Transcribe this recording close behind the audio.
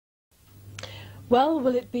Well,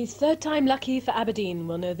 will it be third time lucky for Aberdeen?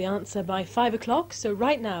 We'll know the answer by 5 o'clock, so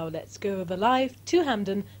right now let's go over live to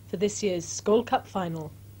Hampden for this year's Skol Cup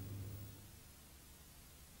final.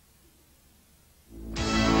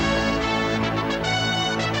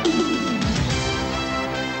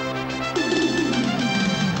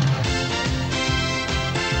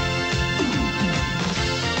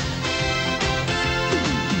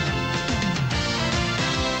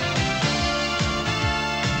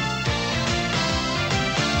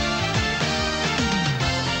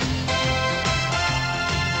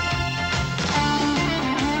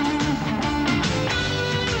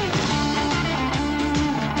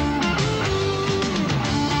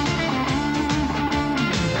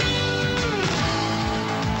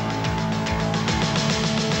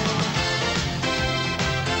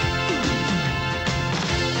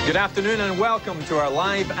 Good afternoon and welcome to our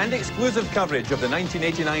live and exclusive coverage of the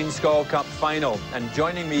 1989 Skol Cup final. And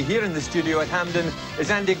joining me here in the studio at Hampden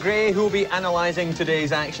is Andy Gray, who will be analysing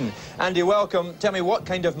today's action. Andy, welcome. Tell me, what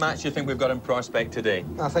kind of match you think we've got in prospect today?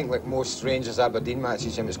 I think, like most Rangers Aberdeen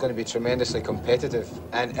matches, Jim, it's going to be tremendously competitive.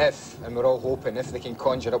 And we're all hoping, if they can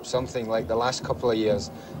conjure up something like the last couple of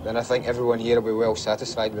years, then I think everyone here will be well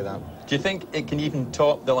satisfied with that. Do you think it can even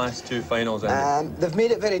top the last two finals, Andy? They've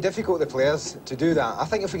made it very difficult, the players, to do that. I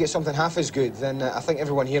think if we get something half as good, then I think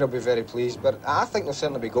everyone here will be very pleased. But I think there'll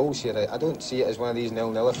certainly be goals here. I don't see it as one of these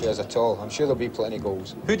nil-nil affairs at all. I'm sure there'll be plenty of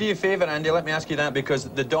goals. Who do you favour, Andy? Let me ask you that, because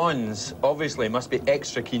the Dons obviously must be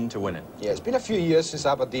extra keen to win it. Yeah, it's been a few years since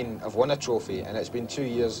Aberdeen have won a trophy, and it's been 2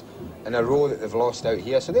 years in a row that they've lost out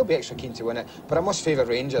here, so they'll be extra keen to win it. But I must favour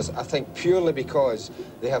Rangers, I think, purely because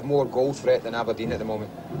they have more goal threat than Aberdeen at the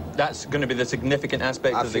moment. That's going to be the significant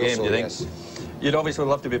aspect of the game, do you think? Yes. You'd obviously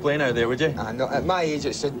love to be playing out there, would you? No, at my age,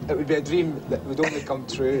 it would be a dream that would only come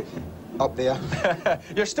true up there.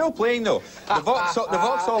 You're still playing, though. The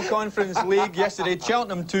Vauxhall Conference League yesterday,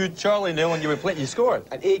 Cheltenham 2, Charlie 0, and you scored.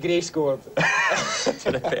 And A. Gray scored.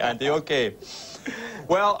 Terrific, Andy, OK.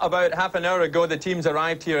 Well, about half an hour ago, the teams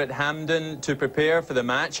arrived here at Hampden to prepare for the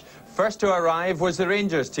match. First to arrive was the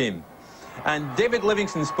Rangers team. And David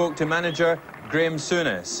Livingstone spoke to manager Graham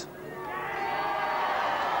Souness.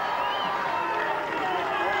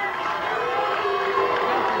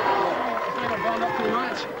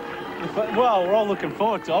 Well, we're all looking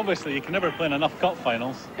forward to it. Obviously, you can never play in enough cup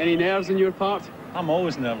finals. Any nerves on your part? I'm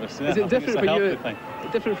always nervous. Yeah. Is it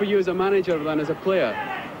different for you as a manager than as a player?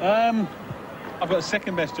 I've got the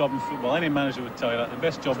second best job in football. Any manager would tell you that. The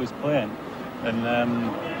best job is playing, and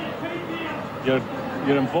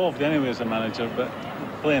you're involved anyway as a manager, but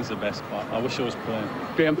playing's the best part. I wish I was playing.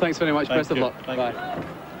 Graham, thanks very much. Best of luck. Bye.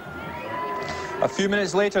 A few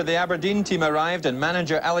minutes later, the Aberdeen team arrived, and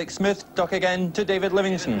manager Alex Smith talked again to David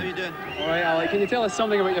Livingstone. How are you doing? All right, Alex, can you tell us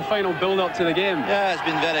something about your final build-up to the game? Yeah, it's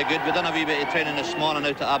been very good. We've done a wee bit of training this morning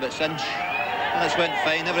out at Aberdeen, and it's went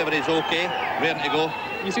fine. Everybody's OK, ready to go.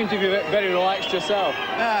 You seem to be very relaxed yourself.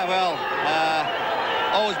 Yeah,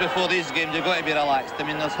 well, always before these games, you've got to be relaxed. I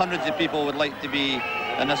mean, there's hundreds of people who would like to be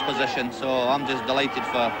in this position, so I'm just delighted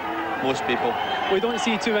for most people. We don't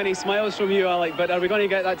see too many smiles from you, Alec, but are we going to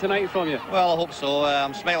get that tonight from you? Well, I hope so.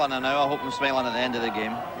 I'm smiling now. I hope I'm smiling at the end of the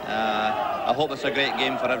game. I hope it's a great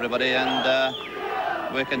game for everybody, and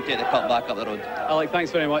we can take the cup back up the road. Alec,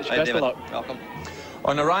 thanks very much. Best of luck. Welcome.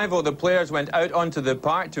 On arrival, the players went out onto the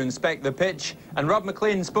park to inspect the pitch, and Rob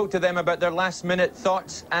McLean spoke to them about their last-minute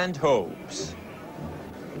thoughts and hopes.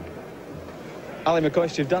 Ali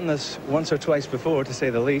McCoist, you've done this once or twice before, to say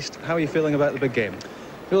the least. How are you feeling about the big game?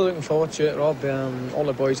 Really looking forward to it, Rob. All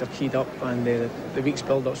the boys are keyed up, and the week's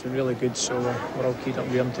build-up's been really good, so we're all keyed up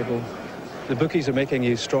with them to go. The bookies are making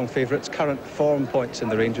you strong favourites. Current form points in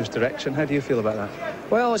the Rangers' direction. How do you feel about that?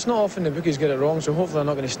 Well, it's not often the bookies get it wrong, so hopefully they're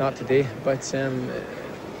not going to start today. But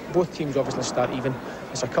both teams obviously start even.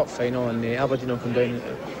 It's a cup final, and Aberdeen will come down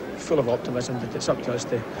full of optimism, but it's up to us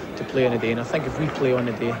to play on the day. And I think if we play on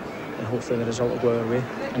the day, and hopefully the result will go our way.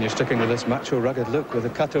 And you're sticking with this macho, rugged look with the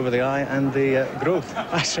cut over the eye and the growth.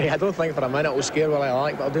 That's right. I don't think for a minute we'll scare what I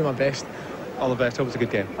like, but I'll do my best. All the best. Hope it's a good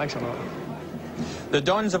game. Thanks a lot. The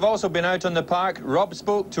Dons have also been out on the park. Rob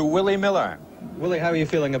spoke to Willie Miller. Willie, how are you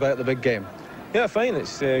feeling about the big game? Yeah, fine.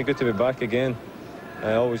 It's good to be back again.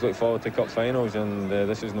 I always look forward to cup finals, and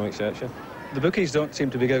this is no exception. The bookies don't seem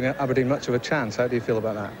to be giving Aberdeen much of a chance. How do you feel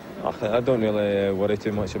about that? I don't really worry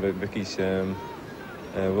too much about bookies.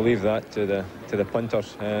 We'll leave that to the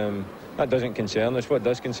punters. That doesn't concern us. What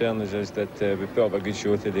does concern us is that we put up a good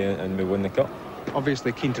show today and we win the cup.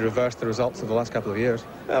 Obviously keen to reverse the results of the last couple of years.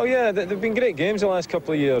 Well, yeah, they've been great games the last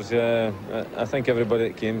couple of years. I think everybody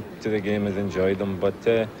that came to the game has enjoyed them, but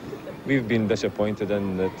we've been disappointed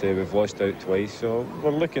in that we've lost out twice, so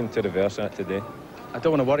we're looking to reverse that today. I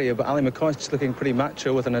don't want to worry you, but Ali McCoist's looking pretty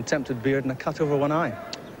macho with an attempted beard and a cut over one eye.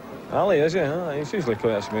 Ali, is he? He's usually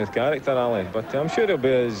quite a smooth character, Ali, but I'm sure he'll be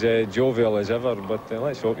as jovial as ever, but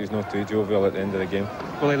let's hope he's not too jovial at the end of the game.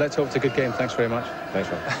 Well, let's hope it's a good game. Thanks very much. Thanks,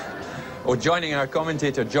 man. Oh, joining our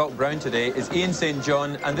commentator Jock Brown today is Ian St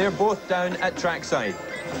John, and they're both down at trackside.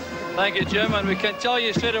 Thank you, Jim, and we can tell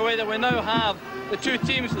you straight away that we now have the two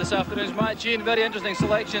teams for this afternoon's match. Ian, very interesting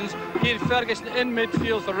selections. Ian Ferguson in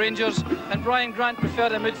midfield for Rangers, and Brian Grant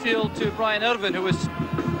preferred in midfield to Brian Irvine, who was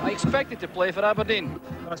expected to play for Aberdeen.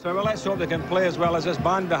 That's right. Well, let's hope they can play as well as this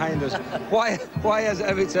band behind us. Why is it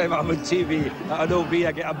every time I'm on TV at OB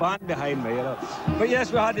I get a band behind me, you know? But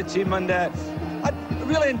yes, we had the team, and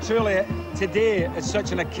really and truly, today it's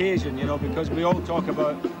such an occasion, you know, because we all talk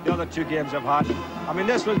about the other two games I've had. I mean,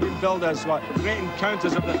 this was been billed as what, great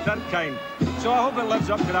encounters of the third kind. So I hope it lives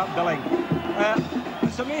up to that billing.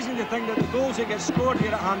 It's amazing to think that the goals that get scored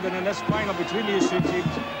here at Hampden in this final between these two teams,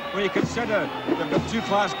 when you consider they've got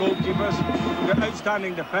two-class goalkeepers, they've got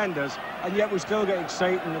outstanding defenders, and yet we still get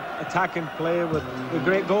exciting attacking play with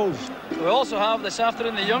great goals. We also have this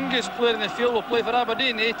afternoon the youngest player in the field will play for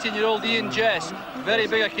Aberdeen, 18-year-old Ian Jess. Very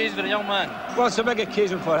big occasion for a young man. Well, it's a big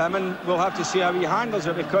occasion for him, and we'll have to see how he handles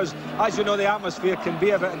it, because, as you know, the atmosphere can be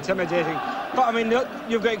a bit intimidating. But, I mean,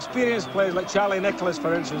 you've got experienced players like Charlie Nicholas,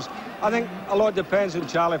 for instance. I think a lot depends on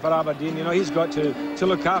Charlie for Aberdeen. You know, he's got to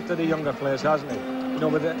look after the younger players, hasn't he? You know,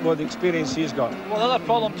 with the experience he's got. Well, the other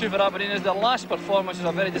problem too for Aberdeen is their last performance was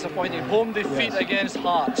a very disappointing home defeat against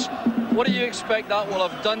Hearts. What do you expect that will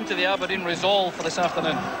have done to the Aberdeen resolve for this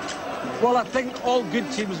afternoon? Well, I think all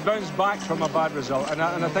good teams bounce back from a bad result, and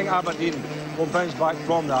I think Aberdeen will bounce back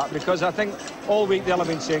from that, because I think all week they'll have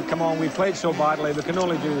been saying, come on, we played so badly, we can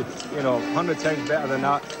only do, you know, 100 times better than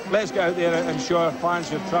that. Let's get out there and show our fans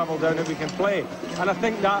who've travelled down that we can play. And I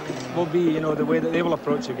think that will be, you know, the way that they will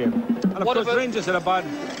approach the game. And of course, Rangers are a bad...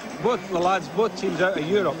 Both teams out of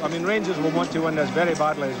Europe. I mean, Rangers will want to win this very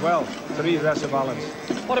badly as well to reverse the balance.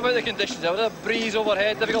 What about the conditions? Are there a breeze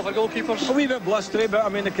overhead, difficult for goalkeepers? A wee bit blustery, but I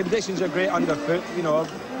mean, the conditions are great underfoot. You know,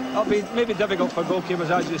 it'll be maybe difficult for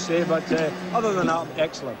goalkeepers, as you say, but other than that,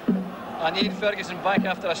 excellent. And Ian Ferguson back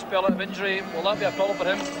after a spell of injury. Will that be a problem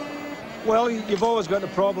for him? Well, you've always got the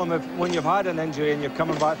problem of when you've had an injury and you're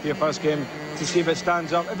coming back for your first game to see if it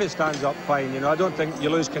stands up. If it stands up, fine. You know, I don't think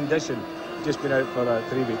you lose condition. Just been out for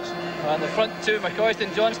 3 weeks. And the front two, McCoist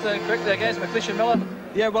and Johnston, quickly against McLeish and Miller.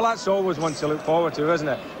 Yeah, well, that's always one to look forward to, isn't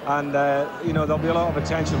it? And, you know, there'll be a lot of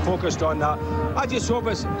attention focused on that. I just hope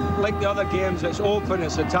it's like the other games, it's open,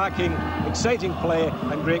 it's attacking, exciting play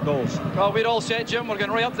and great goals. Well, we're all set, Jim. We're going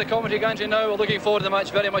right up to the commentary gantry now. We're looking forward to the match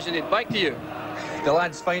very much indeed. Back to you. The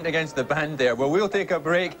lads fighting against the band there. Well, we'll take a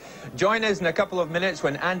break. Join us in a couple of minutes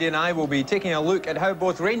when Andy and I will be taking a look at how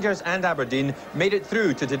both Rangers and Aberdeen made it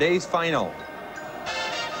through to today's final.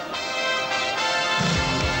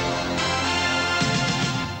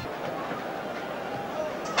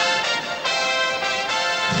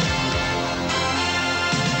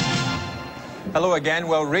 Hello again.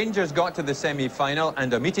 Well, Rangers got to the semi-final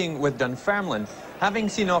and a meeting with Dunfermline, having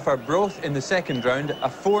seen off Arbroath in the second round, a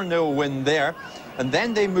 4-0 win there, and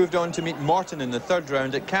then they moved on to meet Morton in the third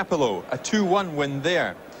round at Capello, a 2-1 win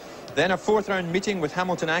there. Then a fourth round meeting with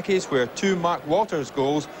Hamilton Accies, where 2 Mark Walters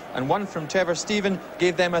goals and 1 from Trevor Stephen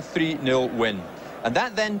gave them a 3-0 win. And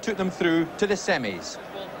that then took them through to the semis.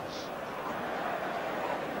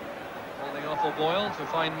 Holding off O'Boyle to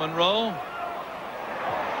find Munro.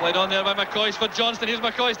 Played on there by McCoist for Johnston. Here's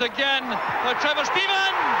McCoist again. Now Trevor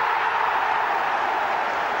Stephen!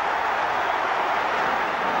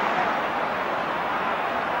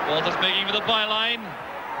 Walters making for the byline.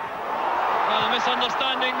 Well, a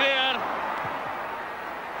misunderstanding there.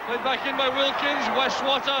 Played back in by Wilkins.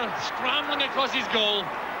 Westwater scrambling across his goal.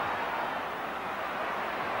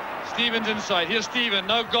 Stephen's inside. Here's Stephen.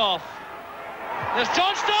 Now Gough. There's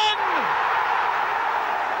Johnston!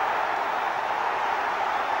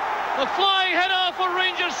 The flying header for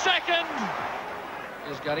Rangers second.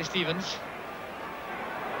 Here's Gary Stevens.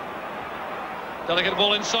 Delicate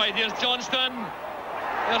ball inside. Here's Johnston.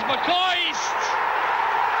 There's McCoist.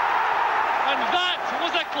 And that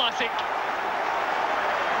was a classic.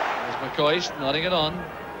 There's McCoist nodding it on.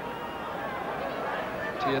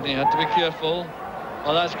 Tierney had to be careful.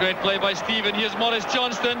 Oh, that's great play by Stephen. Here's Maurice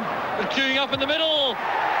Johnston. They're queuing up in the middle.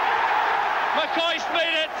 McCoist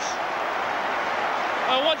made it.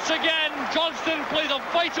 And once again, Johnston plays a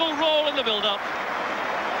vital role in the build-up.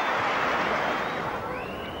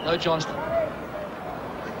 Now Johnston.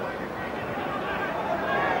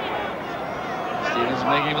 Stevens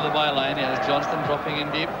making for the byline. He has Johnston dropping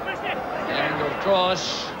in deep. Angle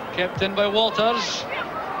cross, kept in by Walters.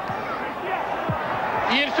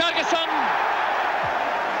 Ian Ferguson.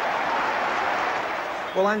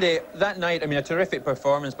 Well, Andy, that night, I mean, a terrific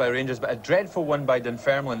performance by Rangers, but a dreadful one by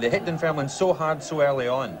Dunfermline. They hit Dunfermline so hard so early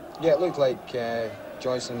on. Yeah, it looked like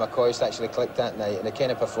Johnston and McCoist actually clicked that night, and the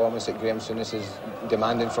kind of performance that Graham Souness is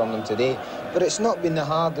demanding from them today. But it's not been the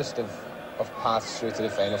hardest of paths through to the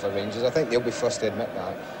final for Rangers. I think they'll be first to admit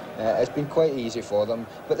that. It's been quite easy for them,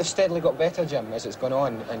 but they've steadily got better, Jim, as it's gone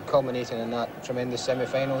on, and culminating in that tremendous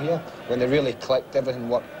semi-final here, when they really clicked, everything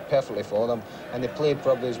worked perfectly for them, and they played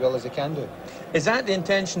probably as well as they can do. Is that the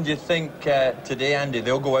intention, do you think, today, Andy?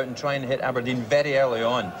 They'll go out and try and hit Aberdeen very early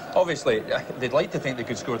on. Obviously, they'd like to think they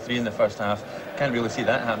could score 3 in the first half. Can't really see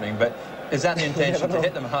that happening, but is that the intention, to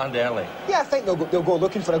hit them hard early? Yeah, I think they'll go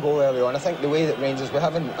looking for a goal early on. I think the way that Rangers, we're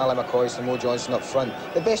having Ali McCoist and Mo Johnston up front,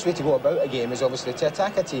 the best way to go about a game is obviously to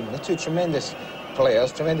attack a team. They're two tremendous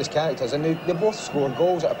players, tremendous characters, and they both score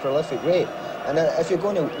goals at a prolific rate. And if you're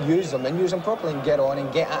going to use them, and use them properly and get on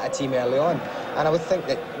and get at a team early on. And I would think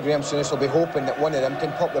that Graham Souness will be hoping that one of them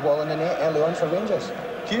can pop the ball in the net early on for Rangers.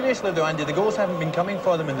 Curiously though, Andy, the goals haven't been coming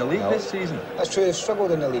for them in the league this season. That's true, they've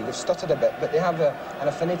struggled in the league, they've stuttered a bit, but they have an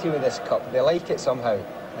affinity with this cup. They like it somehow.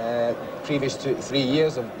 Previous 3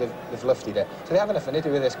 years they've lifted it. So they have an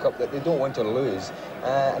affinity with this cup that they don't want to lose,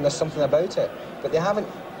 and there's something about it. But they haven't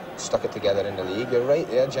stuck it together in the league. You're right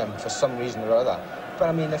there, Jim, for some reason or other. But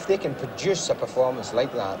I mean, if they can produce a performance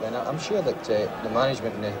like that, then I'm sure that the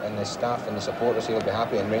management and the staff and the supporters here will be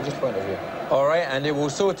happy in Rangers' point of view. All right, and it will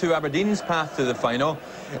so to Aberdeen's path to the final.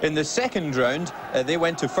 In the second round, they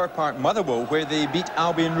went to Fir Park, Motherwell, where they beat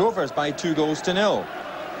Albion Rovers by 2-0.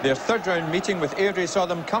 Their third round meeting with Airdrie saw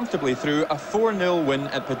them comfortably through a 4-0 win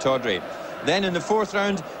at Pittodrie. Then in the fourth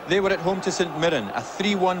round, they were at home to St Mirren, a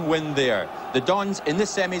 3-1 win there. The Dons in the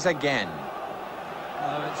semis again.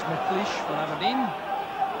 Now it's McLeish for Aberdeen.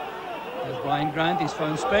 There's Ryan Grant, he's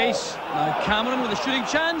found space. Now Cameron with a shooting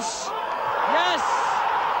chance. Yes!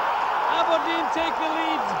 Aberdeen take the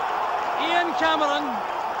lead. Ian Cameron.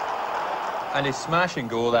 And a smashing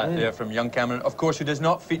goal that there from young Cameron, of course, who does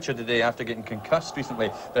not feature today after getting concussed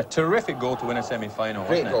recently. But a terrific goal to win a semi-final.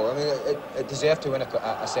 Great goal. I mean, it deserved to win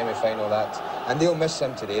a semi-final, that. And they'll miss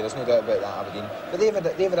him today, there's no doubt about that, Aberdeen.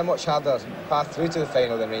 But they've had a much harder path through to the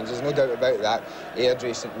final than Rangers, no doubt about that.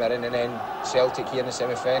 Airdrie, St Mirren, and then Celtic here in the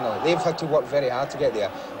semi-final. They've had to work very hard to get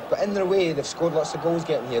there. But in their way, they've scored lots of goals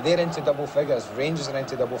getting here. They're into double figures. Rangers are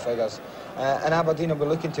into double figures. And Aberdeen will be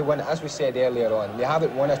looking to win it, as we said earlier on. They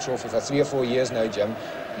haven't won a trophy for 3 or 4 years now, Jim.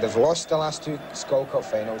 They've lost the last 2 Skol Cup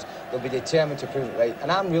finals. They'll be determined to prove it right.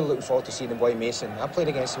 And I'm really looking forward to seeing the boy Mason. I played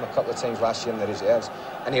against him a couple of times last year in the reserves,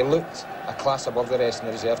 and he looked a class above the rest in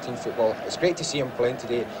the reserve team football. It's great to see him playing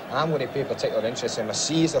today, and I'm going to pay particular interest in him. I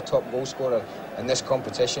see he's their top goal scorer in this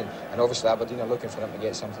competition, and obviously Aberdeen are looking for him to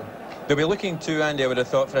get something. They'll be looking to, Andy, I would have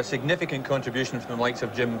thought, for a significant contribution from the likes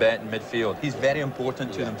of Jim Bett in midfield. He's very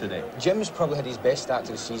important to them today. Jim's probably had his best start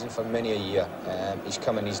to the season for many a year. He's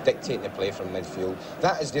coming, he's dictating the play from midfield.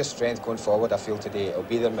 That is their strength going forward, I feel, today. It'll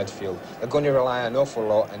be their midfield. They're going to rely an awful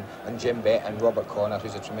lot on Jim Bett and Robert Connor,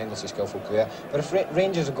 who's a tremendously skillful player. But if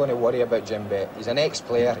Rangers are going to worry about Jim Bett, he's an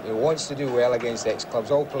ex-player, he wants to do well against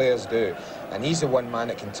ex-clubs, all players do. And he's the one man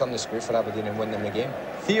that can turn the screw for Aberdeen and win them the game.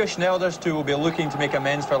 Theo Snelders too will be looking to make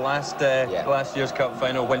amends for last year's cup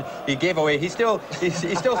final when he gave away. He still says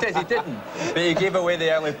he didn't, but he gave away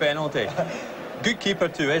the early penalty. Good keeper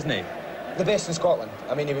too, isn't he? The best in Scotland.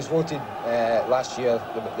 I mean, he was voted last year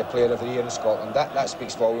the player of the year in Scotland. That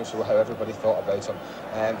speaks volumes for how everybody thought about him.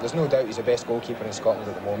 There's no doubt he's the best goalkeeper in Scotland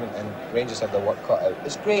at the moment, and Rangers have their work cut out.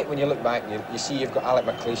 It's great when you look back and you see you've got Alec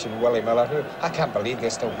McLeish and Willie Miller, who I can't believe they're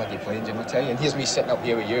still bloody playing, Jim, I tell you. And here's me sitting up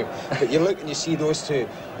here with you. But you look and you see those two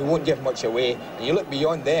who won't give much away, and you look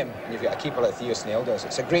beyond them and you've got a keeper like Theo Snelders.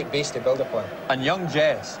 It's a great base to build upon. And young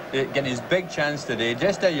Jess getting his big chance today,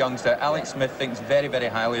 just a youngster. Alex Smith thinks very, very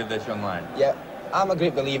highly of this young lad. Yeah, I'm a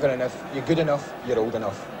great believer in if you're good enough, you're old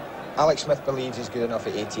enough. Alex Smith believes he's good enough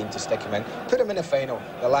at 18 to stick him in. Put him in the final.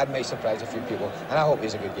 The lad might surprise a few people, and I hope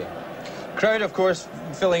he's a good game. Crowd, of course,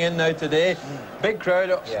 filling in now today. Big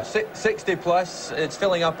crowd, 60 plus. It's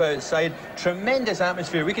filling up outside. Tremendous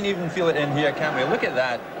atmosphere. We can even feel it in here, can't we? Look at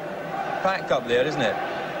that. Packed up there, isn't it?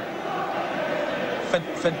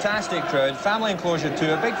 Fantastic crowd. Family enclosure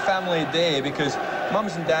too. A big family day because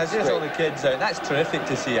mums and dads, there's all the kids out. That's terrific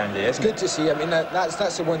to see, Andy. It's good to see. I mean,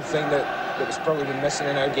 that's the one thing that was probably been missing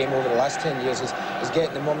in our game over the last 10 years is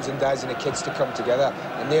getting the mums and dads and the kids to come together.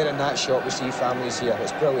 And there in that shot, we see families here.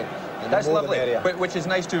 It's brilliant. That's lovely, which is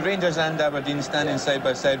nice too. Rangers and Aberdeen standing side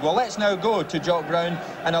by side. Well, let's now go to Jock Brown,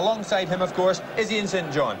 and alongside him, of course, is Ian St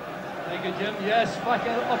John. Thank you, Jim. Yes, back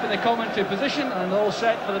up in the commentary position and all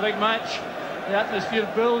set for the big match. The atmosphere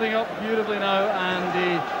building up beautifully now, and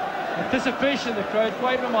the anticipation of the crowd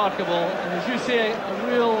quite remarkable. And as you say, a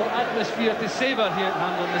real atmosphere to savour here at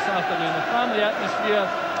Hampden this afternoon. The family atmosphere,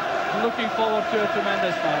 looking forward to a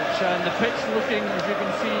tremendous match, and the pitch looking, as you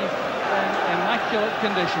can see, in immaculate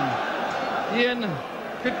condition. Ian,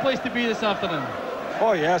 good place to be this afternoon.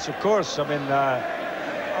 Oh yes, of course. I mean,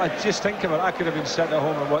 I just think of it, I could have been sitting at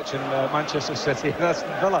home and watching Manchester City and Aston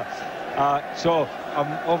Villa. So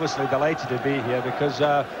I'm obviously delighted to be here, because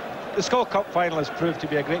the Skol Cup final has proved to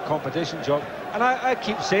be a great competition, John. And I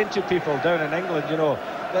keep saying to people down in England, you know,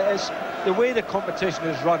 that it's the way the competition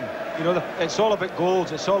is run. You know, it's all about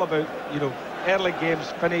goals, it's all about, you know, early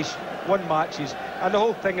games, finish, won matches. And the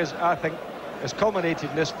whole thing is, I think, has culminated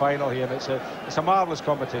in this final here, and it's a marvellous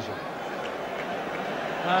competition.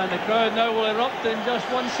 And the crowd now will erupt in just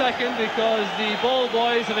 1 second, because the ball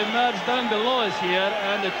boys have emerged down below us here,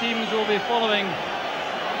 and the teams will be following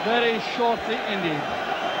very shortly indeed.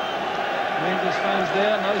 Rangers fans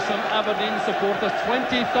there, now some Aberdeen supporters,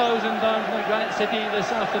 20,000 down from the Granite City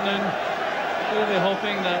this afternoon. Really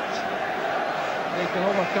hoping that they can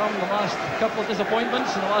overcome the last couple of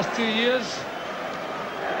disappointments in the last 2 years.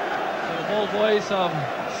 So the ball boys have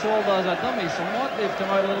sold as a dummy somewhat. They've come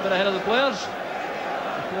out a little bit ahead of the players.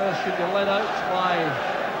 Players should be led out by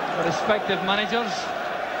the respective managers.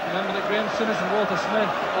 Remember that Graham Souness and Walter Smith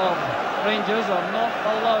of Rangers are not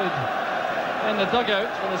allowed in the dugout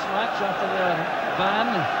for this match after their ban.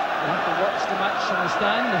 They have to watch the match on the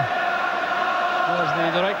stand. There's the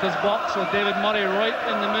director's box with David Murray right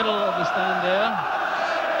in the middle of the stand there.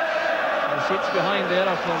 The seats behind there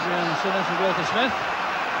are for Graham Souness and Walter Smith.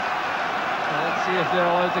 So let's see if they're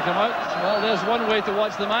allowed to come out. Well, there's one way to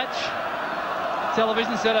watch the match.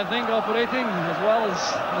 Television set, I think, operating, as well as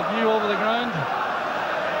the view over the ground.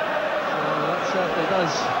 So that certainly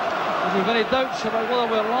does. There's been any doubts about whether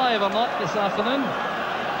we're live or not this afternoon.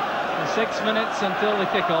 6 minutes until the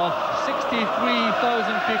kick-off. 63,000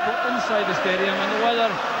 people inside the stadium, and the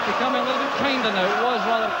weather becoming a little bit kinder now. It was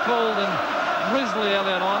rather cold and drizzly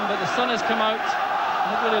earlier on, but the sun has come out,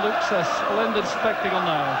 and it really looks a splendid spectacle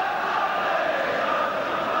now.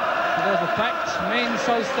 There's the packed main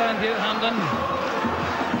south stand here at Hampden.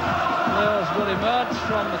 Players will emerge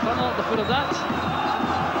from the tunnel at the foot of that.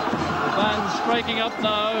 The band striking up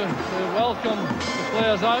now to welcome the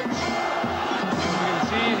players out. You can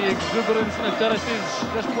see the exuberance in the terraces,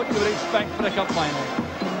 just what you would expect for a cup final.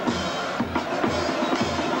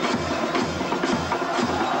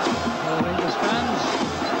 The Rangers fans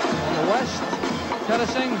on the west,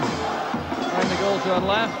 terracing. Behind the goal to our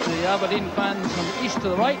left, the Aberdeen fans on the east to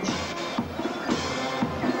the right.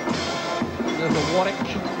 There's the Warwick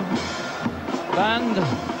band.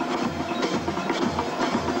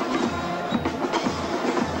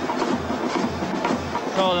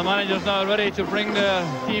 So the managers now ready to bring their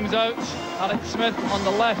teams out. Alex Smith on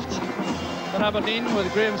the left for Aberdeen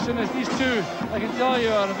with Graham Souness. These two, I can tell you,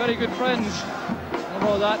 are very good friends.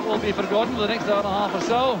 Although that will be forgotten for the next hour and a half or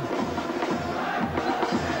so.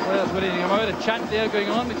 Players ready to come out. A chat there going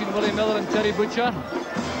on between Willie Miller and Terry Butcher.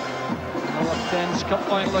 Another tense cup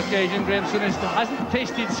final occasion. Graham Souness hasn't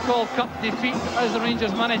tasted Skol Cup defeat as the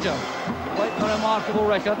Rangers manager. Quite a remarkable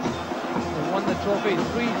record. They won the trophy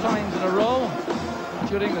 3 times in a row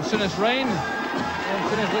during the Souness reign. Graham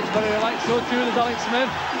Souness looks very relaxed, so too does Alex Smith,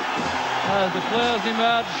 as the players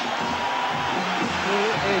emerge to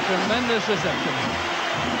a tremendous reception.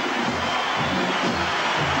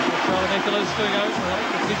 Charlie Nicholas going out with Alec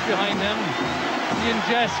McLeish behind him. Ian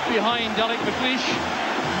Jess behind Alec McLeish.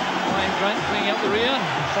 Ryan Grant bringing up the rear.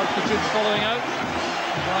 Substitutes following out.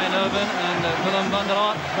 Brian Irvine and Willem van der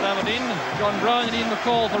Aert for Aberdeen. John Brown and Ian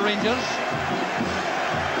McCall for Rangers.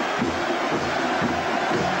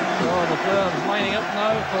 So the players lining up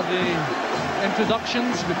now for the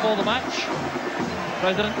introductions before the match.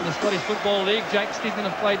 President of the Scottish Football League, Jack Steedman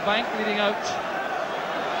of Clydebank, leading out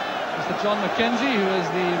Mr. John McKenzie, who is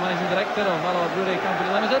the Managing Director of Mallard Brewery Company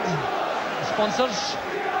Limited. The sponsors.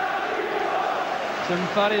 Tim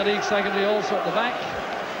Farry, the League Secretary, also at the back.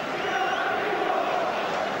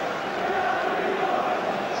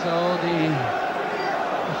 So the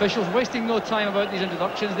officials wasting no time about these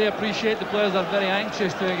introductions. They appreciate the players are very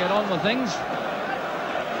anxious to get on with things.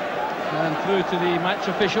 And through to the match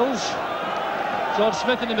officials. George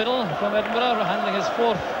Smith in the middle from Edinburgh, handling his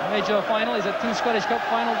 4th major final. He's at 2 Scottish Cup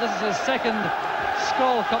finals. This is his 2nd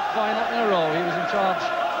Skol Cup final in a row. He was in charge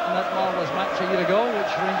in that marvellous match a year ago,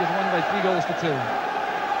 which Rangers won by 3 goals to 2.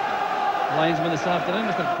 Linesman this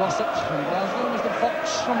afternoon, Mr. Gossett from Glasgow, Mr.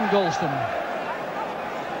 Fox from Galston.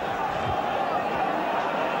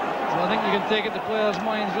 think you can take it the players'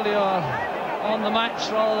 minds really are on the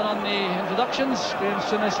match rather than on the introductions. Graham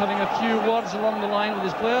Souness having a few words along the line with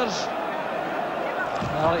his players.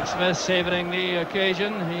 Alex Smith savouring the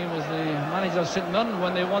occasion. He was the manager of St Mirren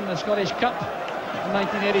when they won the Scottish Cup in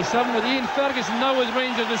 1987, with Ian Ferguson now with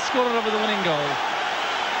Rangers the scorer of the winning goal.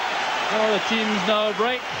 So the teams now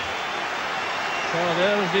break. So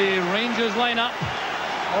there's the Rangers line-up.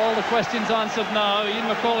 All the questions answered now. Ian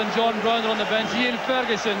McCall and John Brown are on the bench. Ian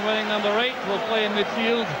Ferguson, wearing number 8, will play in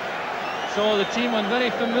midfield. So the team on very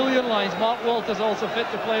familiar lines. Mark Walters also fit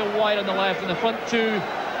to play wide on the left. In the front two,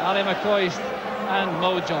 Ali McCoist and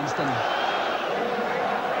Mo Johnston.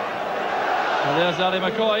 Well, there's Ali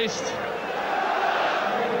McCoist.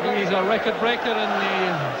 He's a record breaker in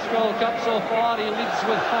the Skol Cup so far. He leads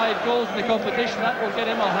with 5 goals in the competition. That will get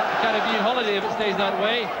him a Caribbean holiday if it stays that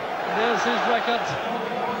way. There's his record.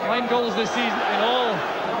 9 goals this season in all,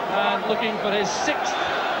 and looking for his 6th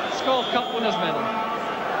Skol Cup winners medal.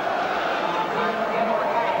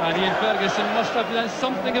 And Ian Ferguson must represent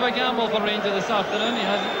something of a gamble for Rangers this afternoon. He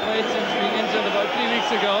hasn't played since being injured about 3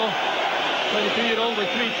 weeks ago. 22-year-old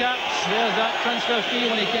with 3 caps. There's that transfer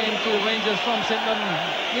fee when he came to Rangers from St Mirren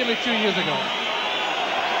nearly 2 years ago.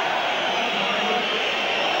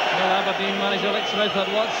 Well, Aberdeen manager Alex Smith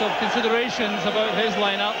had lots of considerations about his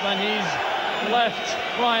lineup, and he's left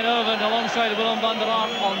Brian Irvine alongside Willem van der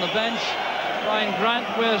Ark on the bench. Ryan Grant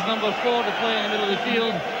wears number 4 to play in the middle of the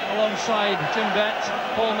field alongside Jim Bett,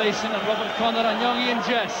 Paul Mason and Robert Connor, and young Ian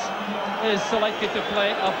Jess is selected to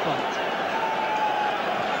play up front.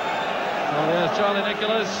 So there's Charlie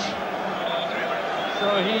Nicholas.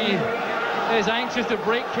 So he is anxious to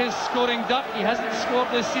break his scoring duck. He hasn't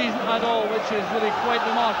scored this season at all, which is really quite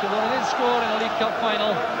remarkable. He did score in a League Cup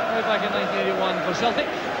final way back in 1981 for Celtic.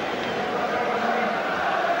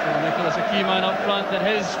 So Nicholas, a key man up front, and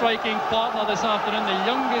his striking partner this afternoon, the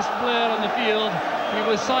youngest player on the field. He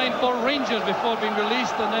was signed for Rangers before being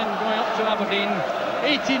released and then going up to Aberdeen.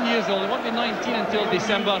 18 years old, he won't be 19 until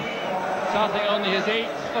December. Starting only his 8th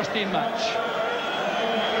first-team match.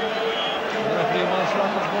 The referee, one of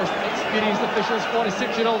Scotland's most experienced officials,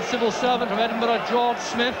 46-year-old civil servant from Edinburgh, George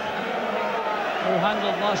Smith, who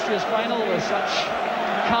handled last year's final with such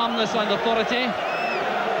calmness and authority.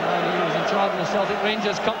 And he was in charge of the Celtic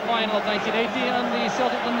Rangers Cup final of 1980 and the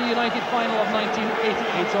Celtic and the United final of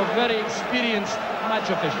 1988. So a very experienced match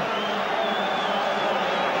official.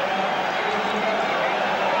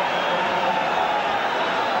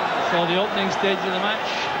 So the opening stage of the match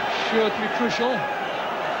sure to be crucial.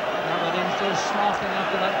 Aberdeen still smarting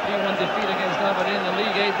after that 3-1 defeat against Aberdeen in the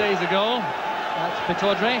league 8 days ago. That's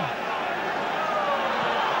Pittodrie.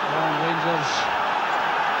 And Rangers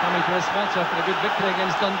coming to this match after a good victory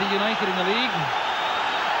against Dundee United in the league.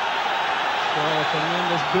 So a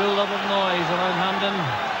tremendous build-up of noise around Hampden.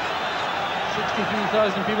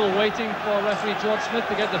 63,000 people waiting for referee George Smith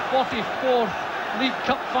to get the 44th League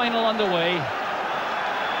Cup final underway.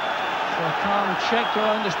 So a calm check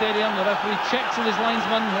around the stadium. The referee checks with his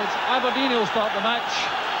linesman. It's Aberdeen who'll start the match.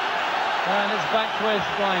 And it's back with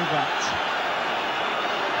Brian Grant.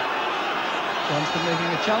 Johnston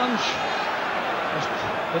making a challenge. Just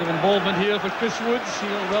a bit of involvement here for Chris Woods.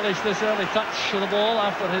 He'll relish this early touch of the ball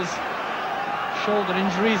after his shoulder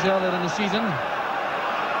injuries earlier in the season.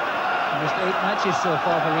 Just 8 matches so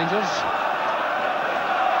far for Rangers.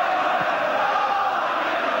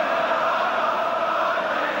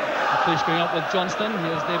 McLeish going up with Johnston.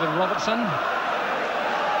 Here's David Robertson.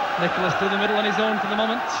 Nicholas through the middle on his own for the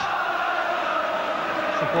moment.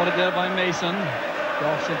 Supported there by Mason.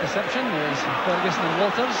 Gough's interception. Here's Ferguson and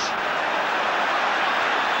Walters.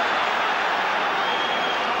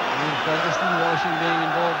 And Ferguson, Washington being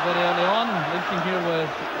involved very early on. Linking here with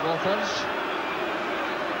Walters.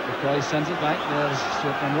 McCoist sends it back. There's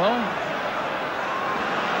Stuart Munro.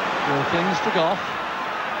 Wilkins to Gough.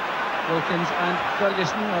 Wilkins and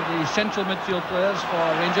Ferguson are the central midfield players for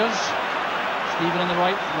Rangers. Stephen on the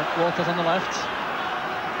right, Walters on the left.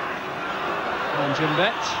 And Jim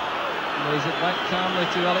Bett lays it back calmly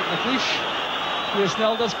to Alec McLeish. Here's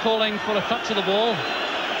Snelders calling for a touch of the ball.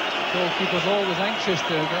 Goalkeeper's always anxious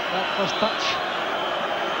to get that first touch.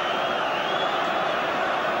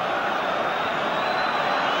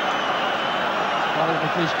 Alec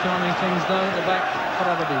McLeish calming things down at the back for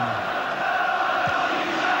Aberdeen.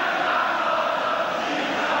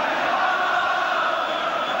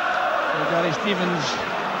 Gary Stevens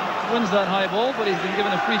wins that high ball, but he's been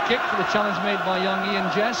given a free kick for the challenge made by young Ian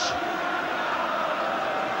Jess.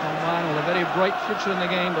 A man with a very bright future in the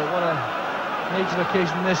game, but what a major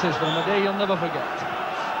occasion this is for him, a day he'll never forget.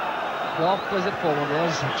 Gough plays it forward.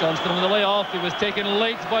 There's Johnston with the layoff. He was taken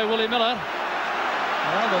late by Willie Miller.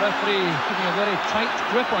 Well, the referee keeping a very tight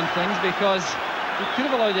grip on things because he could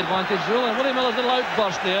have allowed the advantage rule, and Willie Miller's little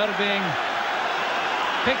outburst there being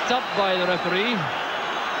picked up by the referee.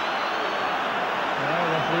 Well,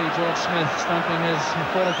 referee George Smith stamping his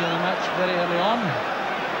authority on the match very early on.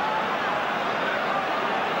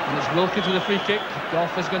 And it's Wilkins with a free kick.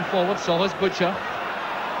 Gough has gone forward, so has Butcher.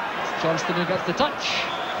 It's Johnston who gets the touch.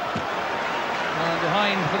 And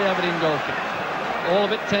behind for the Aberdeen goal kick. All a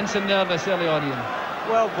bit tense and nervous early on, Ian.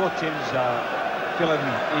 Well, both teams are feeling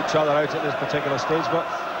each other out at this particular stage, but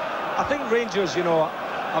I think Rangers, you know,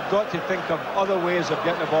 have got to think of other ways of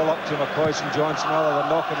getting the ball up to McCoist and Johnston other than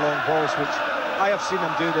knocking long balls, which I have seen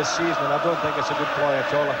them do this season, and I don't think it's a good ploy at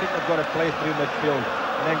all. I think they've got to play through midfield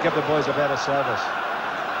and then give the boys a better service.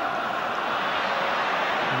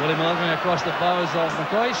 Willie Miller going across the bows of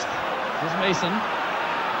McCoist. Here's Mason.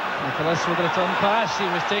 McLeish with a return pass. He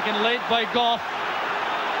was taken late by Gough.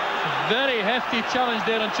 Very hefty challenge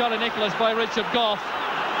there on Charlie Nicholas by Richard Gough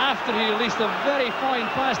after he released a very fine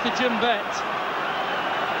pass to Jim Bett.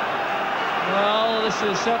 Well, this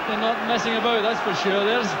is certainly not messing about, that's for sure.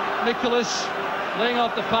 There's Nicholas laying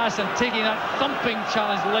off the pass and taking that thumping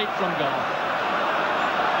challenge late from Gough.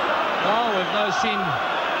 Well, we've now seen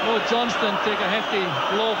Johnston take a hefty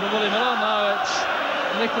blow from Willie Miller. Now it's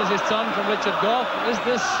Nicholas' turn from Richard Gough. Is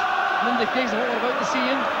this an indication of what we're about to see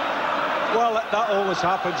in? Well, that always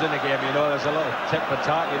happens in a game, you know. There's a little tit for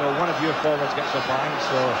tat, you know. One of your forwards gets a bang,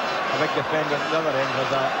 so a big defender at the other end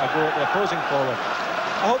has a go at the opposing forward.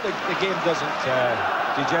 I hope the game doesn't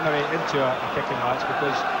degenerate into a kicking match,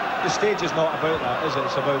 because the stage is not about that, is it?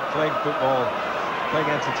 It's about playing football, playing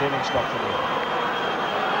entertaining stuff today.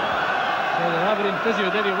 So the Aberdeen physio,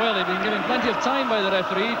 Davy Welly, being given plenty of time by the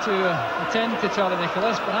referee to attend to Charlie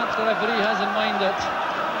Nicholas. Perhaps the referee has in mind that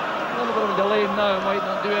a little bit of a delay now might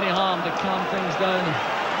not do any harm to calm things down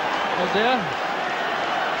out there.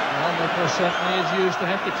 Well, Nicholas certainly is used to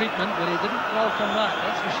hefty treatment, but he didn't welcome that,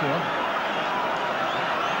 that's for sure.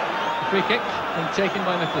 The free kick being taken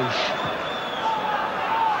by McLeish.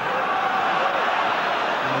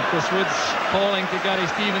 And Chris Woods calling to Gary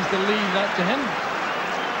Stevens to leave that to him.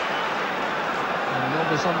 And no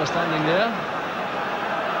misunderstanding there.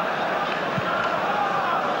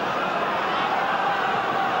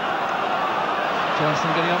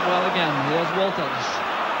 Johnston getting up well again. Here's Walters.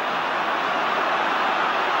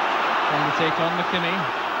 Trying to take on McKimmie.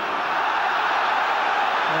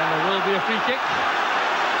 And there will be a free kick.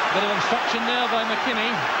 Bit of obstruction there by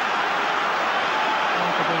McKimmie.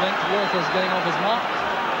 Trying to prevent Walters getting off his mark.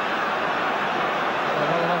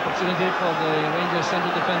 Another opportunity for the Rangers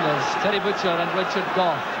central defenders, Terry Butcher and Richard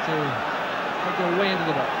Gough, to make their way into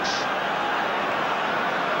the box.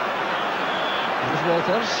 Here's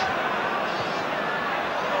Walters.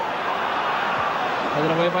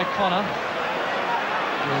 Headed away by Connor.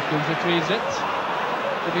 Wilkins retrieves it.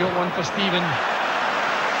 Difficult one for Stephen.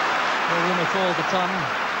 No room at all to turn.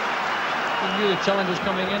 He knew the challenge was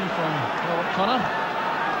coming in from Robert Connor.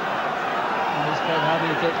 And he's quite happy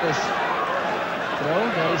to take this throw.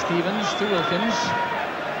 Gary Stevens to Wilkins.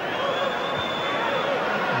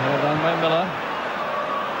 Held on by Miller.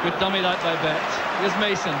 Good dummy that by Bett. Here's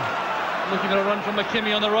Mason. Looking at a run from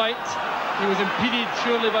McKimmie on the right. He was impeded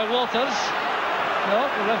surely by Walters. No,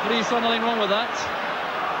 the referee saw nothing wrong with that.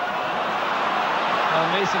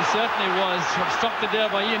 Mason certainly was obstructed there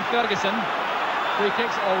by Ian Ferguson. Free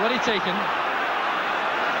kicks already taken.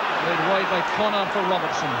 Laid wide by Connor for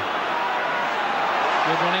Robertson.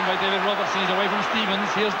 Good running by David Robertson. He's away from Stevens.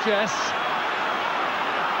 Here's Jess.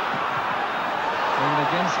 Going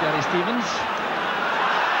against Gary Stevens.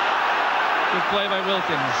 Good play by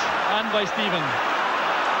Wilkins and by Stephen.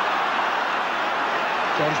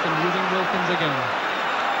 Johnston using Wilkins again.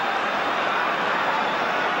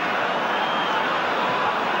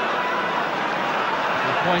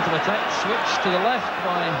 The point of attack switch to the left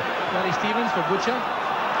by Gary Stevens for Butcher.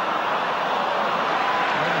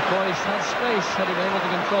 And McCoist had space, had he been able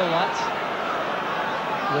to control that.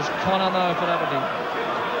 There's Connor now for Aberdeen.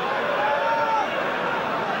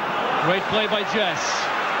 Great play by Jess.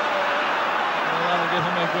 Well, that'll give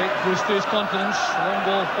him a great boost to his confidence. Long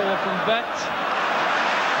ball forward from Bett.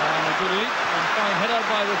 Good leap and fine header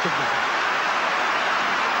by Richard.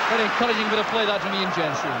 Very encouraging bit of play that from Ian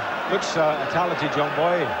Jess. Looks a talented young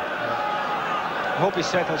boy. I hope he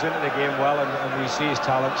settles into the game well and we see his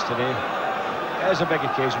talents today. It is a big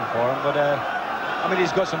occasion for him, but I mean,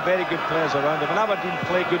 he's got some very good players around him. And Aberdeen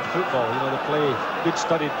play good football, you know, they play good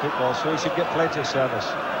studied football, so he should get plenty of service.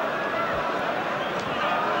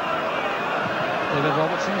 David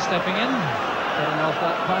Robertson stepping in, getting off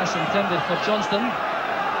that pass intended for Johnston.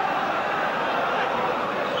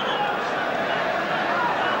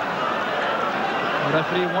 The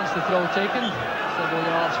referee wants the throw taken, several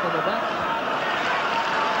yards further back.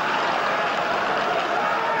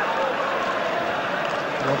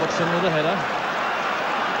 Robertson with the header.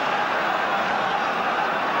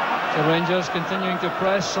 The Rangers continuing to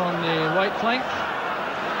press on the right flank.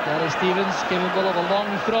 Gary Stevens capable of a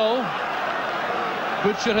long throw.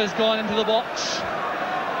 Butcher has gone into the box.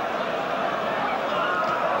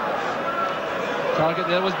 Target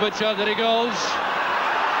there was Butcher, there he goes.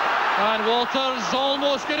 And Walters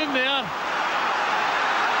almost get in there.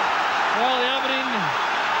 Well, the Aberdeen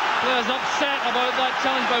players upset about that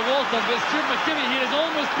challenge by Walters, but Stuart McKimmie here is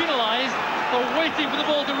almost penalised for waiting for the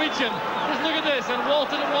ball to reach him. Just look at this, and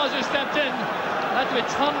Walters it was who stepped in. Had to be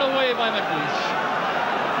turned away by McLeish.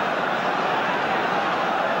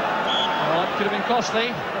 Well, that could have been costly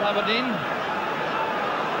for Aberdeen.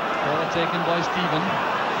 Ball taken by Stephen.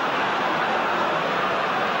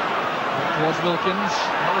 Towards Wilkins.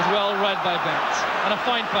 That was well read by Bett. And a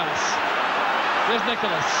fine pass. There's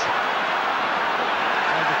Nicholas.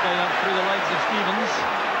 Trying to play that through the legs of Stevens.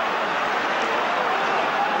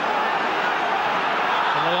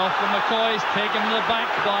 The layoff from McCoist, taken in the back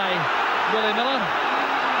by Willie Miller.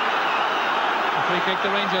 A free kick to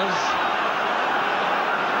Rangers.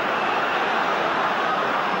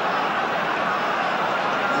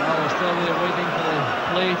 Well, we're still there waiting for the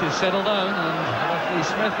play to settle down, and referee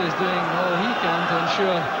Smith is doing all he can to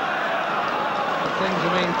ensure that things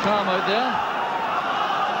remain calm out there.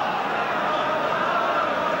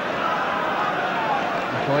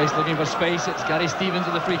 McCoist looking for space. It's Gary Stevens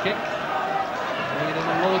with the free kick. Leading the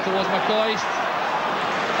low towards McCoist.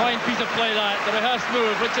 Fine piece of play that. The rehearsed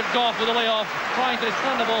move. Richard Gough with a layoff, trying to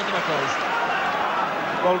return the ball to McCoist.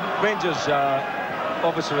 Well, Rangers,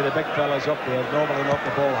 obviously with the big fellas up there, normally knock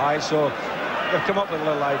the ball high, so they've come up with a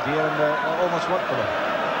little idea and it almost worked for them.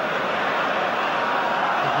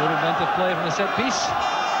 A good inventive play from the set piece.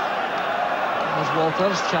 There's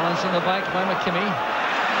Walters, challenged in the back by McKimmie.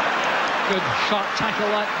 Good sharp tackle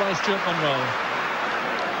that by Stuart Munro.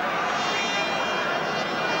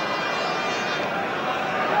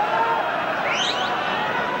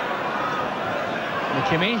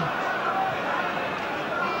 McKimmie.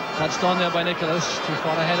 Touched on there by Nicholas, too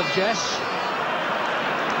far ahead of Jess.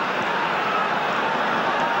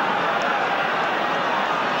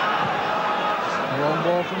 Long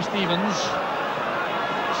ball from Stevens.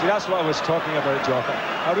 See, that's what I was talking about, Jock.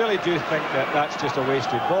 I really do think that that's just a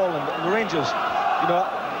wasted ball. And the Rangers, you know,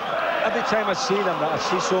 every time I see them, I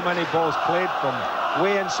see so many balls played from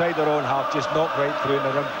way inside their own half, just knocked right through,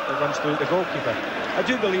 and it runs through the goalkeeper. I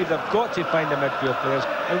do believe they've got to find the midfield players,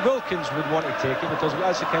 and Wilkins would want to take it because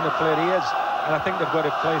that's the kind of player he is, and I think they've got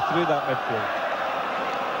to play through that midfield.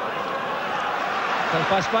 Well,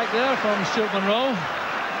 pass back there from Stuart Munro.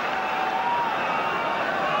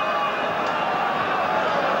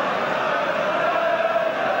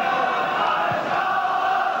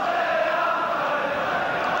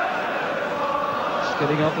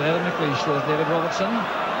 Getting up the head of McLeish. There's David Robertson.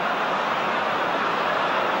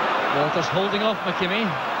 Walters holding off McKimmie.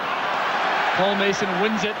 Paul Mason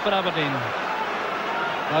wins it for Aberdeen.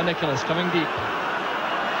 Now Nicholas coming deep.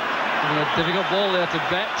 Giving a difficult ball there to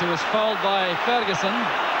Bett, who was fouled by Ferguson.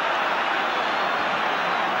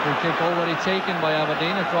 Free kick already taken by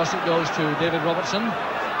Aberdeen. Across it goes to David Robertson.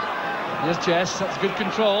 Here's Jess. That's good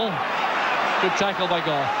control. Good tackle by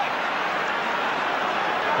Gough.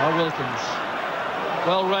 Now Wilkins.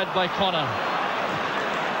 Well read by Connor.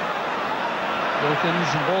 Wilkins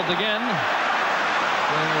involved again.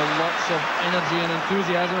 Playing with lots of energy and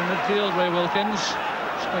enthusiasm in midfield, Ray Wilkins.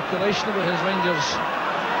 Speculation about his Rangers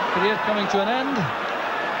career coming to an end.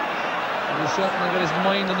 And he's certainly got his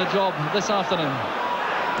mind on the job this afternoon.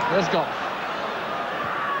 There's Gough.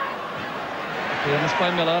 Clearance by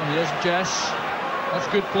Miller. Here's Jess. That's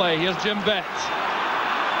good play. Here's Jim Bett.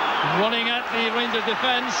 Running at the Rangers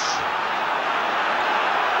defence.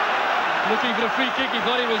 Looking for a free kick. He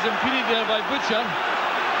thought he was impeded there by Butcher.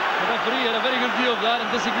 The referee had a very good view of that and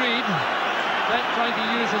disagreed. Bett trying to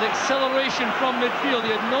use his acceleration from midfield.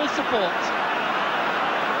 He had no support.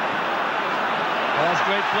 Well, that's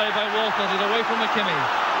great play by Walters. He's away from McKimmie.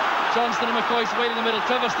 Johnston and McCoist wait in the middle.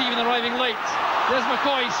 Trevor Stephen arriving late. There's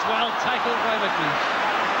McCoist. Well tackled by McLeish.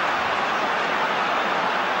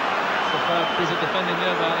 Superb piece of defending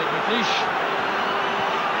there by McLeish.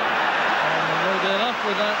 And Munro did enough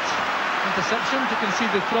with that interception to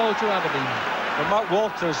concede the throw to Aberdeen. Well, Mark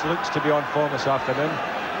Walters looks to be on form this afternoon,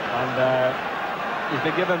 and he's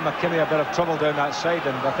been giving McKimmie a bit of trouble down that side,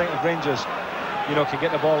 and I think if Rangers, you know, can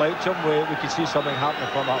get the ball out to him, we could see something happening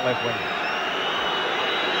from that left wing.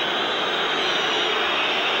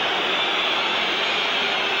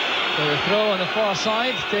 So the throw on the far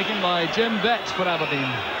side, taken by Jim Bett for Aberdeen.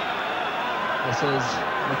 This is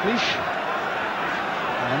McLeish.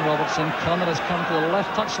 And Robertson. Connor has come to the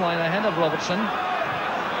left touchline ahead of Robertson.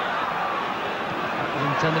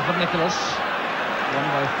 Intended for Nicholas. Won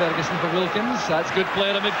by Ferguson for Wilkins. That's good play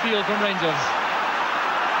at midfield from Rangers.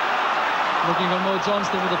 Looking for Mo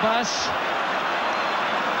Johnston with the pass.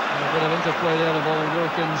 And a bit of interplay there involving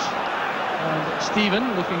Wilkins and Stephen,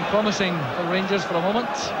 looking promising for Rangers for a moment.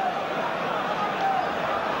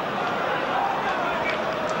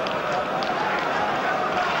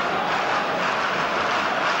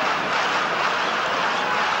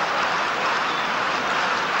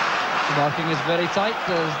 The marking is very tight.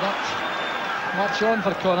 There's not much on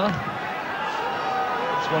for Connor.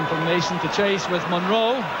 It's one from Mason to chase with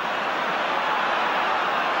Munro.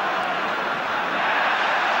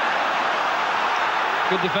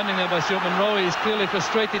 Good defending there by Stuart Munro. He's clearly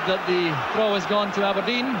frustrated that the throw has gone to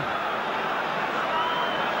Aberdeen.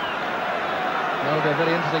 That'll be a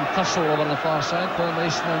very interesting tussle over on the far side, Paul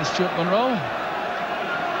Mason and Stuart Munro.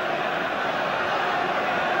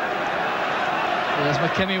 There's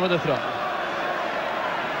McKimmie with the throw.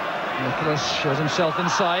 Nicholas shows himself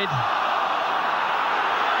inside.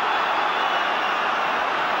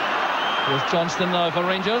 Here's Johnston now for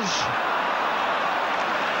Rangers.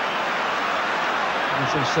 And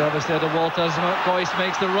some service there to Walters. McCoist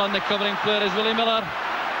makes the run. The covering player is Willie Miller.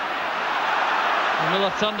 And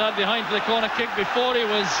Miller turned out behind for the corner kick before he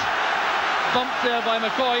was bumped there by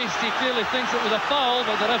McCoist. He clearly thinks it was a foul,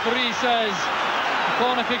 but the referee says the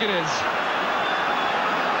corner kick it is.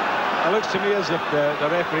 It looks to me as if the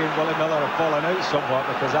referee and Willie Miller have fallen out somewhat,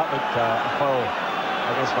 because that looked a foul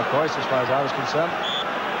against McCoist as far as I was concerned.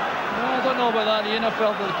 No, I don't know about that. Ian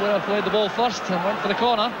felt that the player played the ball first and went for the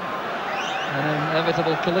corner. An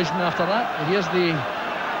inevitable collision after that. And here's the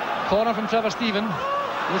corner from Trevor Stephen.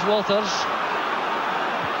 Here's Walters.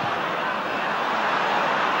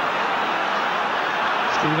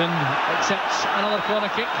 Stephen accepts another corner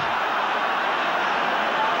kick.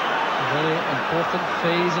 A very important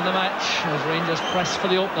phase in the match as Rangers press for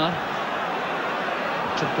the opener.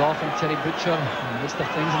 Richard Gough and Terry Butcher and list of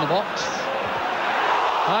things in the box.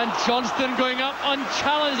 And Johnston going up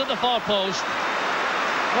unchallenged at the far post.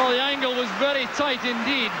 Well, the angle was very tight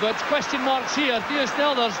indeed, but question marks here. Theo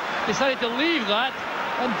Snelders decided to leave that,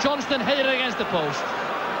 and Johnston headed it against the post.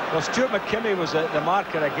 Well, Stuart McKimmie was the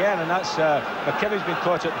marker again, and that's McKimmie's been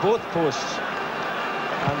caught at both posts.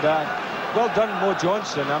 And well done, Mo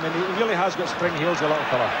Johnston. I mean, he really has got spring heels, a little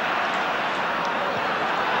fella.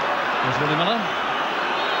 There's Willie Miller.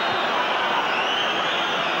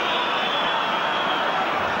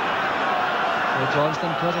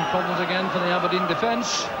 Johnston causing problems again for the Aberdeen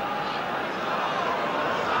defence.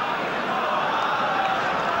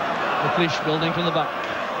 McLeish building from the back.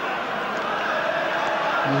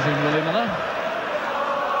 Using Willie Miller.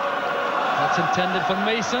 That's intended for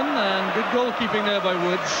Mason, and good goalkeeping there by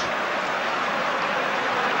Woods.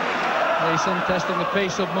 Mason testing the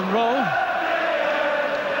pace of Munro.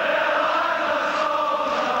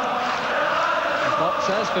 The clock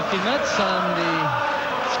says 15 minutes, and the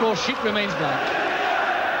score sheet remains blank.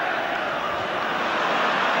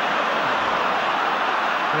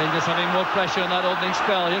 Rangers having more pressure in that opening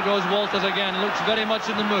spell. Here goes Walters again. Looks very much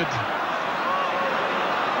in the mood.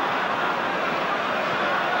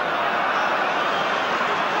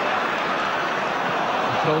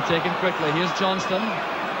 The throw taken quickly. Here's Johnston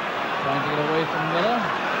trying to get away from Miller.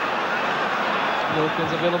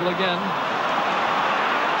 Wilkins available again.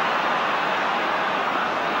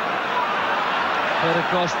 Played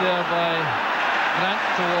across there by Grant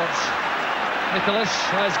towards Nicholas.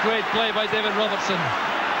 That's great play by David Robertson.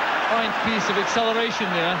 Fine piece of acceleration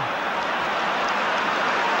there.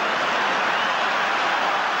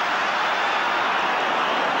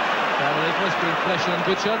 Nicholas being pressure on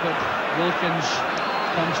Butcher, but Wilkins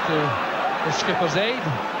comes to the skipper's aid.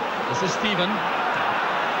 This is Stephen.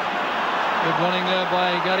 Good running there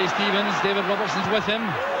by Gary Stevens. David Robertson's with him.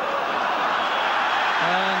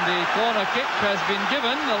 And the corner kick has been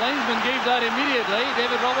given. The linesman gave that immediately.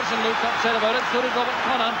 David Robertson looked upset about it. So did Robert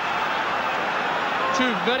Connor. Two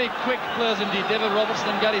very quick players indeed. David Robertson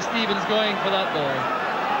and Gary Stevens going for that ball.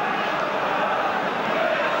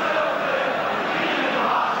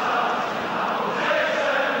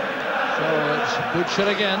 So it's Butcher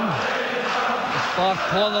again. The far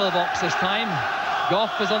corner of the box this time.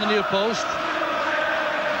 Gough is on the near post.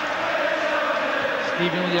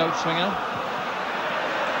 Stephen with the outswinger.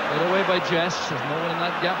 Put away by Jess. There's no one in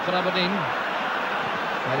that gap for Aberdeen.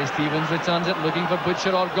 Gary Stevens returns it, looking for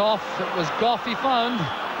Butcher or Gough. It was Gough he found.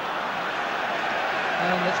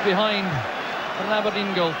 And it's behind for an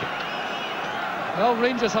Aberdeen goal kick. Well,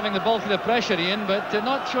 Rangers having the bulk of the pressure, Ian, but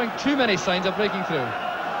not showing too many signs of breaking through.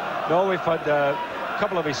 No, we've had a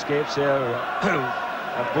couple of escapes there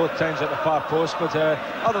at both times at the far post, but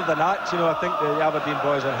other than that, you know, I think the Aberdeen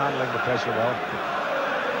boys are handling the pressure well.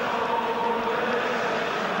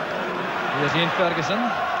 Here's Ian Ferguson.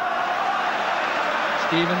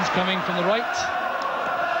 Stevens coming from the right.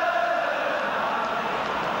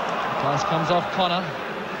 The pass comes off Connor.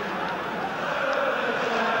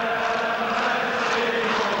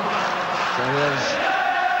 So here's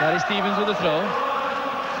Gary Stevens with the throw.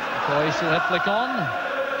 McCoist will hit flick on.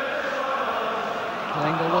 The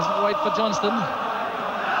angle wasn't right for Johnston.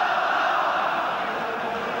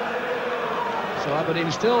 So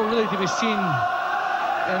Aberdeen still really to be seen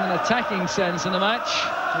in an attacking sense in the match.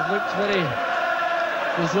 They've looked very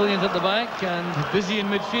resilient at the back and busy in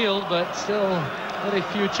midfield, but still very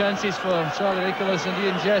few chances for Charlie Nicholas and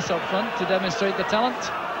Ian Jess up front to demonstrate the talent.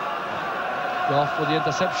 Gough with the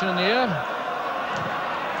interception in the air.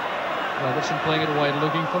 Robertson playing it wide,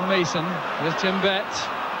 looking for Mason. Here's Jim Bett.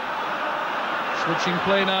 Switching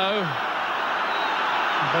play now.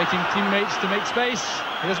 Inviting teammates to make space.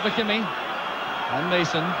 Here's McKimmie and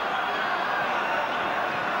Mason.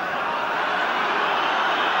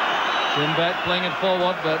 Jim Bett playing it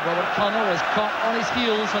forward, but Robert Connor was caught on his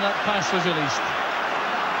heels when that pass was released.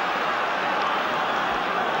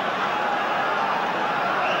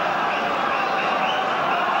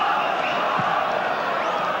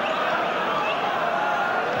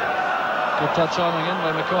 Good touch on again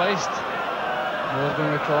by McCoist.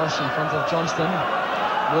 Moving across in front of Johnston.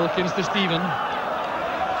 Wilkins to Stephen.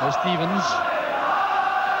 No Stevens.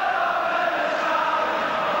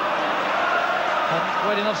 Hadn't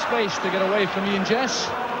quite enough space to get away from Ian Jess.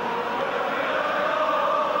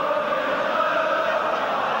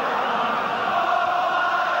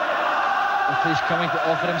 McLeish coming to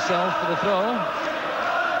offer himself for the throw.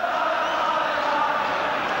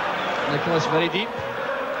 Nicholas very deep.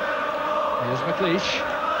 Here's McLeish.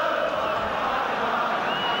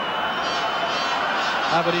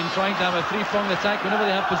 Aberdeen trying to have a three-pronged attack whenever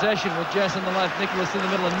they have possession, with Jess on the left, Nicholas in the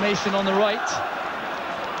middle and Mason on the right.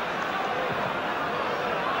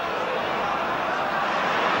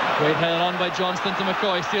 Great header on by Johnston to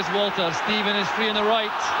McCoist. Here's Walter. Stephen is free on the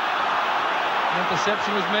right.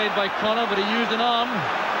 Interception was made by Connor, but he used an arm.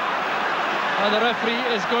 And the referee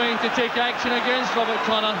is going to take action against Robert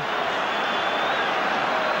Connor.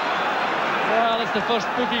 Well, it's the first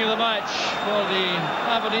booking of the match for the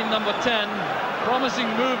Aberdeen number 10. Promising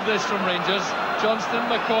move this from Rangers. Johnston,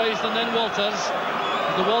 McCoist and then Walters.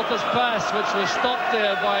 The Walters pass, which was stopped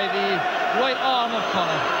there by the right arm of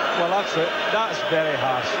Connor. Well, that's very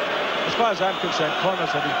harsh. As far as I'm concerned, Connor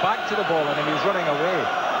said he's back to the ball and he was running away,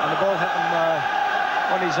 and the ball hit him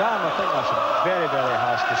on his arm. I think that's a very, very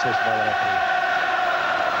harsh decision by the referee.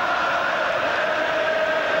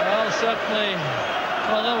 Well, certainly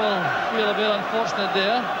Connor will feel a bit unfortunate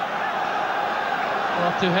there.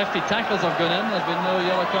 Well, two hefty tackles have gone in. There's been no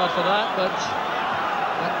yellow card for that, but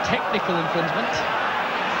that technical infringement.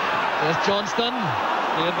 There's Johnston,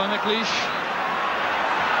 cleared by McLeish.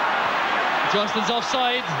 Johnston's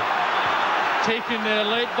offside. Taken there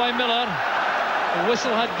late by Miller. The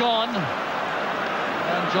whistle had gone.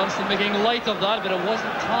 And Johnston making light of that, but it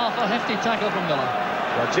wasn't half a hefty tackle from Miller.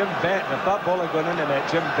 Well, Jim Bett, if that ball had gone in the net,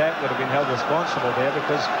 Jim Bett would have been held responsible there,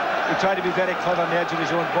 because he tried to be very clever on the edge of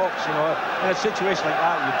his own box. You know, in a situation like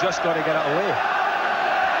that, you've just got to get it away.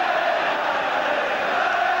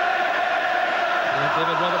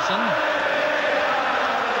 David Robertson.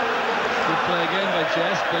 Good play again by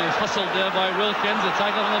Jess, but he's hustled there by Wilkins. The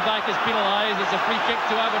tackle from the back is penalised. It's a free kick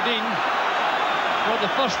to Aberdeen. Well,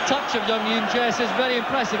 the first touch of young Ian Jess is very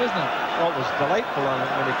impressive, isn't it? Well, it was delightful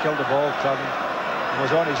when he killed the ball,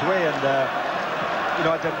 was on his way, and you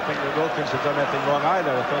know, I didn't think that Wilkins had done anything wrong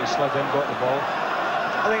either. I thought he slid in, got the ball.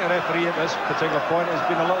 I think the referee at this particular point has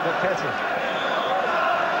been a little bit petty.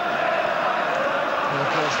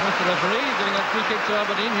 Smith, the referee, giving that free kick to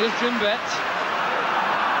Aberdeen. Here's Jim Bett.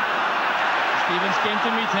 Stevens came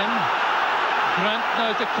to meet him. Grant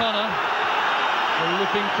now to Connor. A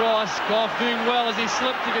looping cross. Gough doing well as he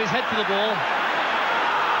slipped to get his head to the ball.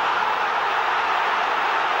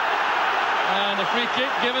 And a free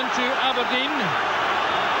kick given to Aberdeen.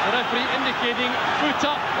 The referee indicating foot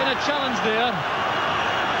up in a challenge there.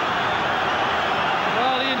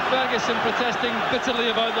 Well, Ian Ferguson protesting bitterly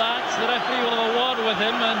about that. The referee will have a word with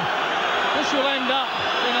him, and this will end up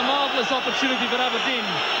in a marvellous opportunity for Aberdeen.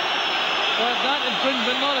 But that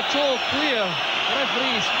infringement not at all clear. The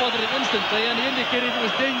referee spotted it instantly, and he indicated it was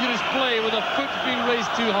dangerous play with a foot being raised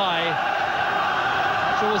too high.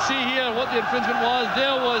 So we'll see here what the infringement was.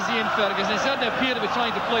 There was Ian Ferguson. He certainly appeared to be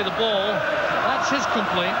trying to play the ball. That's his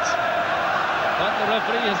complaint. But the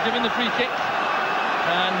referee has given the free kick.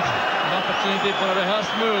 And an opportunity for a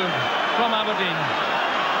rehearsed move from Aberdeen.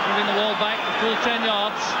 Moving the wall back the full 10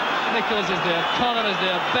 yards. Nicholas is there. Connor is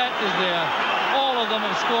there. Bett is there. All of them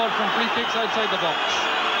have scored from free kicks outside the box.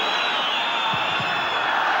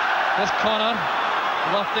 There's Connor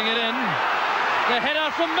lofting it in. The header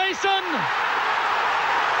from Mason.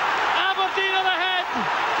 Aberdeen are ahead.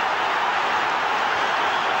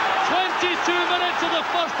 22 minutes of the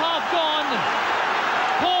first half gone.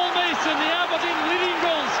 Paul Mason, the Aberdeen leading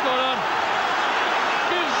goal scorer,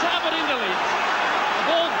 gives Aberdeen the lead. The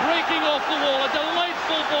ball breaking off the wall. A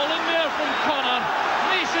delightful ball in there from Connor.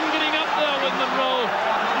 Mason getting up there with Munro.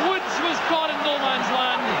 Woods was caught in no man's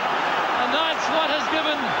land. And that's what has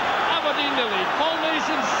given Aberdeen the lead. Paul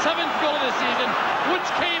Mason's 7th goal of the season. Woods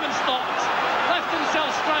came and stopped, left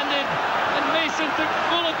himself stranded, and Mason took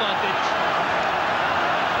full advantage.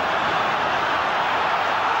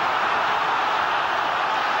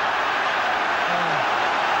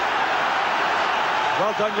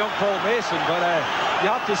 Well done, young Paul Mason, but you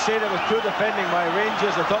have to say that with poor defending by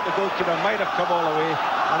Rangers. I thought the goalkeeper might have come all the way,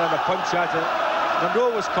 and then a punch at it.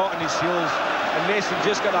 Munro was caught in his heels, and Mason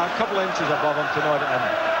just got a couple inches above him to nod it in.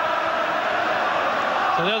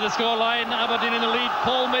 So there's the scoreline. Aberdeen in the lead.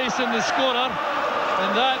 Paul Mason the scorer,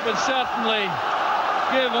 and that would certainly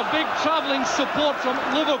give a big travelling support from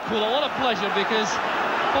Liverpool a lot of pleasure, because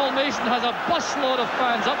Paul Mason has a busload of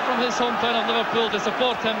fans up from his hometown of Liverpool to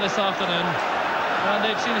support him this afternoon. And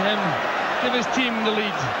they've seen him give his team the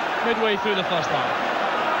lead midway through the first half.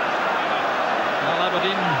 Well,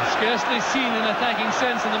 Aberdeen scarcely seen an attacking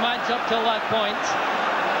sense in the match up till that point.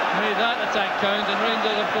 Made that attack count, and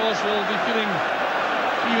Rangers, of course, will be feeling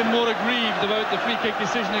even more aggrieved about the free kick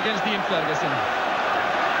decision against Ian Ferguson.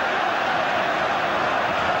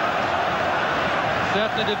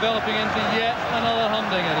 Certainly developing into yet another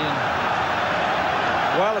humdinger, Ian.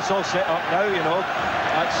 Well, it's all set up now, you know.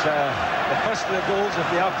 That's the first of the goals of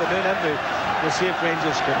the afternoon, and we'll see if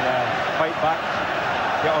Rangers can fight back,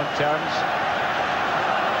 get on terms.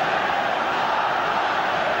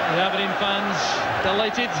 The Aberdeen fans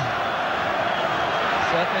delighted.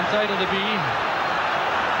 Certainly entitled to be.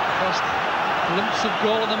 First glimpse of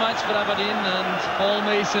goal in the match for Aberdeen, and Paul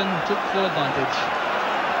Mason took full advantage.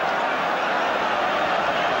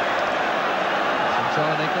 So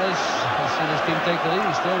Charlie Nicholas has seen his team take the lead.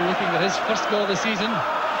 He's still looking at his first goal of the season.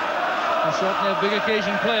 He's certainly a big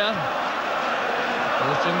occasion player.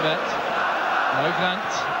 There's Jim Bett. Now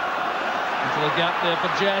Grant. Into the gap there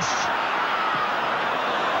for Jess.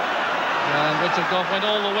 And Richard Gough went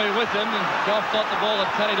all the way with him, and Gough thought the ball had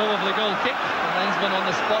carried over for the goal kick. The linesman on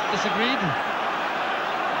the spot disagreed.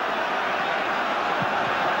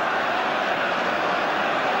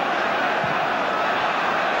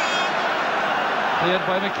 Cleared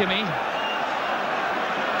by McKimmie.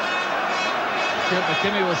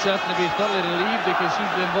 McKimmie will certainly be thoroughly relieved, because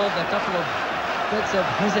he's been involved in a couple of bits of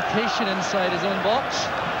hesitation inside his own box,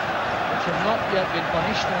 which have not yet been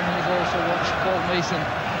punished, and he's also watched Paul Mason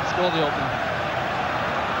score the opener.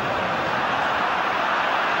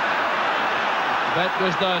 Bett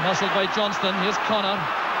goes down, hustled by Johnston. Here's Connor.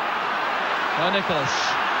 Now Nicholas.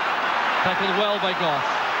 Tackled well by Gough.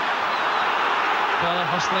 Connor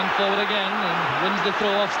hustling forward again and wins the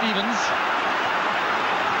throw off Stevens.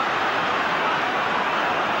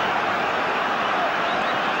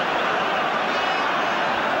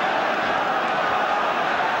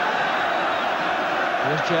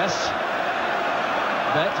 Here's Jess.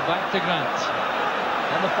 Bett back to Grant.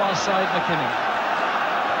 On the far side, McKimmie.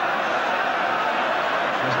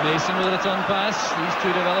 There's Mason with a return pass. These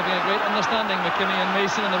two developing a great understanding, McKimmie and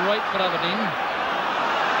Mason, on the right for Aberdeen.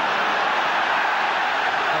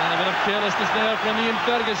 And a bit of carelessness there from Ian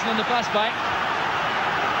Ferguson on the pass back.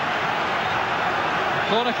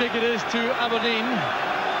 Corner kick it is to Aberdeen.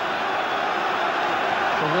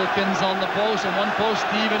 So Wilkins on the post, on one post,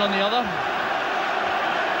 Stephen on the other.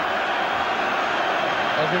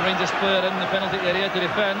 Every Rangers player in the penalty area to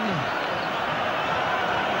defend.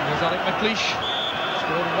 There's McLeish.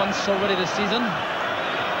 Scored once already this season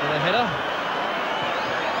with a header.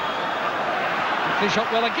 McLeish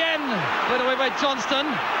up well again. Played away by Johnston.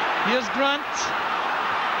 Here's Grant.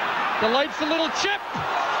 Delightful little chip.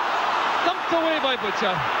 Dumped away by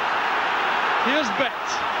Butcher. Here's Bett.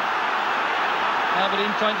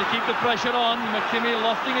 Aberdeen trying to keep the pressure on. McKimmie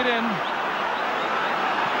lofting it in.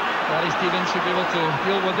 Gary Stevens should be able to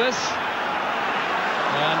deal with this.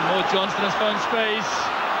 And Mo Johnston has found space.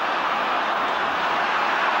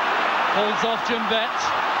 Holds off Jim Bett.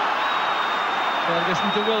 Ferguson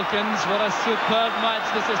to Wilkins. What a superb match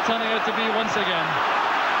this is turning out to be once again.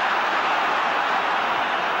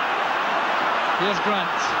 Here's Grant.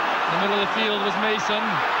 In the middle of the field was Mason.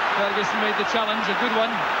 Ferguson made the challenge, a good one.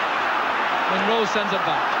 Munro sends it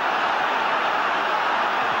back.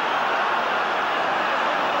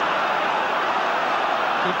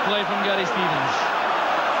 Good play from Gary Stevens.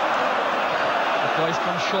 McCoist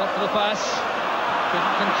comes short for the pass.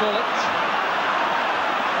 Couldn't control it.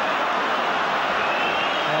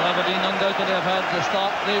 Well, Aberdeen undoubtedly have had the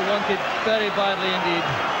start they wanted very badly indeed.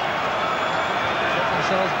 Get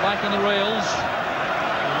themselves back on the rails.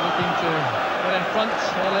 They're looking to get in front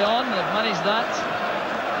early on. They've managed that.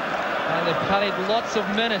 And they've carried lots of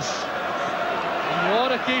menace. On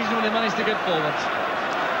one occasion when they managed to get forward.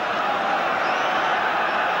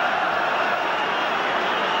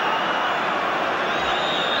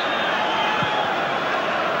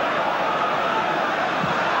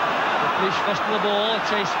 McLeish first to the ball,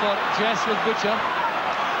 chase for Jess with Butcher.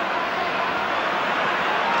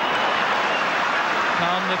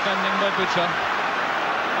 Calm defending by Butcher.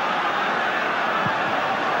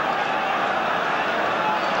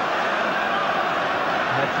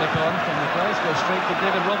 Head flick on from McCoist, goes straight to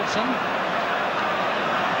David Robertson.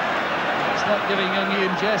 It's not giving young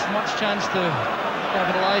Ian Jess much chance to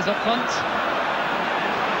capitalise up front.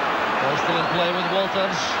 Ball still in play with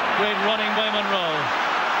Walters. Great running by Munro.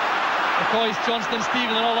 McCoist, Johnston,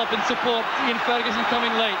 Stephen are all up in support. Ian Ferguson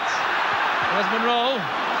coming late. There's Munro.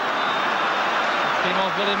 Came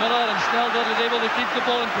off Willie Miller, and Snelders is able to keep the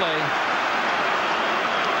ball in play.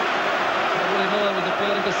 Willie Miller was the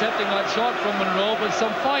player intercepting that shot from Munro, but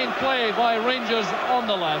some fine play by Rangers on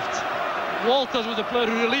the left. Walters was the player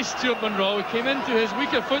who released Stuart Munro. He came into his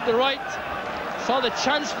weaker foot, the right, saw the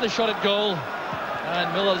chance for the shot at goal,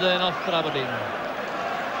 and Miller did enough for Aberdeen.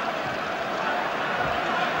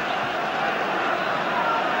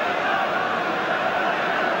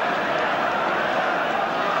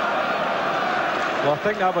 Well, I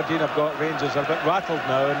think Aberdeen have got Rangers a bit rattled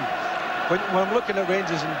now, and when I'm looking at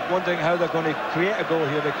Rangers and wondering how they're going to create a goal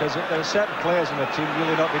here, because there are certain players in the team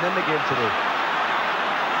really not been in the game today.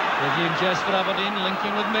 Ian Jess for Aberdeen,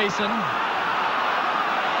 linking with Mason.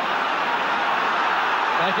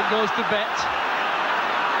 Back it goes to Bett.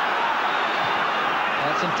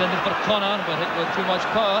 That's intended for Connor, but hit with too much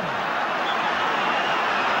power.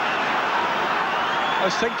 I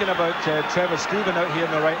was thinking about Trevor Stephen out here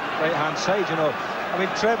on the right-hand side, you know. I mean,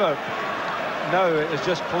 Trevor now is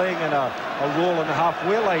just playing in a role on the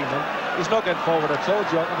halfway line, and he's not getting forward at all,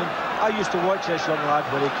 John. I mean, I used to watch this young lad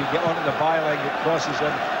where he could get onto the byline, get crosses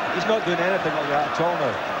in. He's not doing anything like that at all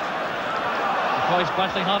now. McCoist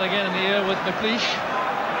battling hard again in the air with McLeish.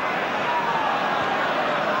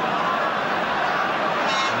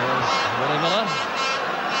 There's Willie Miller.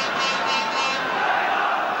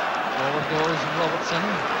 Forward goes Robertson.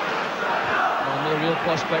 And no real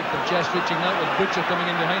prospect of Jess reaching that, with Butcher coming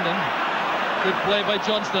in behind him. Good play by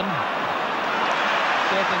Johnston.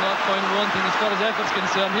 Certainly not found wanting as far as effort's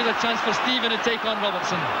concerned. Here's a chance for Stephen to take on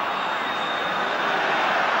Robertson.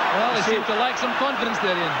 Well, they seem to lack some confidence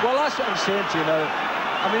there, Ian. Well, that's what I'm saying to you now.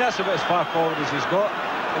 I mean, that's about as far forward as he's got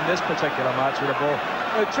in this particular match with the ball.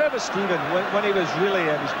 Now, Trevor Stephen, when he was really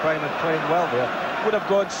in his prime and playing well there, would have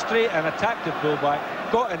gone straight and attacked the fullback,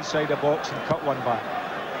 got inside the box and cut one back.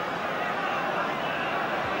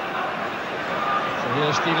 So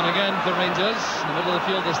here's Stephen again for Rangers, in the middle of the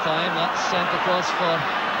field this time. That's sent across for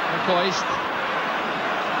McCoist.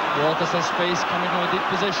 Walters has space coming from a deep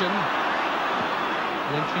position.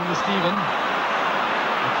 Linking with Stephen.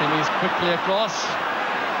 McKimmie's quickly across.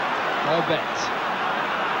 Now Bett.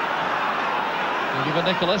 Give it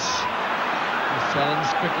Nicholas. He's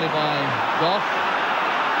challenged quickly by Gough.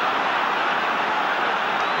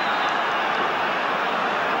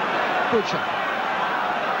 Butcher.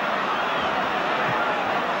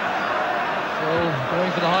 So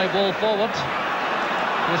going for the high ball forward.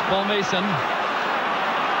 Here's Paul Mason.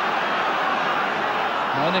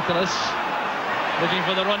 Now Nicholas. Looking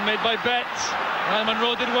for the run made by Bett. And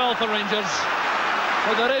Munro did well for Rangers.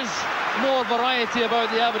 But there is more variety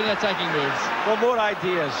about the Aberdeen attacking moves. Well, more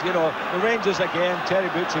ideas, you know. The Rangers again,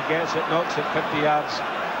 Terry Butcher gets it, knocks it 50 yards,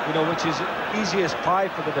 you know, which is easiest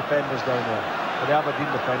pie for the defenders down there, for the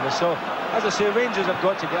Aberdeen defenders. So, as I say, Rangers have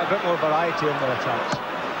got to get a bit more variety in their attacks.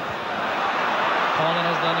 Colin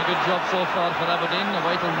has done a good job so far for Aberdeen, a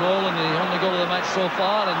vital role in the only goal of the match so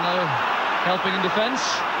far, and now helping in defence.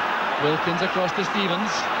 Wilkins across to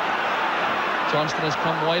Stevens. Johnston has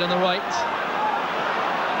come wide on the right.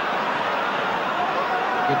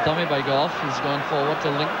 Good dummy by Gough. He's gone forward to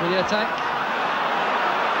link with the attack.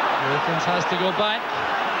 Wilkins has to go back.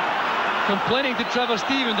 complaining to Trevor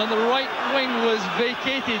Stevens, and the right wing was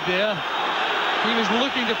vacated there. He was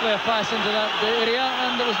looking to play a pass into that area,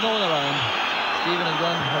 and there was no one around. Stephen had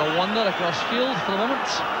gone for a wander across field for the moment.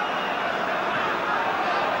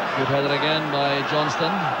 Good header again by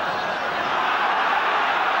Johnston.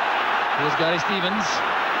 Here's Gary Stevens.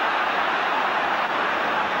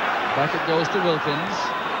 Back it goes to Wilkins.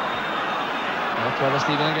 Now Trevor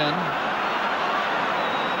Stephen again.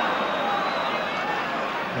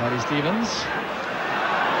 Gary Stevens.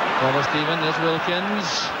 Trevor Stephen, there's Wilkins.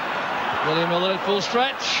 William Miller at full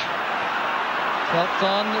stretch. Helped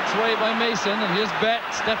on its way by Mason, and here's Bett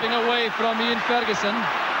stepping away from Ian Ferguson.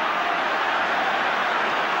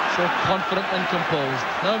 So confident and composed.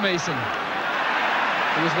 Now Mason.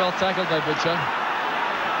 He was well tackled by Butcher.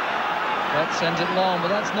 That sends it long,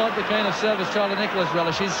 but that's not the kind of service Charlie Nicholas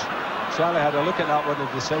relishes. Charlie had a look at that one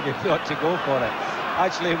and decided not to go for it.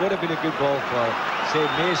 Actually, it would have been a good ball for, say,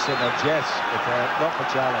 Mason or Jess, but not for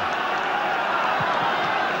Charlie.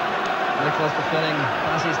 Nicholas defending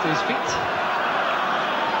passes to his feet.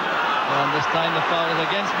 And this time the foul is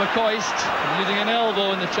against McCoist, using an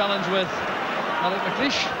elbow in the challenge with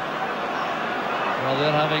McLeish. Well,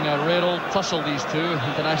 they're having a rare old tussle, these two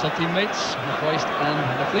international teammates, McCoist and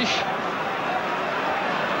McLeish.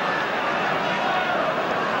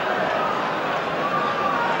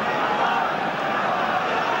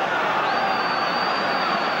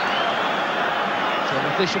 So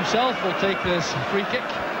McLeish himself will take this free kick.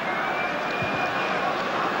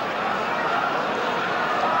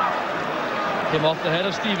 Came off the head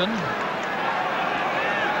of Stephen.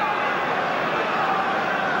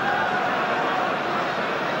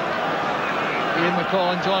 Ian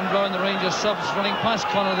McCall and John Brown, the Rangers subs, running past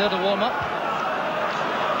Connor there to warm up.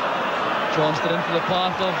 Johnston into the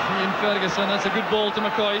path of Ian Ferguson. That's a good ball to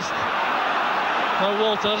McCoist. Now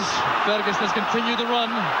Walters. Ferguson has continued the run.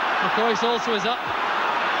 McCoist also is up.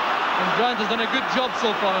 And Grant has done a good job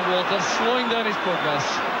so far on Walters, slowing down his progress.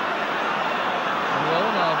 Well,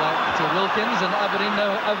 now back to Wilkins, and Aberdeen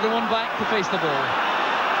now everyone back to face the ball.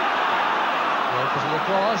 Walters with a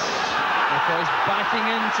cross. McCoist backing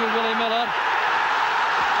into Willie Miller.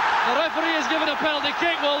 The referee has given a penalty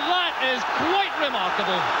kick. Well, that is quite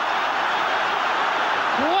remarkable.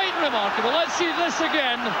 Quite remarkable. Let's see this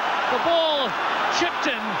again. The ball chipped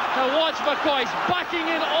in. Now watch McCoist backing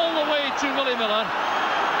in all the way to Willie Miller.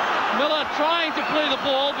 Miller trying to play the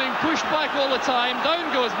ball, being pushed back all the time.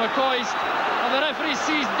 Down goes McCoist. And the referee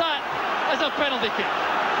sees that as a penalty kick.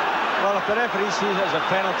 Well, if the referee sees it as a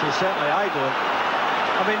penalty, certainly I don't.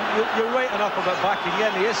 I mean, you're right enough about backing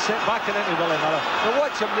in. He is backing into Willie Miller. Now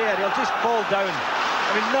watch him there, he'll just fall down. I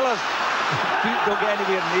mean, Miller's feet don't get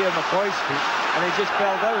anywhere near McCoist's feet, and he just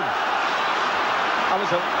fell down. That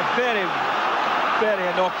was a very, very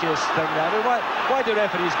innocuous thing there. I mean, why do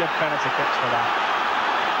referees give penalty kicks for that?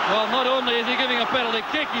 Well, not only is he giving a penalty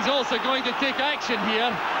kick, he's also going to take action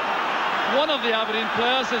here. One of the Aberdeen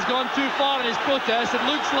players has gone too far in his protest. It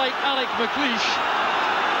looks like Alec McLeish.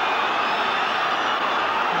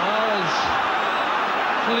 Is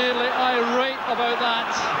clearly irate about that.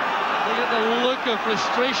 Look at the look of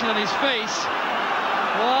frustration on his face.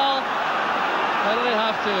 Well, I really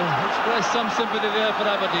have to express some sympathy there for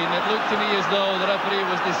Aberdeen. It looked to me as though the referee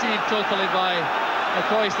was deceived totally by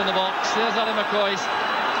McCoist in the box. There's Ali McCoist.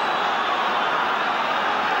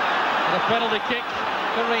 And a penalty kick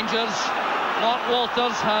for Rangers. Mark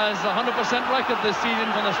Walters has a 100% record this season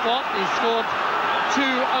from the spot. He's scored 2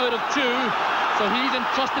 out of 2. So he's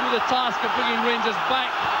entrusted with the task of bringing Rangers back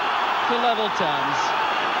to level terms.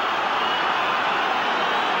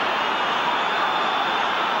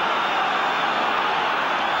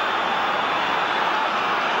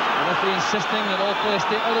 The referee insisting that all players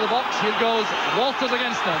stay out of the box. Here goes Walters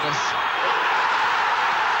against Snelders.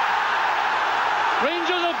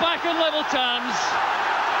 Rangers are back on level terms.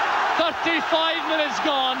 35 minutes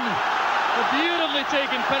gone. A beautifully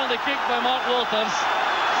taken penalty kick by Mark Walters,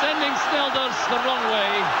 sending Snelders the wrong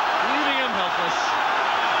way, leaving him helpless.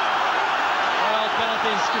 Well,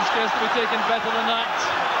 penalties can scarcely be taken better than that.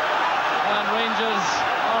 And Rangers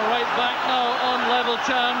are right back now on level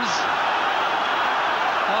terms.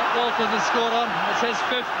 Mark Walters, the scorer. It's his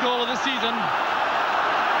 5th goal of the season.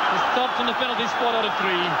 His 3rd from the penalty spot out of 3.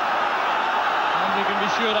 And we can be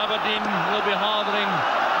sure Aberdeen will be harbouring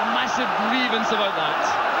a massive grievance about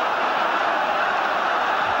that.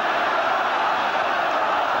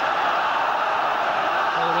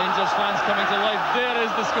 Rangers fans coming to life. There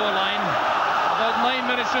is the scoreline. About 9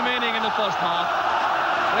 minutes remaining in the first half.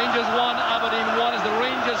 Rangers 1, Aberdeen 1. As the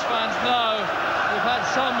Rangers fans now, we've had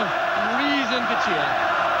some reason to cheer.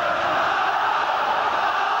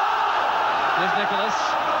 Here's Nicholas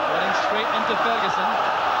running Long straight into Ferguson.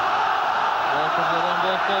 Walker with the long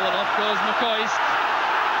ball forward. Off goes McCoist.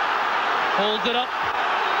 Holds it up.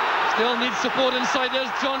 Still needs support inside. There's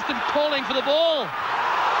Johnston calling for the ball.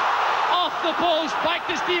 Off the post. Back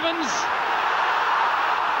to Stevens.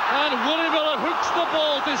 And Willie Miller hooks the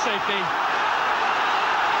ball to safety.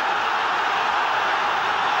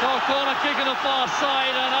 Corner kick on the far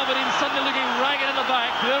side, and Aberdeen suddenly looking ragged in the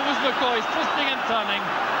back. There was McCoist twisting and turning.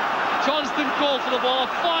 Johnston called for the ball. A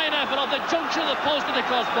fine effort off the junction of the post and the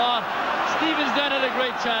crossbar. Stevens then had a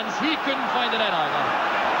great chance. He couldn't find the net either.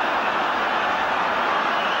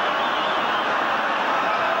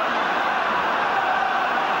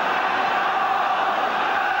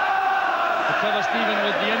 The clever Stephen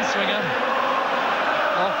with the in-swinger.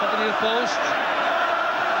 Off at the near post.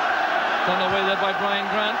 Done away there by Brian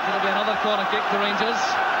Grant. It'll be another corner kick to Rangers.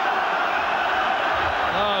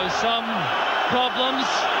 Now some problems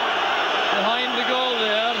behind the goal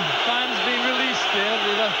there. Fans being released there.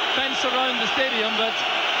 There's a fence around the stadium, but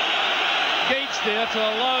gates there to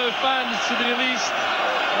allow fans to be released.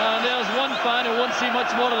 And there's one fan who won't see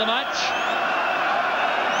much more of the match.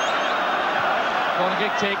 Corner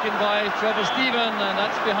kick taken by Trevor Stephen, and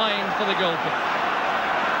that's behind for the goal kick.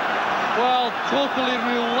 Well, totally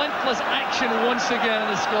relentless action once again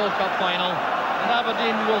in the Skol Cup final. And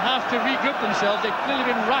Aberdeen will have to regroup themselves. They've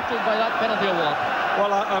clearly been rattled by that penalty award.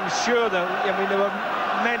 Well, I'm sure that, I mean, they were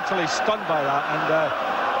mentally stunned by that. And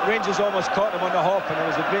Rangers almost caught them on the hop. And it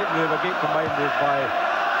was a great move, a great combined move by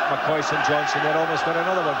McCoist and Johnston. They almost got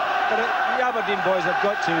another one. But the Aberdeen boys have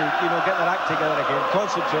got to, get their act together again,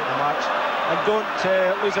 concentrate on the match. And don't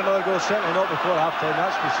lose another goal, certainly not before half-time,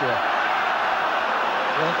 that's for sure.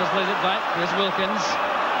 Wilkins lays it back. Here's Wilkins.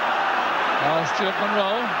 Now Stuart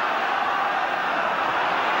Munro.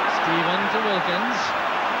 Stephen to Wilkins.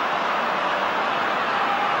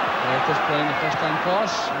 Just playing the first-time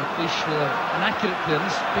cross. McLeish with an accurate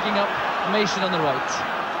clearance, picking up Mason on the right.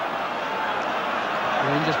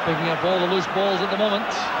 Rangers picking up all the loose balls at the moment.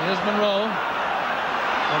 Here's Munro.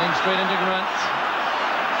 Running straight into Grant.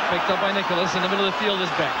 Picked up by Nicholas. In the middle of the field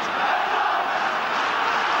is Bett.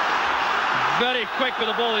 Very quick with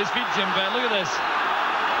the ball at his feet, Jim Bett. Look at this.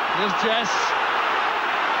 Here's Jess.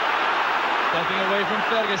 Stepping away from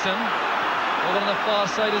Ferguson. Over on the far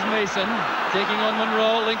side is Mason. Taking on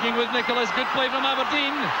Munro, linking with Nicholas. Good play from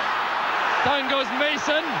Aberdeen. Down goes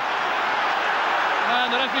Mason.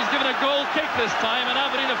 And the referee's given a goal kick this time. And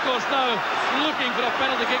Aberdeen, of course, now looking for a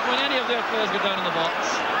penalty kick when any of their players go down in the box.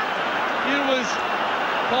 Here was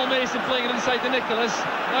Paul Mason playing it inside to Nicholas.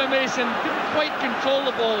 Now Mason didn't quite control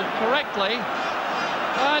the ball correctly.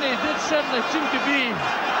 And he did certainly seem to be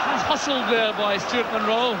hustled there by Stuart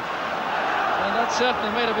Munro. And that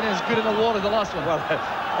certainly might have been as good in the war as the last one. Well,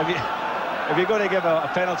 if you're going to give a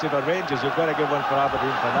penalty for Rangers, you've got to give one for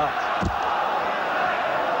Aberdeen for that.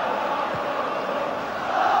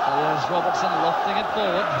 So there's Robertson lofting it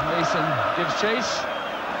forward. Mason gives chase.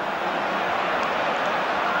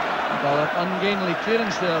 Well, an ungainly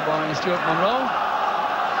clearance there by Stuart Munro.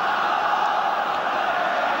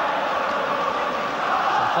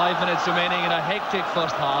 So 5 minutes remaining in a hectic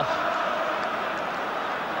first half.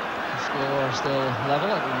 The score still level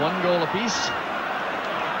at 1 goal apiece.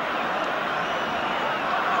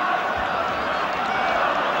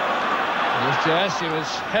 There's Jess. He was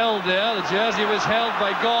held there. The jersey was held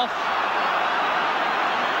by Gough.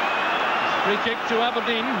 Free kick to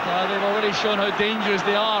Aberdeen. They've already shown how dangerous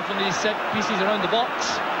they are from these set pieces around the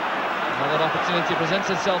box. Another opportunity presents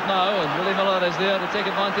itself now, and Willie Miller is there to take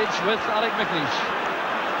advantage with Alec McLeish.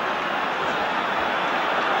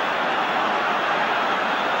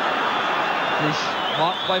 McLeish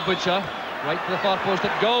marked by Butcher. Right to the far post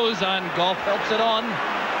it goes, and Gough helps it on.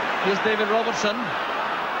 Here's David Robertson.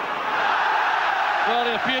 Well,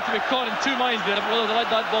 they appear to be caught in two minds there, whether to let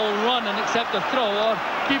that ball run and accept a throw or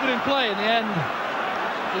keep it in play. In the end,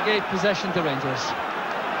 they gave possession to Rangers.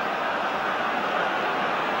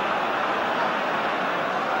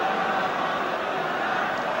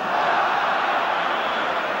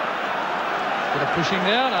 Bit of pushing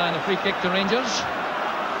there, and a free kick to Rangers.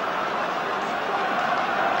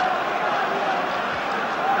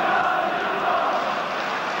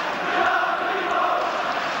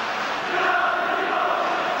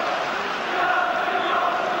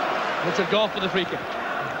 Richard Gough for the free kick.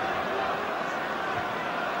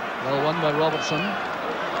 Well won by Robertson.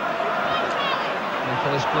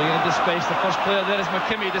 Nicholas playing into space. The first player there is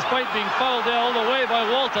McKimmie, despite being fouled there all the way by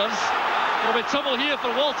Walters. There'll be trouble here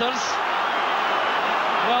for Walters.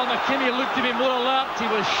 Well, McKimmie looked to be more alert.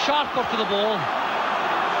 He was sharper to the ball.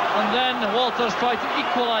 And then Walters tried to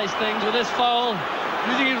equalise things with this foul,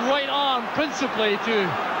 using his right arm principally to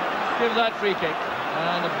give that free kick.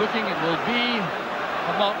 And a booking it will be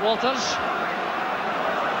of Mark Walters.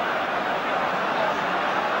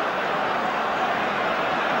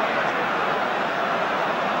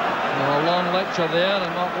 A long lecture there,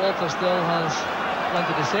 and Mark Walters still has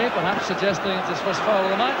plenty to say, perhaps suggesting it's his first foul of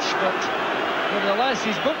the match, but nevertheless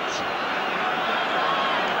he's booked.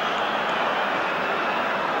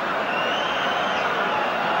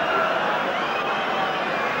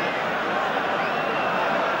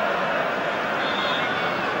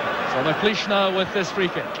 So McLeish now with this free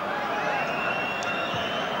kick.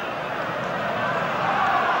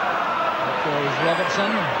 There goes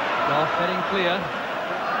Robertson, Gough heading clear.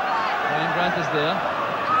 Ryan Grant is there.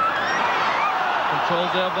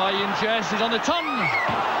 Controlled there by Jess. He's on the turn.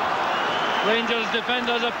 Rangers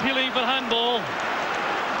defenders appealing for handball.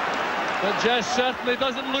 But Jess certainly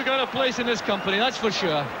doesn't look out of place in this company, that's for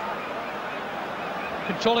sure.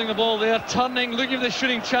 Controlling the ball there, turning, looking for the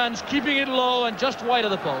shooting chance, keeping it low and just wide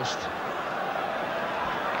of the post.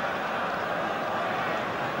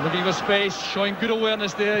 Looking for space, showing good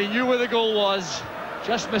awareness there. He knew where the goal was,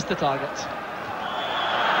 just missed the target.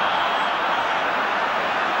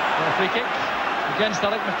 A free kick against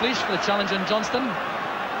Alec McLeish for the challenge in Johnston.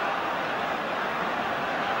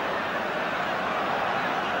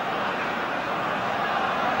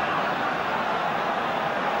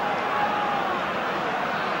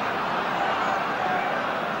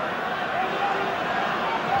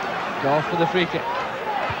 Gough for the free kick.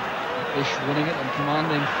 McLeish winning it in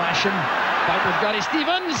commanding fashion. Back with Gary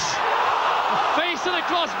Stevens. The face of the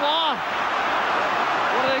crossbar.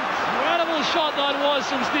 What an incredible shot that was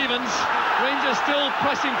from Stevens. Rangers still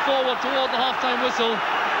pressing forward toward the half-time whistle,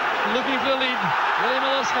 looking for the lead. William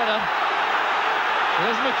Miller's header.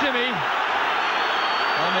 There's McKimmie.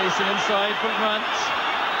 Mason inside for Grant.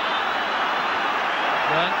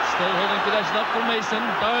 Grant still holding possession up for Mason.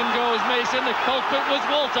 Down goes Mason. The culprit was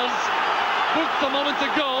Walters. Booked a moment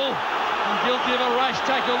ago and guilty of a rash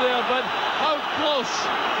tackle there, but how close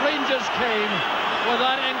Rangers came with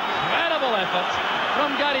that incredible effort from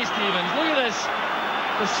Gary Stevens. Look at this.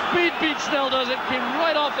 The speed beat Snelders. It came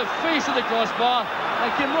right off the face of the crossbar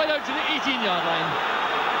and came right out to the 18-yard line.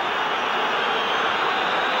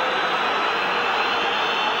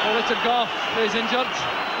 Well, Richard Gough is injured.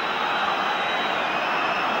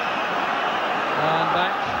 And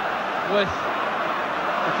back with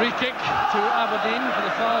the free kick to Aberdeen for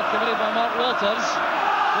the foul committed by Mark Walters.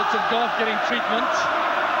 Richard Gough getting treatment.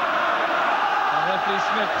 Referee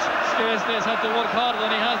Smith Scaresday has had to work harder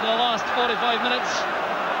than he has in the last 45 minutes.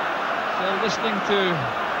 Still listening to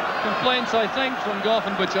complaints, I think, from Gough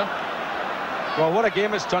and Butcher. Well, what a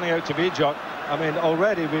game it's turning out to be, Jock. I mean,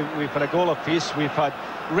 already we've had a goal apiece. We've had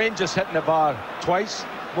Rangers hitting the bar twice.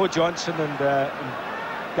 Mo Johnson and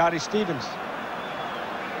Gary Stevens.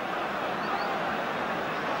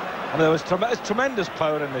 I mean, there was tremendous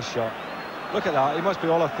power in this shot. Look at that. He must be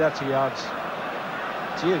all of 30 yards.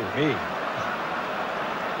 Dear me.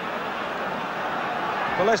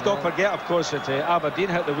 But let's not forget, of course, that Aberdeen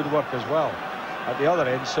hit the woodwork as well at the other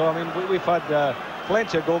end. So, I mean, we've had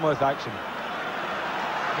plenty of goalmouth action.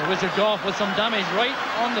 Richard Gough with some damage right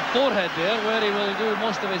on the forehead there, where he will do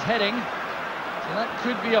most of his heading. So that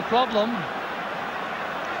could be a problem.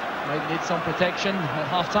 Might need some protection at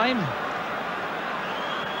half-time.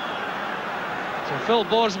 So Phil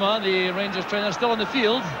Boersma, the Rangers trainer, still on the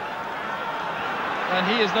field. And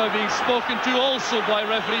he is now being spoken to also by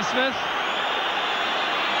referee Smith.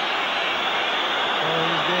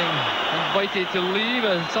 He's being invited to leave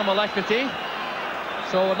with some alacrity.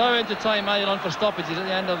 So we're now into time added on for stoppages at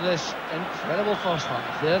the end of this incredible first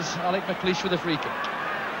half. There's Alec McLeish with a free kick.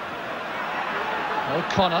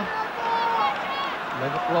 O'Connor.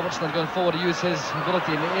 Robertson has gone forward to use his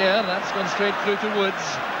ability in the air. That's gone straight through to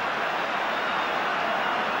Woods.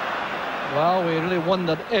 Well, we really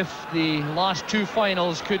wondered if the last two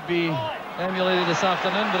finals could be emulated this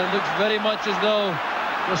afternoon, but it looks very much as though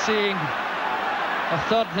we're seeing a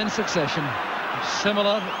third in succession.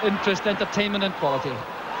 Similar interest, entertainment and quality.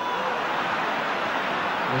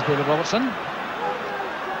 There's David Robertson.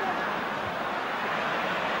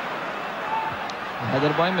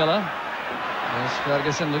 Headed by Miller. There's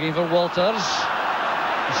Ferguson looking for Walters.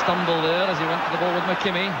 He stumbled there as he went to the ball with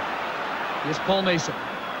McKimmie. Here's Paul Mason.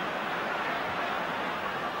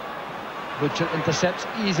 Butcher intercepts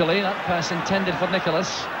easily. That pass intended for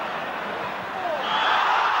Nicholas.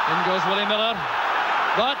 In goes Willie Miller.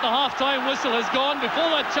 But the half-time whistle has gone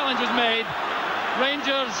before that challenge was made.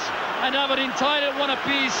 Rangers and Aberdeen tied at one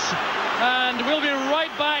apiece, and we'll be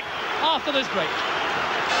right back after this break.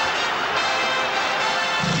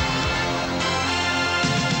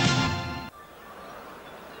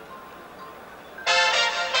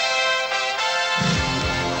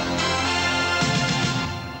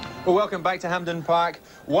 Well, welcome back to Hampden Park.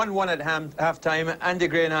 1-1 at half-time. Andy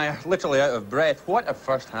Gray and I are literally out of breath. What a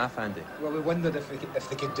first half, Andy. Well, we wondered if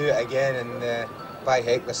they could do it again, and by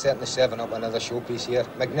heck, they're certainly serving up another showpiece here.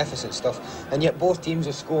 Magnificent stuff. And yet both teams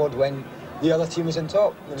have scored when the other team was in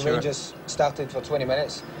top. And sure. Rangers started for 20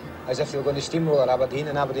 minutes as if they were going to steamroller Aberdeen,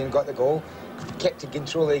 and Aberdeen got the goal, kept in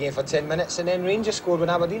control of the game for 10 minutes, and then Rangers scored when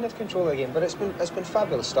Aberdeen had control of the game. But it's been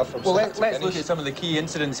fabulous stuff from start to finish. Let's look at some of the key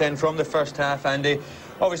incidents then from the first half, Andy.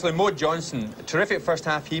 Obviously, Johnston, a terrific first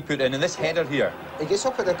half he put in, and this header here. He gets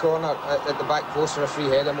up at the corner at the back post for a free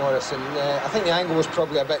header, Morris, and I think the angle was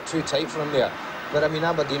probably a bit too tight for him there. But I mean,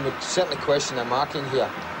 Aberdeen would certainly question their marking here.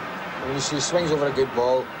 I mean, you see, he swings over a good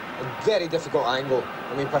ball, a very difficult angle.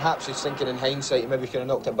 I mean, perhaps he's thinking in hindsight, he maybe could have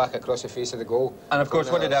knocked it back across the face of the goal. And of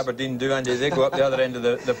course, what did Aberdeen do, Andy? They go up the other end of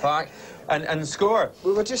the park and score.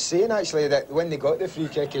 We were just saying, actually, that when they got the free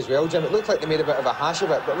kick as well, Jim, it looked like they made a bit of a hash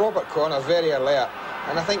of it, but Robert Connor, very alert.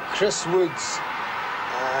 And I think Chris Woods,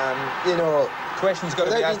 you know... Questions got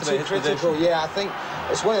to be asked about his critical, position. yeah, I think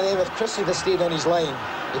it's one of them. If Chris had stayed on his line,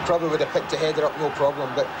 he probably would have picked the header up, no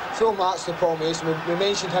problem. But full marks to Paul Mason. We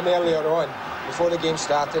mentioned him earlier on, before the game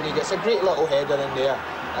started, and he gets a great little header in there,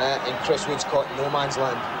 and Chris Woods caught in no man's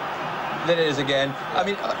land. There it is again. I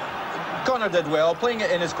mean, Connor did well, playing it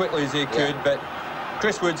in as quickly as he could, but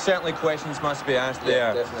Chris Woods, certainly questions must be asked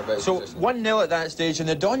there. Definitely. So 1-0 at that stage, and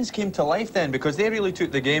the Dons came to life then, because they really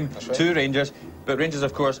took the game to Rangers. But Rangers,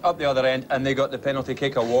 of course, up the other end, and they got the penalty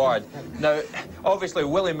kick award. Now, obviously,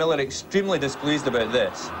 Willie Miller extremely displeased about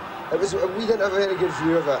this. We didn't have a very good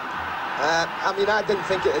view of it. I mean, I didn't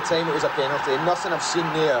think at the time it was a penalty. Nothing I've seen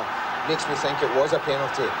there makes me think it was a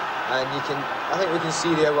penalty. And I think we can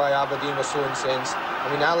see there why Aberdeen was so incensed. I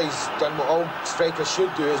mean, Ali's done what all strikers should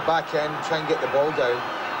do, is back in, try and get the ball down.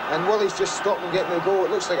 And Willie's just stopped him getting the goal.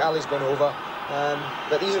 It looks like Ali's gone over.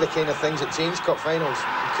 But these are the kind of things that change cup finals.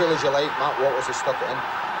 Cool as you like, Matt Waters has stuck it in.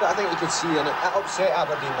 But I think you could see, and it upset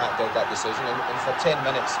Aberdeen that decision. And for 10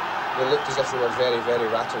 minutes, they looked as if they were very, very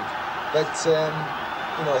rattled. But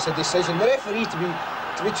you know, it's a decision. The referee, to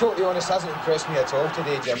be totally honest, hasn't impressed me at all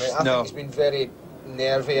today, Jimmy. I think he's been very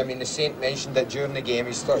nervy. I mean, the Saint mentioned that during the game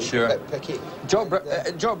he's started a bit picky.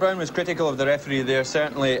 Jock Brown was critical of the referee there,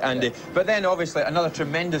 certainly, Andy. Yeah. But then, obviously, another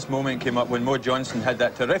tremendous moment came up when Johnston had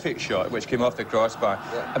that terrific shot, which came off the crossbar.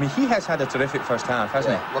 Yeah. I mean, he has had a terrific first half,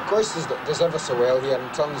 hasn't he? McCoist does ever so well here,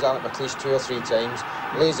 and turns out McLeish 2 or 3 times,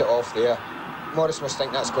 lays it off there. Morris must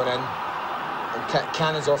think that's gone in, and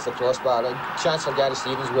cannons off the crossbar. A chance for Gary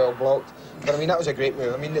Stevens, well blocked. But I mean, that was a great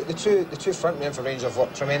move. I mean, the two front men for Rangers have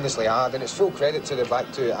worked tremendously hard, and it's full credit to the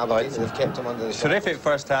back two Aberdeen that they've kept them under the shot. Terrific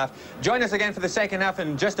first half. Join us again for the second half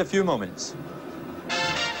in just a few moments.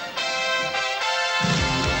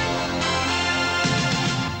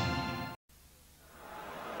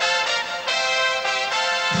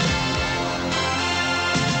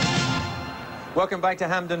 Welcome back to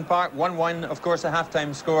Hampden Park. 1-1, of course, a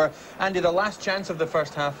half-time score. Andy, the last chance of the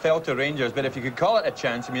first half fell to Rangers, but if you could call it a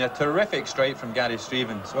chance, I mean, a terrific strike from Gary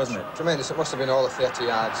Stevens, wasn't it? Tremendous. It must have been all of 30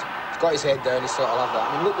 yards. He's got his head down, he's sort of loved that.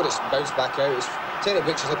 I mean, look where it's bounced back out. It's Terry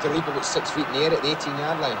Butcher's had to leap about 6 feet in the air at the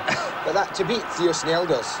 18-yard line. But that, to beat Theo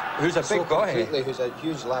Snelders, who's a big guy, who's a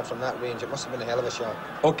huge lad from that range, it must have been a hell of a shot.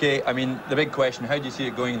 OK, I mean, the big question, how do you see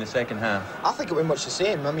it going in the second half? I think it will be much the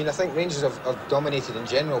same. I mean, I think Rangers have dominated in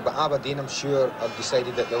general, but Aberdeen, I'm sure, have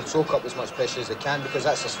decided that they'll soak up as much pressure as they can, because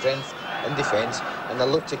that's their strength in defence, and they'll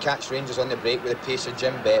look to catch Rangers on the break with the pace of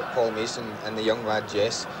Jim Bett, Paul Mason and the young lad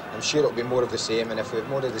Jess. I'm sure it'll be more of the same, and if we have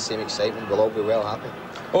more of the same excitement, we'll all be well happy.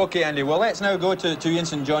 OK, Andy, well, let's now go to Ian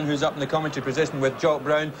St John, who's up in the commentary position with Jock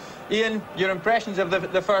Brown. Ian, your impressions of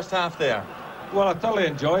the first half there? Well, I thoroughly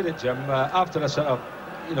enjoyed it, Jim. After a sort of,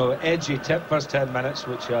 you know, edgy first 10 minutes,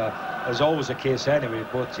 which is always the case anyway,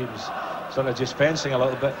 both teams sort of just fencing a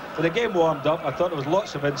little bit. But the game warmed up. I thought there was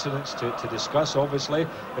lots of incidents to discuss, obviously.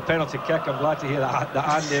 The penalty kick, I'm glad to hear that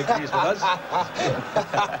Andy agrees with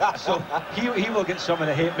us. So he will get some of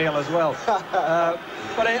the hate mail as well.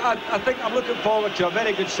 But I think I'm looking forward to a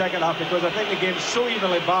very good second half, because I think the game's so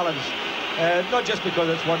evenly balanced. Not just because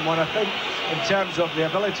it's 1-1. I think in terms of the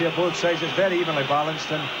ability of both sides, it's very evenly balanced.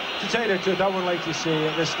 And to tell you the truth, I would like to say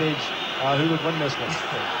at this stage who would win this one.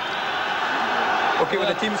 OK, well,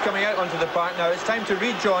 the team's coming out onto the park now. It's time to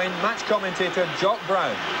rejoin match commentator Jock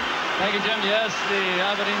Brown. Thank you, Jim. Yes, the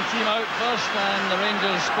Aberdeen team out first, and the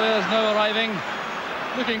Rangers players now arriving.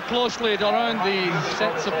 Looking closely around the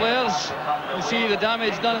sets of players. You see the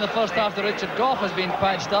damage done in the first half to Richard Gough has been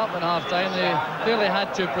patched up in half-time. They clearly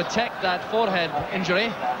had to protect that forehead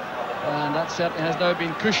injury, and that certainly has now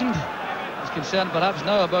been cushioned. He's concerned perhaps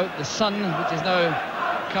now about the sun, which is now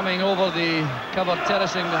coming over the covered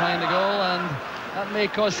terracing behind the goal, and That may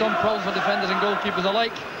cause some problems for defenders and goalkeepers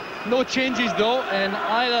alike. No changes though in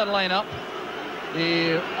either lineup.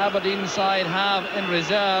 The Aberdeen side have in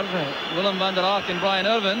reserve Willem van der Ark and Brian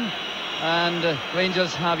Irvine, and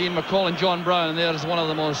Rangers have Ian McCall and John Brown. There's one of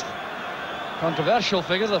the most controversial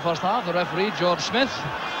figures of the first half, the referee George Smith,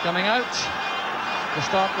 coming out to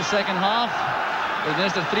start the second half. They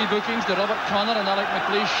administered 3 bookings to Robert Connor and Alec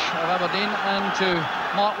McLeish of Aberdeen and to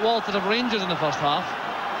Mark Walters of Rangers in the first half.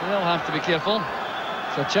 So they'll have to be careful.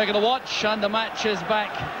 So checking the watch, and the match is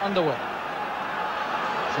back underway.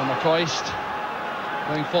 So McCoist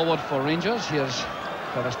going forward for Rangers. Here's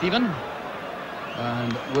Trevor Stephen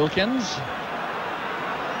and Wilkins.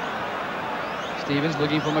 Stevens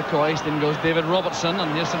looking for McCoist. In goes David Robertson,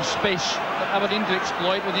 and here's some space for Aberdeen to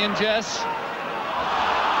exploit with Ian Jess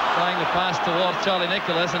trying to pass toward Charlie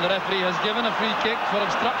Nicholas, and the referee has given a free kick for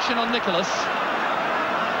obstruction on Nicholas.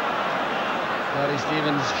 Gary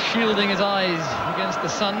Stevens shielding his eyes against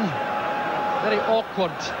the sun. Very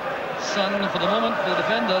awkward sun for the moment for the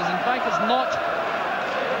defenders. In fact, it's not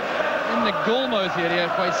in the goalmouth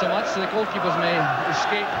area quite so much, so the goalkeepers may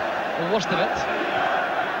escape the worst of it.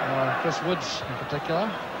 Chris Woods in particular.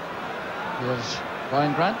 Here's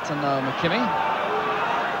Ryan Grant and now McKimmie.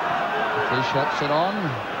 He shots it on.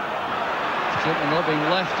 Munro being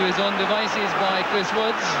left to his own devices by Chris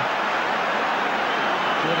Woods.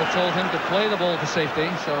 Should have told him to play the ball to safety,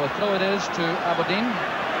 so a throw it is to Aberdeen.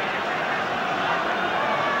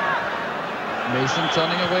 Mason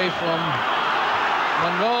turning away from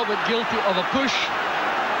Munro, but guilty of a push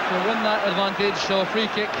to win that advantage, so a free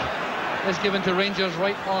kick is given to Rangers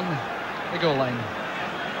right on the goal line.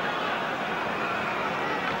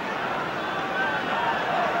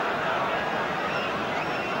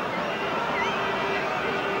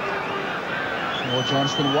 Well,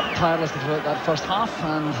 Johnston worked tirelessly throughout that first half,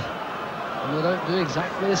 and no doubt do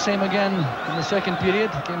exactly the same again in the second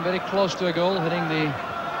period. Came very close to a goal, hitting the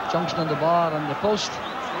junction on the bar and the post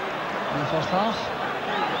in the first half.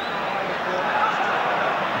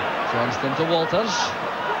 Johnston to Walters.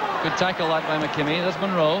 Good tackle that by McKimmie. There's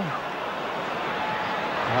Munro.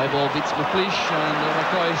 High ball beats McLeish, and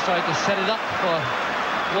McCoist tried to set it up for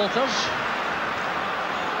Walters.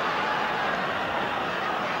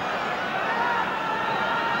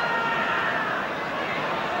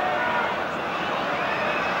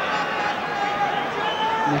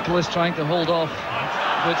 Nicholas trying to hold off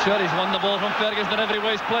Butcher. He's won the ball from Ferguson. Every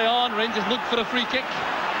way's play on. Rangers look for a free kick.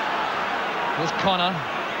 There's Connor.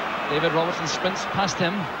 David Robertson sprints past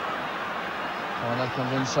him. Connor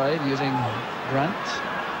comes inside using Grant.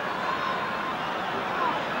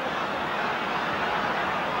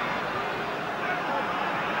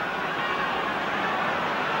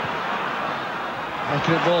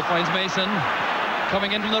 Accurate ball finds Mason.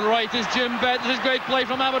 Coming in from the right is Jim Bett. This is great play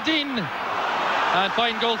from Aberdeen. And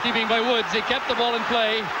fine goalkeeping by Woods. He kept the ball in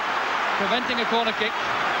play, preventing a corner kick.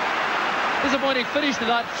 Disappointing finish to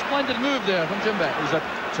that splendid move there from Jim Bett. It was a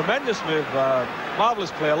tremendous move,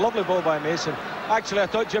 marvellous play, a lovely ball by Mason. Actually, I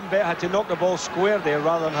thought Jim Bett had to knock the ball square there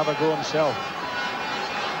rather than have a go himself.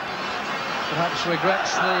 Perhaps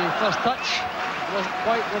regrets the first touch. It wasn't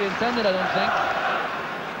quite what he intended, I don't think.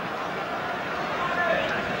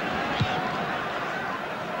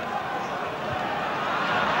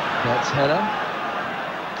 Bett's header.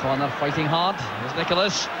 Connor fighting hard. There's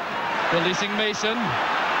Nicholas releasing Mason.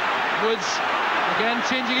 Woods again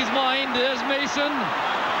changing his mind. There's Mason.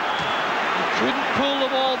 He couldn't pull the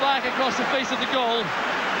ball back across the face of the goal.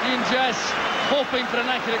 Ian Jess hoping for an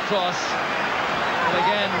accurate cross. But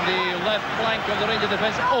again, the left flank of the Rangers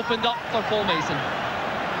defence opened up for Paul Mason.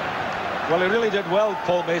 Well, he really did well,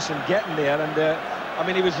 Paul Mason, getting there. And I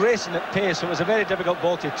mean, he was racing at pace. So it was a very difficult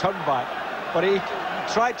ball to turn back. But he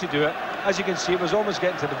tried to do it. As you can see, it was almost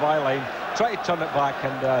getting to the byline. Tried to turn it back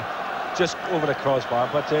and just over the crossbar.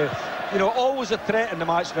 But, you know, always a threat in the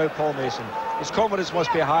match now, Paul Mason. His confidence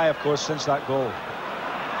must be high, of course, since that goal.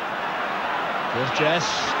 There's Jess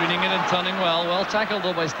screening in and turning well. Well tackled,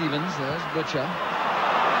 though, by Stevens. There's Butcher.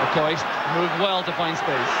 McCoist moved well to find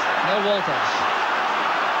space. Now Walters.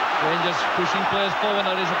 Rangers pushing players forward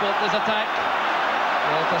now to support this attack.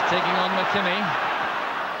 Walters taking on McKimmie.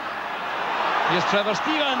 Here's Trevor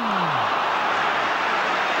Stephen.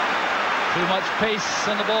 Too much pace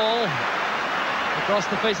on the ball. Across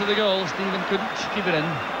the face of the goal. Stephen couldn't keep it in.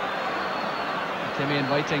 McKimmie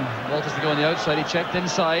inviting Walters to go on the outside. He checked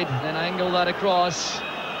inside, then angled that across.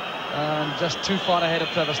 And just too far ahead of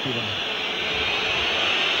Trevor Stephen.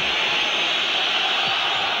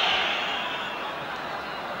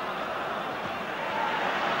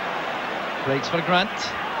 Breaks for Grant.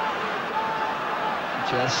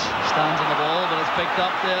 Jess stands on the ball, but it's picked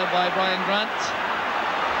up there by Brian Grant.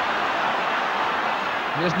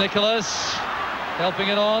 Here's Nicholas helping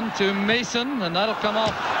it on to Mason, and that'll come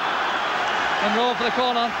off Munro for the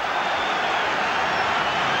corner.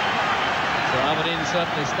 So Aberdeen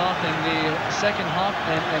certainly starting the second half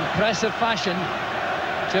in impressive fashion.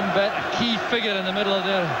 Jim Bett, a key figure in the middle of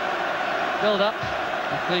their build-up.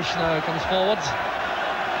 McLeish now comes forward.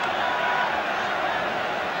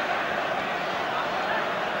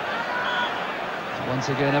 So once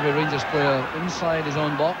again, every Rangers player inside his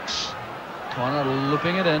own box. Connor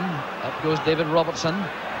looping it in. Up goes David Robertson.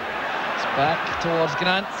 It's back towards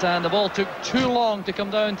Grant, and the ball took too long to come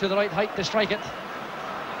down to the right height to strike it.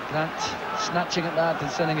 Grant snatching at that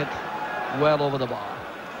and sending it well over the bar.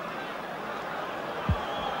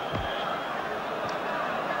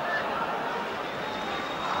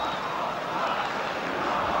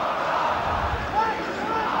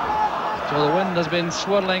 So the wind has been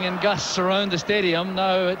swirling in gusts around the stadium.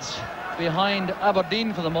 Now it's behind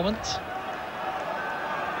Aberdeen for the moment.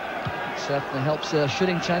 It certainly helps their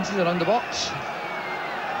shooting chances around the box.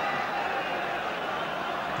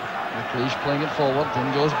 McLeish playing it forward.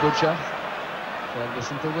 In goes Butcher.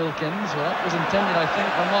 Ferguson to Wilkins. Well, that was intended, I think,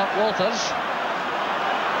 for Mark Walters.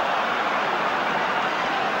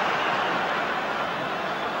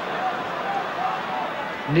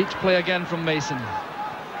 Neat play again from Mason.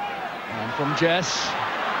 And from Jess.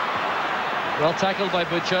 Well tackled by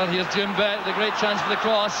Butcher. Here's Jim Bett, the great chance for the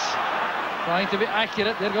cross. Trying to be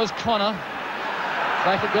accurate. There goes Connor.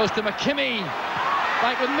 Back it goes to McKimmie.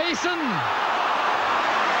 Back with Mason.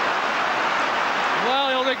 Well,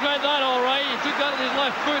 he'll regret that, all right. He took that with his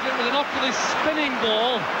left foot. It was an awkwardly spinning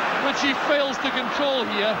ball, which he fails to control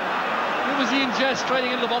here. It was Jess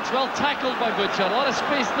striding into the box. Well tackled by Butcher. A lot of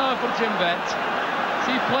space now for Jim Bett.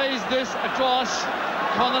 So he plays this across.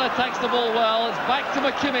 Connor attacks the ball well. It's back to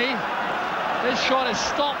McKimmie. His shot is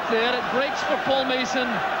stopped there. It breaks for Paul Mason.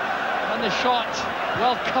 And the shot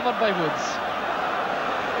well covered by Woods.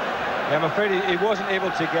 Yeah, I'm afraid he wasn't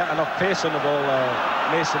able to get enough pace on the ball,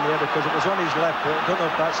 Mason, there, because it was on his left foot. I don't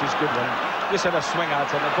know if that's his good one. Just had a swing at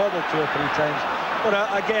it and it bobbled 2 or 3 times. But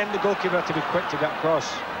again, the goalkeeper had to be quick to get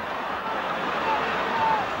across.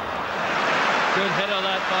 Good header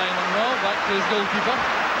that by Munro. Back to his goalkeeper.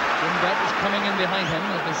 Jim Bett is coming in behind him.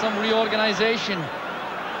 There's been some reorganisation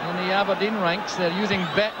in the Aberdeen ranks. They're using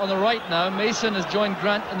Bett on the right now. Mason has joined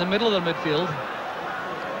Grant in the middle of their midfield.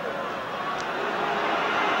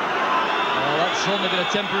 Well, that's only been a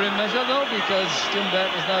temporary measure though, because Jim Bett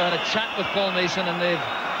has now had a chat with Paul Mason and they've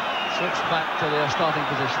switched back to their starting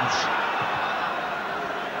positions.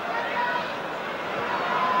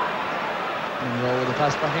 Munro with the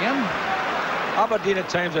pass back again. Aberdeen at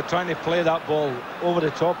times are trying to play that ball over the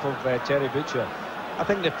top of Terry Butcher. I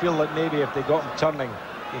think they feel that maybe if they got him turning,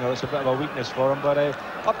 you know, it's a bit of a weakness for him. But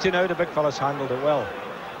up to now, the big fella's handled it well.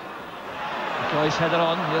 McCoist header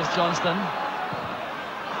on. Here's Johnston.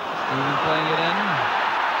 Stephen playing it in.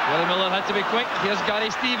 Willie Miller had to be quick. Here's Gary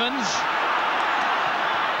Stevens.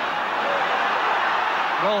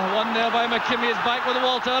 Well, one there by McKimmie. Is back with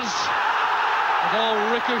Walters. It's all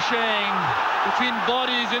ricocheting between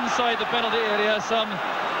bodies inside the penalty area. Some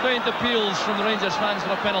faint appeals from the Rangers fans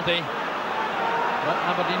for a penalty. But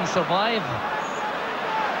Aberdeen survive.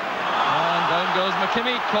 And down goes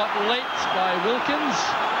McKimmie, caught late by Wilkins.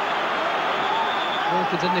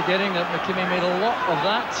 Wilkins indicating that McKimmie made a lot of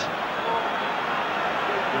that.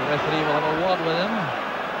 The referee will have a word with him.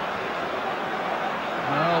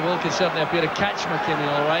 Well, Wilkins certainly appeared to catch McKimmie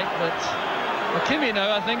all right, but McKimmie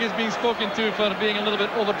now, I think, is being spoken to for being a little bit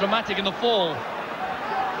over-dramatic in the fall.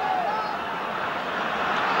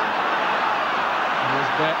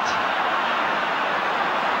 Here's Bett.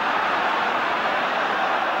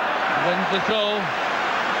 Wins the throw.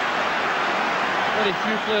 Very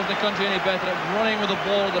few players in the country any better at running with the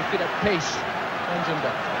ball at their feet at pace than Jim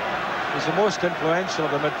Bett. He's the most influential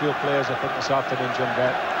of the midfield players, I think, this afternoon, Jim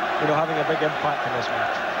Bett. You know, having a big impact in this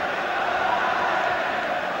match.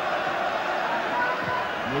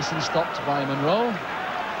 Mason stopped by Munro.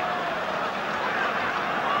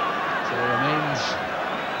 So it remains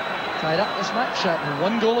tied up this match at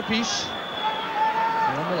 1 goal apiece.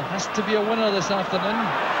 Remember, there has to be a winner this afternoon.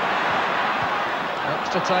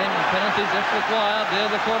 Extra time and penalties if required.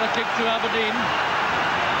 There's the corner kick to Aberdeen.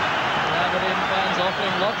 The Aberdeen fans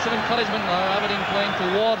offering lots of encouragement now. Aberdeen playing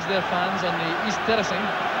towards their fans on the East Terracing.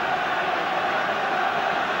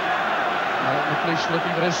 McLeish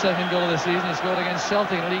looking for his 2nd goal of the season. He scored against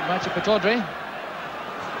Celtic in a league match at Pittodrie.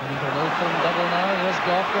 Looking for an Old Firm double now. Here's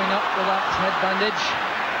Gough going up with that head bandage.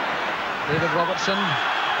 David Robertson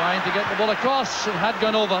trying to get the ball across. It had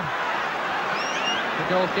gone over. The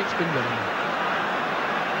goal kick's been given.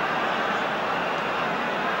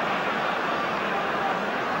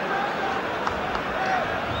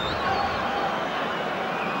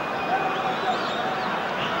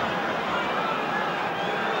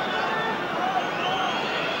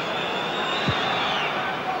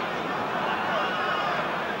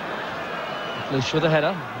 McLeish with the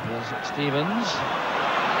header. There's Stevens.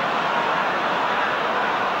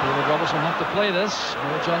 David Robertson will have to play this.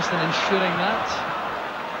 Johnston ensuring that.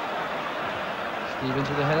 Stevens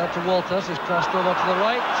with the header to Walters. He's crossed over to the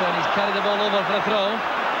right and he's carried the ball over for a throw.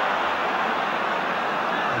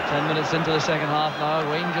 10 minutes into the second half now.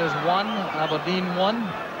 Rangers 1, Aberdeen 1.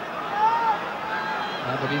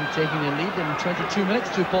 Aberdeen taking the lead in 22 minutes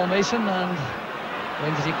through Paul Mason, and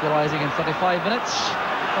Rangers equalising in 35 minutes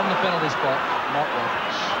from the penalty spot. Mark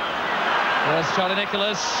Walters. There's Charlie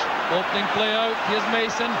Nicholas. Opening play out. Here's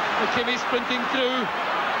Mason. McKimmie sprinting through.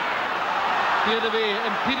 Appear to be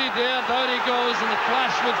impeded there. Down he goes in the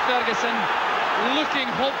clash with Ferguson. Looking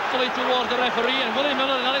hopefully toward the referee, and Willie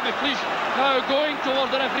Miller and Alec McLeish now going toward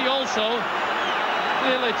the referee also.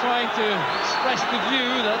 Clearly trying to express the view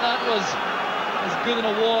that that was as good an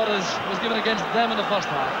award as was given against them in the first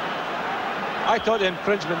half. I thought the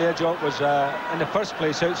infringement there, Jock, was in the first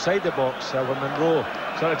place outside the box when Munro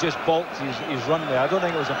sort of just balked his run there. I don't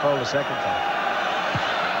think it was a foul the second time.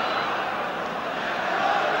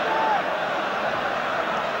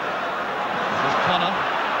 This is Connor.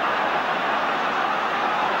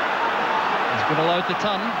 He's been allowed to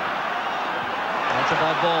turn. That's a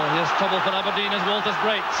bad ball. Here's trouble for Aberdeen as Walters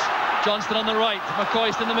breaks. Johnston on the right,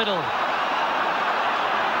 McCoist in the middle.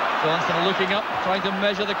 Johnston looking up, trying to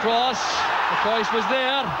measure the cross. McCoist was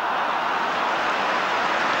there.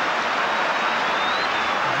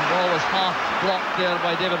 The ball was half blocked there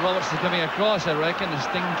by David Robertson coming across, I reckon. The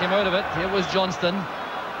sting came out of it. Here was Johnston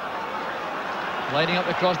lining up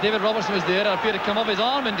the cross. David Robertson was there. It appeared to come off his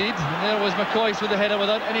arm indeed. And there was McCoist with the header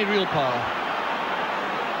without any real power.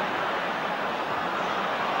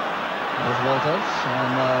 There's Walters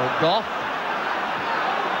and Gough.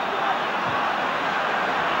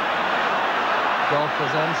 Gough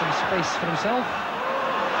has earned some space for himself.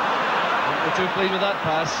 We're too pleased with that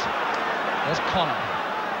pass. There's Connor.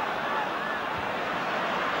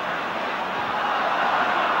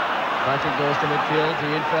 Back it goes to midfield to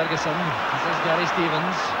Ian Ferguson. This is Gary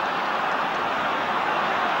Stevens.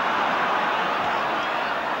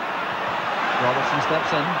 Robertson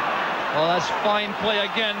steps in. Oh, that's fine play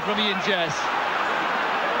again from Ian Jess.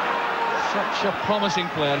 Such a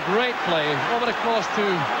promising player. Great play. Over across to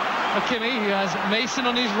McKimmie. He has Mason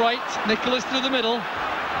on his right. Nicholas through the middle.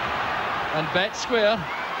 And Bett square.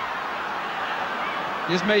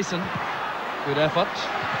 Here's Mason. Good effort.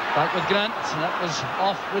 Back with Grant. That was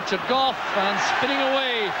off Richard Gough and spinning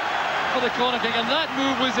away for the corner kick. And that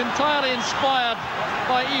move was entirely inspired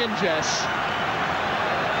by Ian Jess.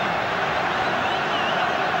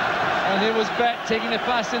 And here was Bett taking the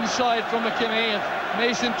pass inside from McKimmie.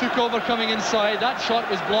 Mason took over coming inside. That shot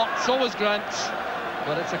was blocked, so was Grant's.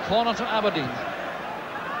 But it's a corner to Aberdeen.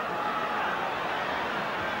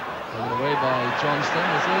 Taken away by Johnston.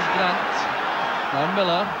 This is Grant. Now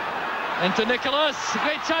Miller. Into Nicholas.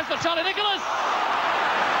 Great chance for Charlie Nicholas.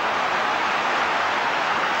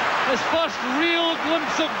 His first real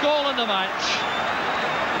glimpse of goal in the match.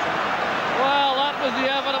 Well, that was the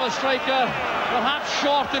effort of a striker, perhaps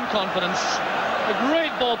short in confidence. A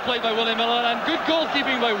great ball played by Willie Miller and good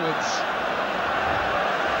goalkeeping by Woods.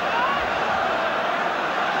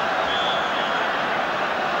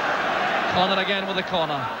 Connor again with the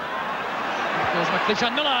corner. Goes McLeish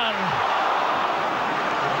and Miller.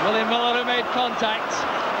 Willie Miller who made contact.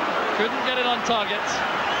 Couldn't get it on target.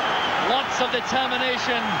 Lots of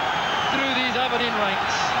determination through these Aberdeen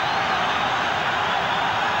ranks.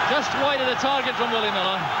 Just wide of the target from Willie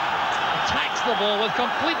Miller. Attacks the ball with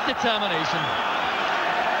complete determination.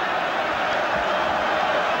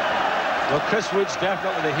 Well, Chris Wood's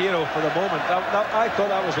definitely the hero for the moment. I thought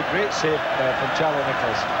that was a great save from Charlie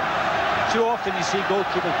Nicholas. Too often you see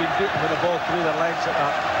goalkeepers being beaten with the ball through their legs like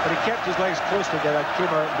that, but he kept his legs close together, came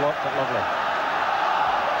out and blocked it lovely.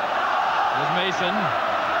 There's Mason.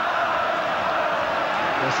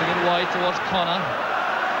 Pressing it wide towards Connor.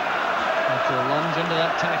 Have to lunge into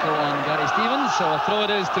that tackle on Gary Stevens, so a throw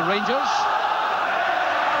it is to Rangers.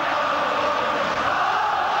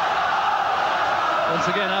 Once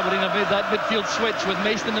again, Aberdeen have made that midfield switch with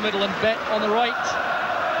Mason in the middle and Bett on the right.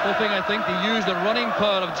 Hoping, I think, to use the running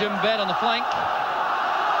power of Jim Bett on the flank.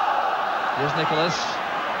 Here's Nicholas.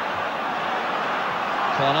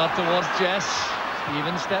 Connor towards Jess.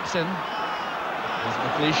 Stevens steps in. There's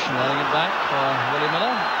McLeish nailing it back for Willie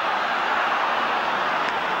Miller.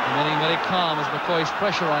 Remaining very calm as McCoist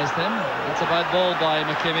pressurised him. That's a bad ball by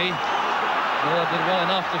McKimmie. Miller did well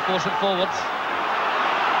enough to force it forward.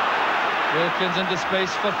 Wilkins into space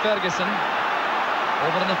for Ferguson.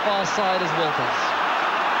 Over on the far side is Wilkins.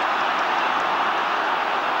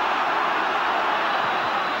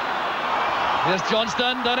 Here's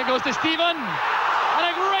Johnston, down it goes to Stephen, and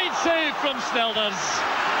a great save from Snelders.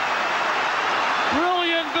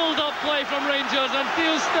 Brilliant build-up play from Rangers, and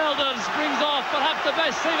Theo Snelders brings off perhaps the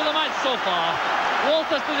best save of the match so far.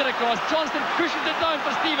 Walters put it across, Johnston cushions it down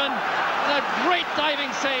for Stephen, and a great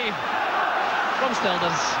diving save from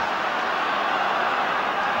Snelders.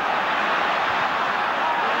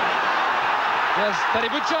 There's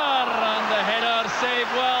Terry Butcher, and the header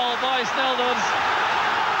saved well by Snelders.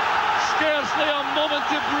 Scarcely a moment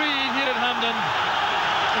to breathe here at Hampden.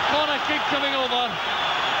 The corner kick coming over.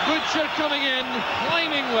 Butcher coming in,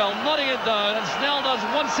 climbing well, nodding it down, and Snelders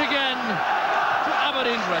once again to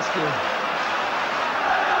Aberdeen's rescue.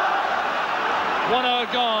 1 hour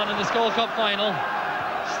gone in the Skol Cup final.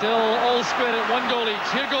 Still all square at 1 goal each.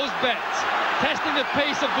 Here goes Bett, testing the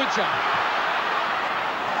pace of Butcher.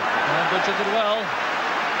 And Butcher did well,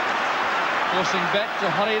 forcing Bett to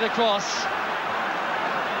hurry the cross.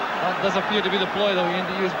 That does appear to be the ploy, though. You need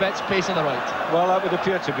to use Bett's pace on the right. Well, that would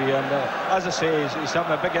appear to be, and as I say, he's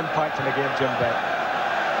having a big impact in the game, Jim Bett.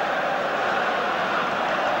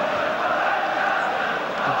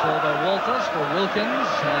 Controlled by Walters for Wilkins,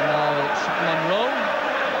 and now it's Munro.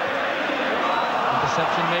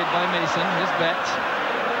 Interception made by Mason. Here's Bett.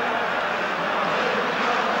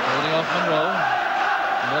 Holding off Munro.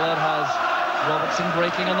 Miller has Robertson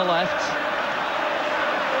breaking on the left.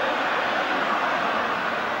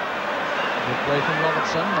 Good play from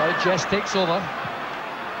Robertson. Now Jess takes over.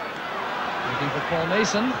 Looking for Paul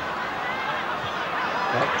Mason.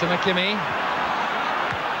 Back to McKimmie.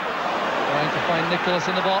 Trying to find Nicholas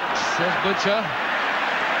in the box. There's Butcher.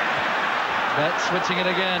 Bett switching it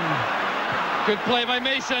again. Good play by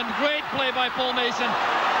Mason. Great play by Paul Mason.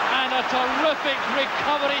 And a terrific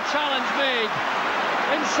recovery challenge made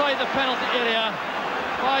inside the penalty area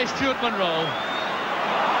by Stuart Munro.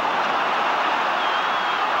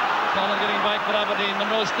 Connor getting back for Aberdeen.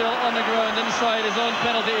 Munro still on the ground inside his own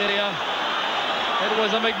penalty area. It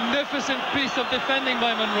was a magnificent piece of defending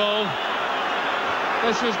by Munro.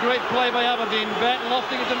 This was great play by Aberdeen. Bett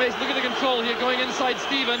lofting it to Mason. Look at the control here, going inside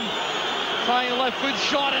Stephen. Trying a left foot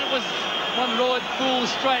shot, and it was Munro at full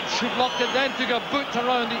stretch who blocked it, then took a boot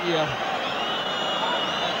around the ear.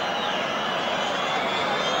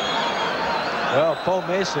 Well, Paul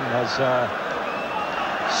Mason has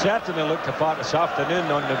certainly looked apart this afternoon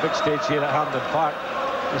on the big stage here at Hampden Park,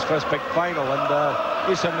 his first big final, and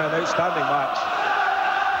he's having an outstanding match.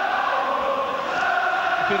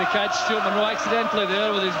 Appeared to catch Stuart Munro accidentally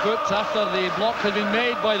there with his boot after the block had been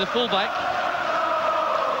made by the fullback.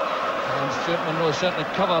 And Stuart Munro certainly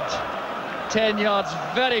covered 10 yards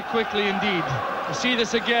very quickly indeed. You see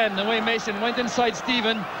this again, the way Mason went inside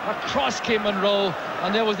Stephen, across came Munro,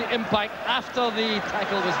 and there was the impact after the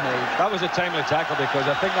tackle was made. That was a timely tackle, because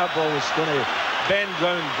I think that ball was going to bend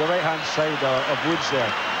round the right-hand side of Woods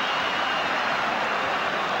there.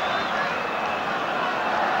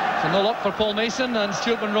 So no luck for Paul Mason, and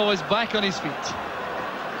Stuart Munro is back on his feet.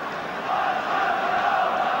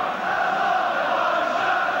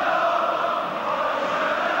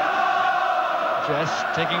 Jess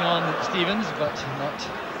taking on Stevens, but not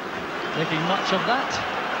making much of that.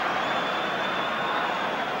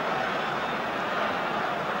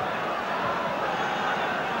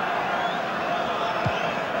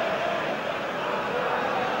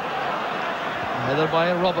 Header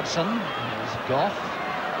by Robertson. There's Gough.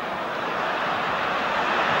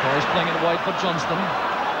 McCall playing it wide for Johnston.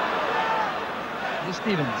 Here's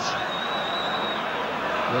Stevens.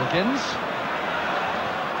 Wilkins.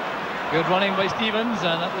 Good running by Stevens,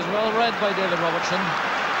 and that was well read by David Robertson.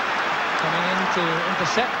 Coming in to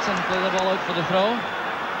intercept and play the ball out for the throw.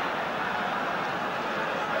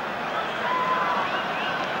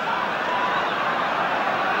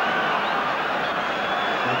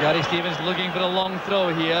 Now Gary Stevens looking for a long throw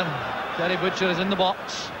here. Gary Butcher is in the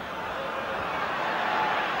box.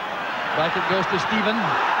 Back it goes to Stephen.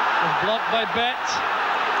 It's blocked by Bett.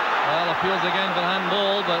 Well, appeals again for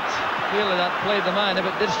handball, but clearly that played the man if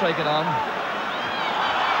it did strike it on.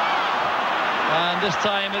 And this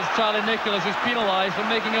time it's Charlie Nicholas who's penalised for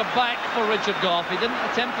making a back for Richard Gough. He didn't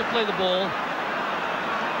attempt to play the ball.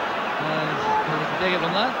 And you can take it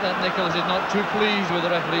from that Nicholas is not too pleased with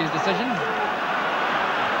the referee's decision.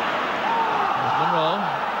 There's Munro.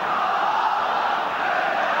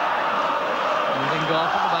 Moving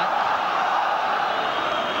Gough at the back.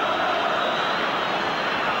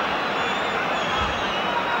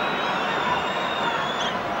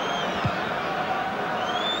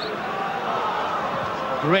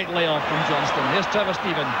 Great layoff from Johnston. Here's Trevor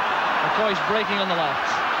Stephen. McCoist breaking on the left.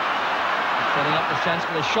 Setting up the chance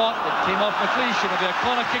for the shot. It came off McLeish. It'll be a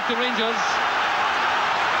corner kick to Rangers.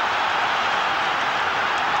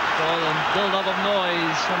 and build-up of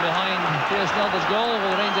noise from behind Snelders' goal,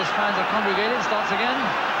 where the Rangers fans are congregated. Starts again.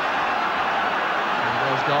 And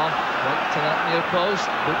there's Gough, right to that near post.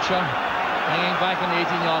 Butcher hanging back on the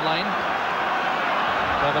 18-yard line.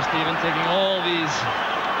 Stephen taking all these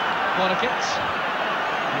corner kicks.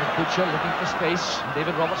 Here's Butcher looking for space.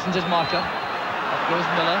 David Robertson's his marker. Up goes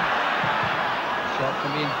Miller. Shot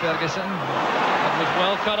from Ian Ferguson. That was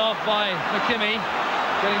well cut off by McKimmie,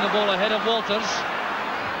 getting the ball ahead of Walters.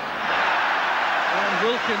 And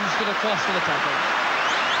Wilkins to the cross for the tackle.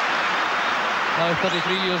 Now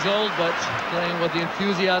 33 years old, but playing with the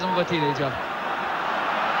enthusiasm of a teenager.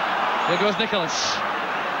 There goes Nicholas,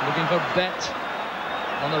 looking for Bett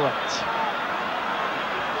on the right.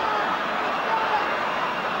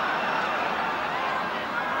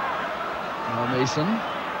 Now Mason.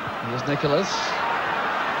 Here's Nicholas.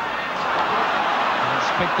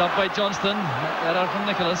 It's picked up by Johnston. Error from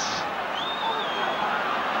Nicholas.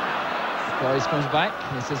 McCoist comes back.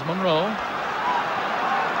 This is Munro.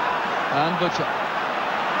 And Butcher.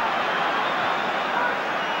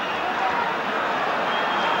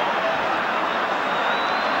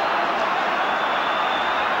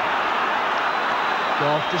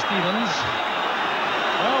 Gough to Stevens.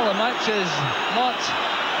 Well, the match is not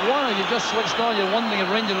one. If you've just switched on, you're wondering if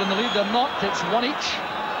Rangers are in the lead. They're not. It's one each.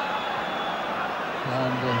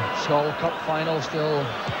 And the Skol Cup final still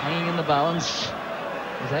hanging in the balance.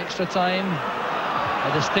 With extra time,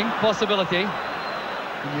 a distinct possibility.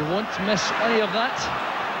 And you won't miss any of that.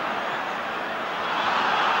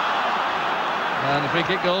 And the free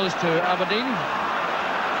kick goes to Aberdeen.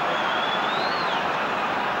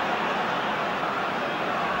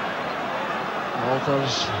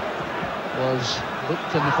 Walters was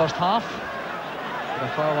booked in the first half. The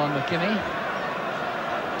foul on McKimmie.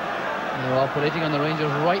 They're operating on the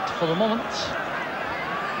Rangers' right for the moment.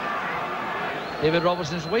 David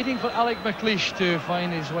Robertson's waiting for McLeish to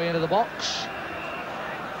find his way into the box.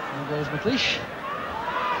 There goes McLeish.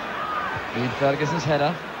 Ian Ferguson's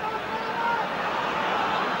header.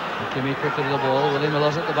 McKimmie quickly to the ball. Willie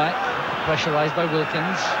Miller's at the back, pressurised by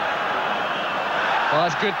Wilkins. Well,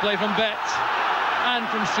 that's good play from Bett and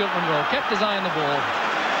from Stuart Munro. Kept his eye on the ball.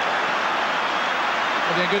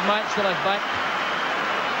 Having a good match to left back.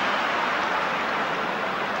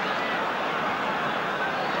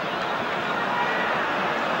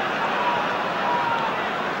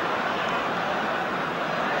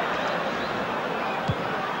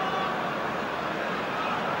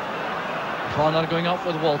 Corner going up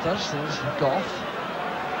with Walters. There's Gough.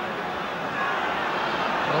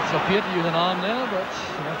 Walters appeared to use an arm there, but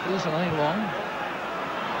the referee said nothing wrong.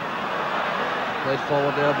 Played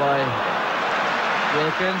forward there by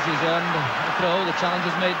Wilkins. He's earned a throw. The challenge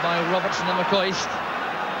is made by Robertson and McCoist.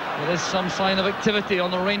 There is some sign of activity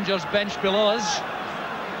on the Rangers bench below us. It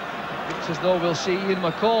looks as though we'll see Ian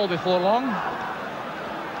McCall before long.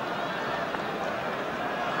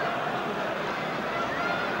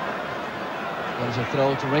 There's a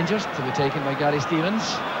throw to Rangers to be taken by Gary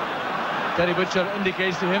Stevens. Terry Butcher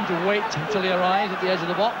indicates to him to wait until he arrives at the edge of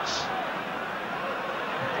the box.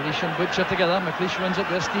 McLeish and Butcher together. McLeish wins it.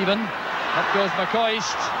 There's Stephen. Up goes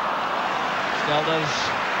McCoist. Snelders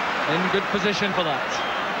in good position for that.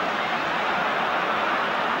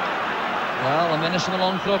 Well, a menace from the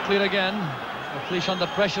long throw clear again. McLeish under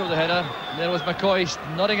pressure of the header. There was McCoist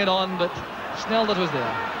nodding it on, but Snelders was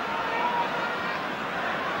there.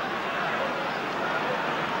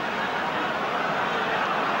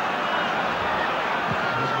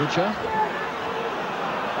 Butcher.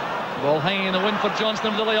 Ball hanging in the wind for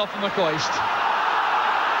Johnston with a layoff from McCoist.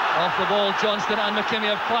 Off the ball, Johnston and McKimmie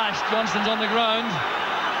have clashed. Johnston's on the ground.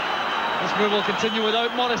 This move will continue without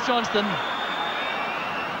Maurice Johnston. And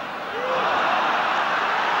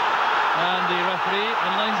the referee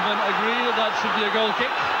and linesman agree that that should be a goal kick.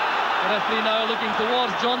 The referee now looking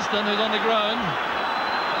towards Johnston, who's on the ground.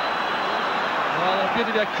 Well, there appeared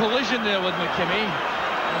to be a collision there with McKimmie.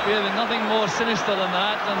 There appeared to be nothing more sinister than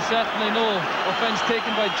that, and certainly no offence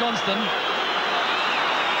taken by Johnston.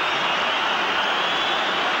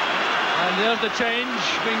 And there's the change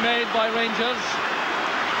being made by Rangers.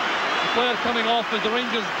 The player coming off is the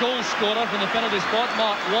Rangers goal scorer from the penalty spot,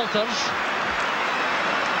 Mark Walters.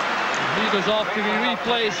 He goes off to be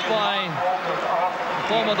replaced by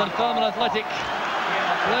former Dunfermline Athletic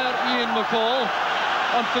player Ian McCall.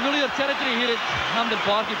 On familiar territory here at Hampden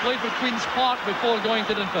Park. He played for Queen's Park before going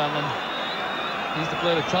to Dunfermline. He's the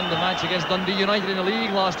player who turned the match against Dundee United in the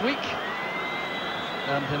league last week.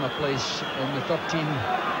 Earned him a place in the 13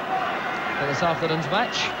 for this afternoon's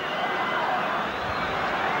match.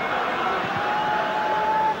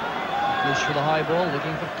 McLeish for the high ball,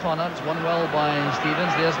 looking for Connor. It's won well by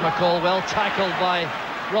Stevens. There's McCall, well tackled by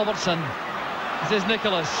Robertson. This is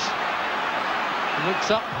Nicholas. He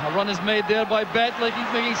looks up, a run is made there by Bett, like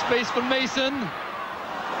he's making space for Mason.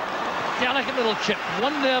 Delicate little chip,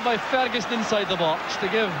 one there by Ferguson inside the box to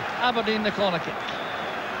give Aberdeen the corner kick.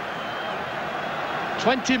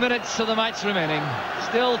 20 minutes of the match remaining,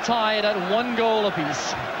 still tied at 1 goal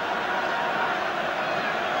apiece.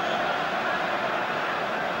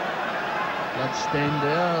 Blood stained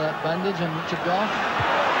there, that bandage on Richard Gough.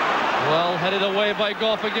 Well headed away by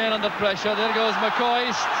Gough again under pressure. There goes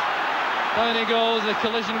McCoist. Down he goes, the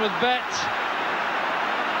collision with Bett.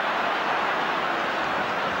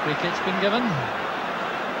 Free kick's been given.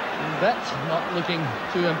 And Bett not looking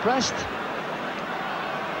too impressed.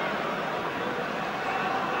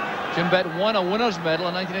 Jim Bett won a winner's medal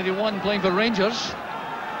in 1981 playing for Rangers.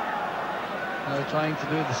 Now trying to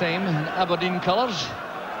do the same in Aberdeen colours.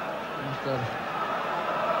 After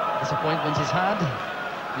disappointments he's had.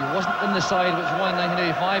 He wasn't in the side which won in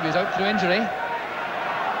 1985. He was out through injury.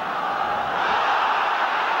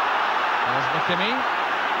 There's McKimmie.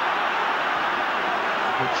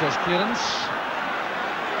 Butcher's clearance.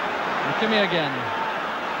 McKimmie again.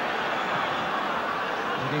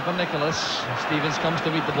 Looking for Nicholas. Stevens comes to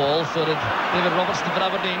meet the ball. So did David Robertson for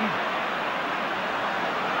Aberdeen.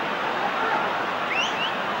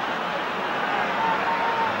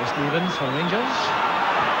 Stevens for Rangers.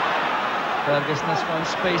 Ferguson has found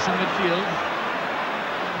space in midfield.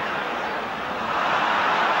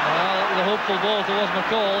 Well, it was a hopeful ball towards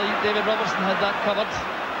McCall. David Robertson had that covered.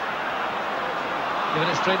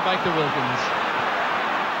 Giving it straight back to Wilkins.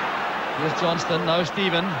 Here's Johnston, now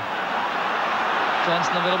Stephen.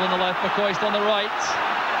 Johnston available on the left, McCoist on the right.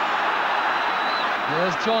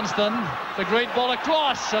 There's Johnston. The great ball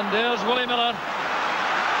across, and there's Willie Miller.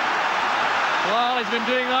 Well, he's been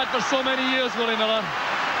doing that for so many years, Willie Miller.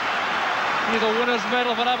 He's a winner's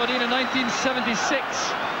medal for Aberdeen in 1976.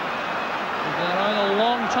 He's been around a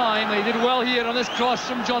long time. He did well here on this cross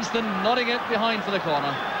from Johnston, nodding it behind for the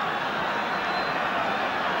corner.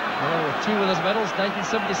 Well, with 2 winners' medals,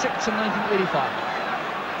 1976 and 1985.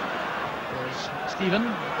 There's Stephen.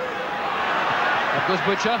 Up goes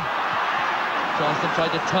Butcher. Johnston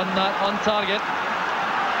tried to turn that on target.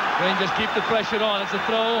 Rangers keep the pressure on. It's a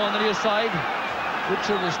throw on the near side.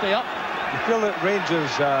 Butcher will stay up. You feel that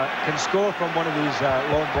Rangers can score from one of these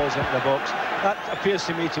long balls into the box. That appears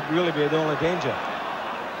to me to really be the only danger.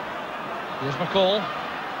 Here's McCall.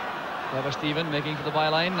 Clever Stephen making for the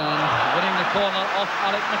byline and winning the corner off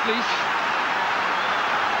Alec McLeish.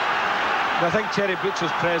 I think Terry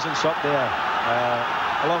Butcher's presence up there,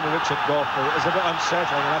 along with Richard Gough, is a bit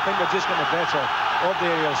unsettling, and I think they're just getting the better of the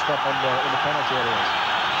aerial stuff in the penalty areas.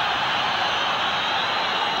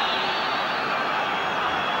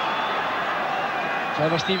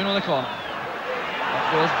 Clever Stephen on the corner. Up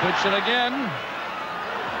goes Butcher again.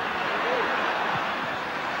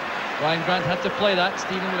 Ryan Grant had to play that.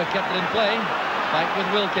 Stephen would have kept it in play. Back with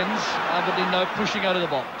Wilkins. Aberdeen now pushing out of the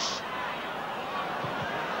box.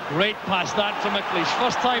 Great pass that from McLeish.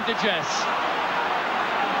 First time to Jess.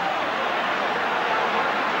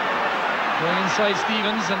 Going inside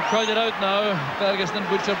Stevens and crowded out now. Ferguson and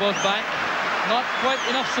Butcher both back. Not quite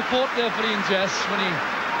enough support there for Ian Jess when he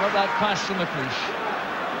got that pass from McLeish.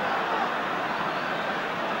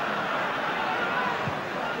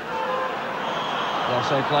 The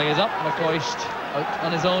offside flag is up. McCoist out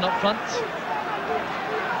on his own up front.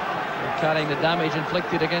 They're carrying the damage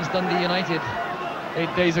inflicted against Dundee United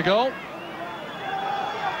 8 days ago.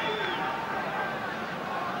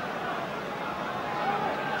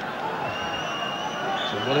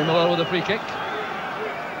 So Willie Miller with a free kick.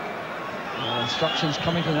 Instructions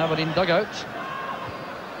coming from the Aberdeen dugout.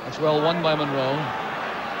 It's well won by Munro.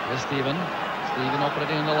 There's Stephen. Stephen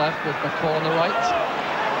operating on the left with McCall on the right.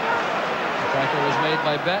 The tackle was made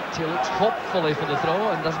by Bett. He looks hopefully for the throw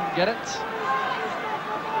and doesn't get it.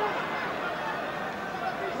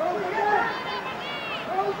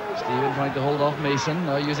 Stephen trying to hold off Mason,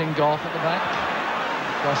 now using Gough at the back.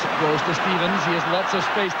 Across it goes to Stevens. He has lots of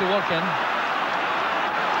space to work in.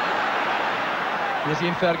 Here's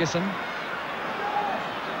Ian Ferguson.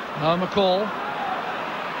 Now McCall.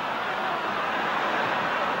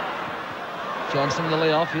 Johnston the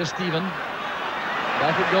layoff. Here's Stephen.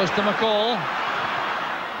 Back it goes to McCall.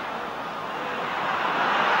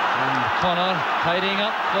 And Connor tidying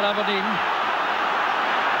up for Aberdeen.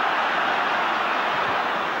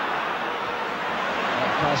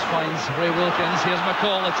 That pass finds Ray Wilkins. Here's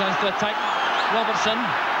McCall, a chance to attack Robertson.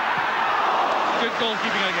 Good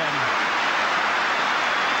goalkeeping again.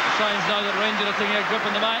 Signs now that Rangers are taking a grip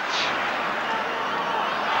on the match.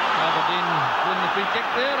 Aberdeen win the free kick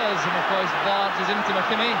there as McCoist barges into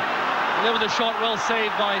McKimmie. There was a shot well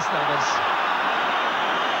saved by Snelders.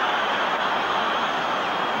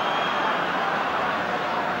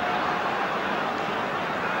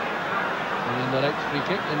 An indirect free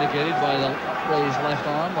kick indicated by the raised left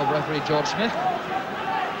arm of referee George Smith.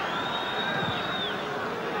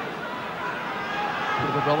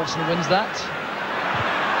 Robertson wins that.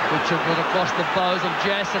 Butcher goes across the bows of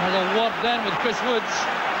Jess and has a word then with Chris Woods.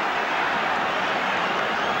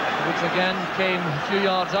 Woods again came a few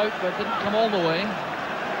yards out but didn't come all the way.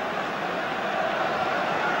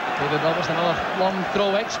 David Robertson, another long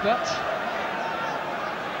throw expert.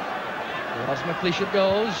 Towards McLeish it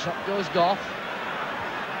goes. Up goes Gough.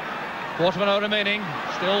 Quarter of an hour remaining.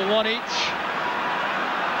 Still one each.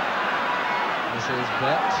 This is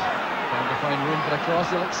Bett. Trying to find room for a cross.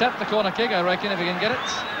 He'll accept the corner kick, I reckon, if he can get it.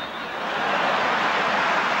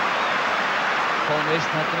 Paul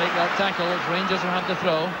Mason had to make that tackle. Rangers will have to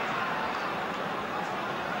throw.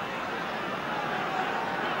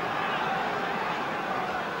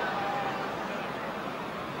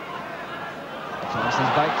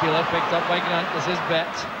 Johnston's back heeler picked up by Grant. This is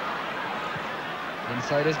Bett.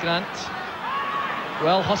 Inside is Grant.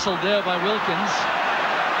 Well hustled there by Wilkins.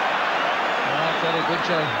 Terry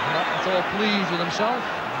Butcher not at all pleased with himself.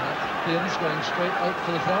 Clearance going straight out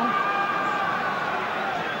for the throw.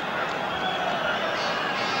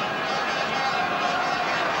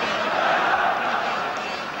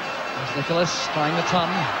 There's Nicholas trying the turn.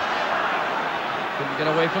 Couldn't get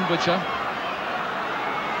away from Butcher.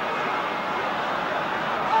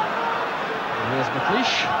 And here's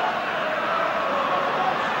McLeish.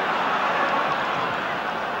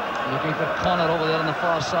 Looking for Connor over there on the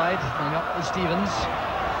far side, coming up with Stevens.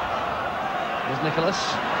 There's Nicholas.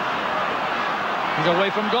 He's away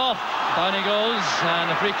from Gough. Down he goes, and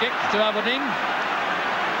a free kick to Aberdeen.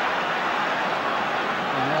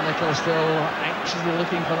 And Nicholas still anxiously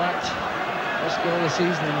looking for that first goal of the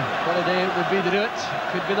season, and what a day it would be to do it.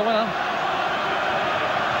 Could be the winner.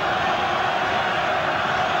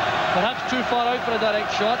 Perhaps too far out for a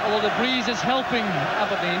direct shot, although the breeze is helping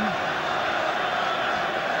Aberdeen.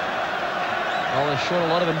 Well, they've shown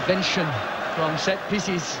a lot of invention from set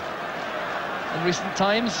pieces in recent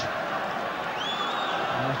times.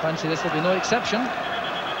 And I fancy this will be no exception.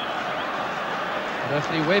 The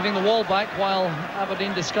referee waving the wall back while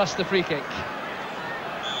Aberdeen discuss the free kick.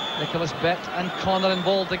 Nicholas, Bett and Connor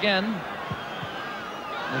involved again.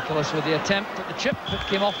 Nicholas with the attempt at the chip. It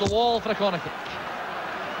came off the wall for a corner kick.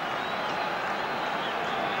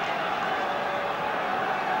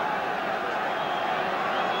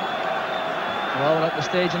 Well, we're at the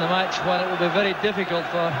stage in the match when it will be very difficult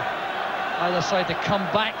for either side to come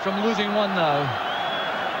back from losing one now.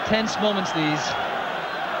 Tense moments these.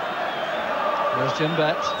 There's Jim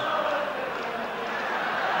Bett.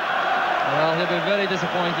 Well, he'll be very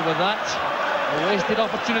disappointed with that. A wasted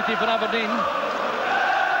opportunity for Aberdeen.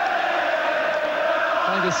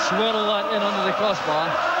 Trying to swirl that in under the crossbar.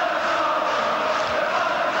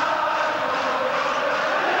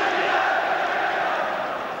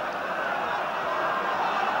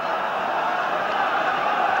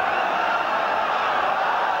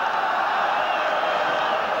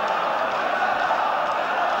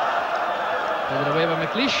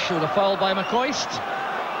 McLeish with a foul by McCoist.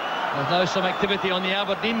 There's now some activity on the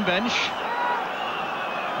Aberdeen bench.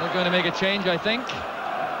 They're going to make a change, I think.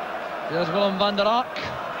 Here's Willem van der Ark,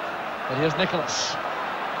 but here's Nicholas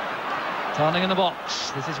turning in the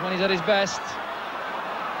box. This is when he's at his best.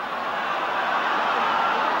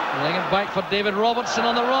 Laying it back for David Robertson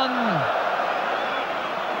on the run.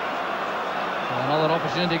 Another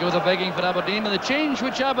opportunity goes a-begging for Aberdeen, and the change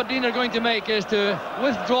which Aberdeen are going to make is to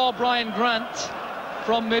withdraw Brian Grant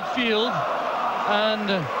from midfield and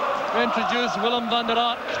introduce Willem van der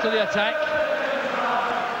Ark to the attack.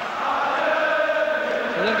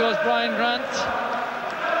 So there goes Brian Grant,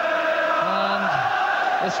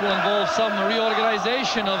 and this will involve some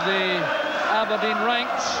reorganisation of the Aberdeen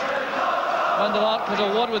ranks. Van der Ark has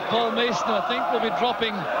a word with Paul Mason, who I think will be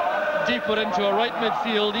dropping deeper into a right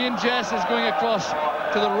midfield. Ian Jess is going across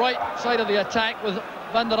to the right side of the attack with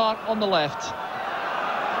Van der Ark on the left.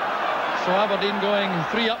 So Aberdeen going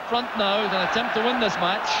three up front now, an attempt to win this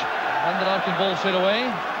match. Van der Ark involved straight away.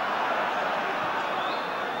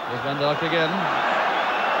 There's Van der Ark again.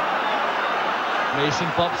 Mason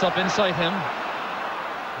pops up inside him.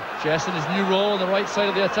 Jess in his new role on the right side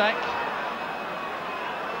of the attack.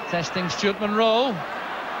 Testing Stuart Munro.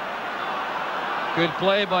 Good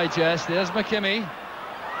play by Jess. There's McKimmie.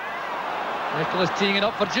 Nicholas teeing it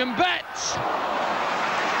up for Jim Bett.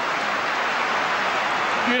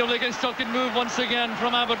 Beautifully constructed move once again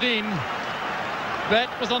from Aberdeen. Bett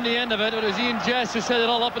was on the end of it, but it was Jess who set it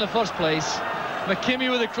all up in the first place. McKimmie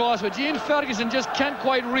with a cross, but Ferguson just can't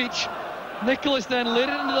quite reach. Nicholas then laid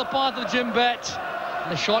it into the path of Jim Bett,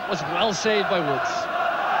 and the shot was well saved by Woods.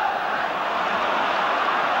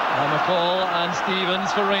 Now McCall and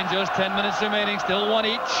Stevens for Rangers, 10 minutes remaining, still one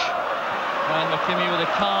each. And McKimmie with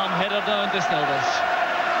a calm header down to Snelders.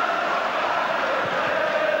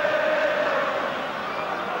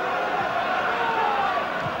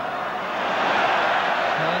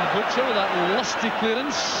 Butcher with that lusty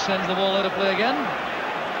clearance sends the ball out of play again.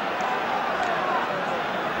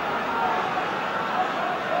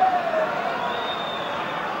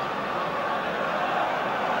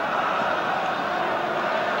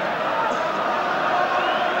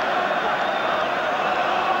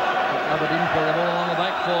 Aberdeen pull the ball along the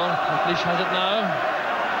back four. McLeish has it now.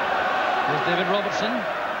 Here's David Robertson.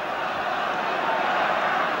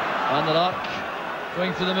 And the Lark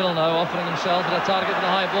going through the middle now, offering himself to the target with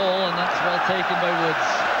a high ball, and that's well taken by Woods.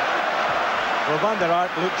 Well, Van der Ark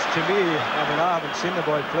looks to me, I mean, I haven't seen the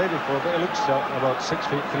boy play before, but he looks about 6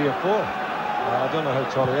 feet 3 or 4. I don't know how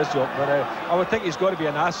tall he is, Jock, but I would think he's got to be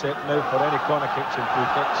an asset now for any corner kicks and free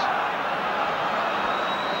kicks.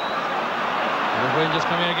 The Rangers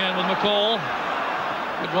coming again with McCall.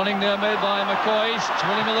 Good running there made by McCoist.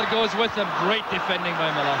 Willie Miller goes with him. Great defending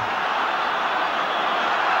by Miller.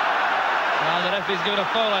 Now the referee's given a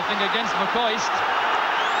foul, I think, against McCoist.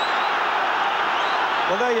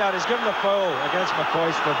 Well, there you are. He's given a foul against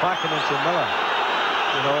McCoist for backing into Miller.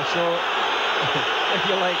 You know, so if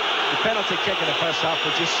you like, the penalty kick in the first half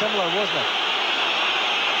was just similar, wasn't it?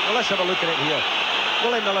 Well, let's have a look at it here.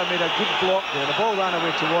 Willie Miller made a good block there. The ball ran away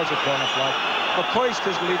towards the corner flag. McCoist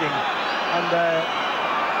is leading, and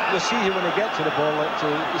you'll see here when they get to the ball,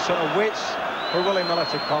 he sort of waits for Willie Miller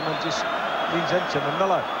to come and just leans into him. And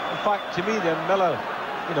Miller, in fact, to me then, Miller,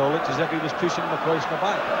 you know, looked as if he was pushing McCoist in the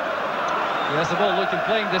back. Yes, the ball looked in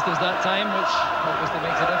playing distance that time, which obviously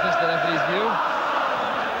makes a difference to the referee's view.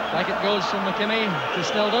 Back it goes from McKimmie to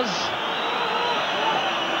Snelders.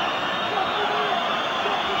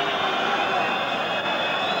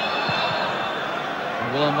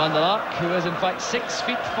 Willem van der Ark, who is in fact 6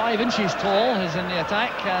 feet 5 inches tall, is in the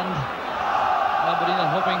attack, and Aberdeen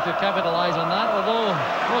are hoping to capitalise on that, although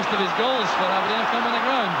most of his goals for Aberdeen have come on the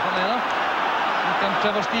ground, funnily enough. Here comes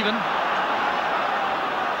Trevor Stephen.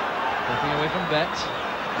 Taking away from Bett.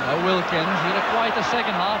 Now Wilkins. He had a quieter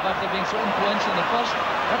second half after being so influential in the first.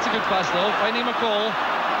 That's a good pass though, finding McCall.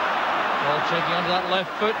 Ball checking onto that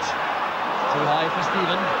left foot. Too high for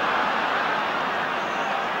Stephen.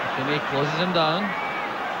 McKimmie closes him down.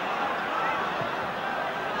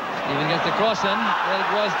 Stephen gets the cross in. There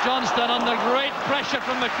it was, Johnston under great pressure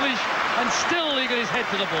from McLeish, and still he got his head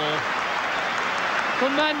to the ball.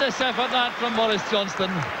 Tremendous effort that from Maurice Johnston.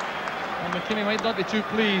 And McKimmie might not be too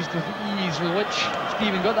pleased with the ease with which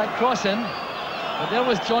Stephen got that cross in. But there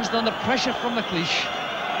was Johnston under pressure from McLeish.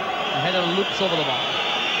 The header loops over the bar.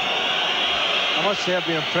 I must say I've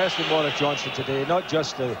been impressed with Maurice Johnston today, not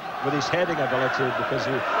just with his heading ability, because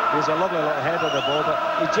he's a lovely little header of the ball, but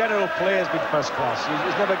his general play has been first class.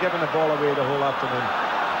 He's never given the ball away the whole afternoon.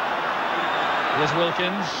 Here's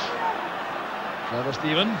Wilkins. Trevor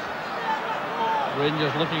Stephen.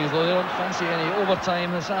 Rangers looking as though they don't fancy any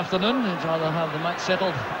overtime this afternoon. They'd rather have the match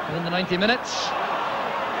settled within the 90 minutes.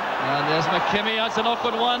 And there's McKimmie. That's an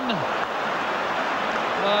awkward one.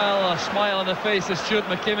 Well, a smile on the face of Stuart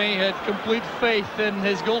McKimmie. He had complete faith in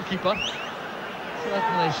his goalkeeper.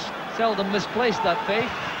 Certainly seldom misplaced that faith.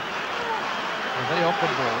 A very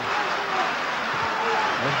awkward ball.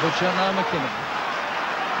 There's Butcher, now McKimmie.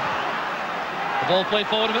 The ball played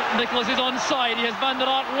forward. Nicholas is onside. He has Van der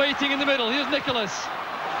Ark waiting in the middle. Here's Nicholas.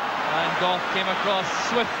 And Gough came across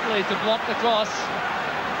swiftly to block the cross.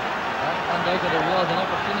 That undoubtedly was an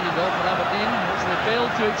opportunity though for Aberdeen, which they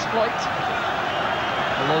failed to exploit.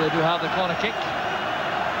 Although they do have the corner kick.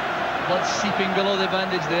 Blood seeping below the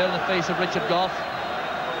bandage there in the face of Richard Gough.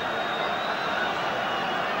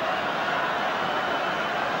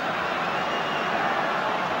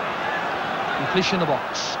 McLeish in the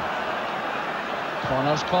box.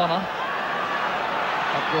 Corner's corner.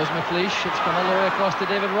 Up goes McLeish. It's come all the way across to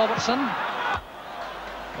David Robertson.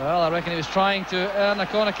 Well, I reckon he was trying to earn a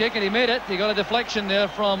corner kick, and he made it. He got a deflection there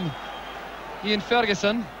from Ian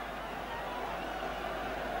Ferguson.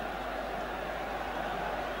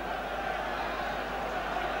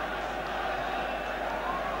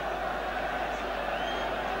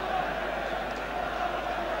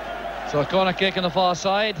 So a corner kick on the far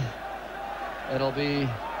side. It'll be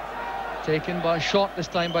taken by a shot, this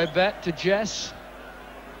time by Bett to Jess.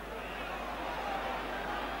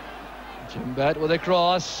 Jim Bett with a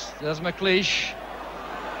cross. There's McLeish.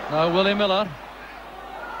 Now Willie Miller.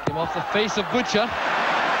 Came off the face of Butcher.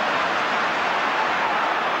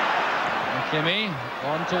 McKimmie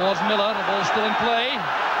on towards Miller. The ball's still in play.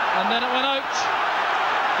 And then it went out.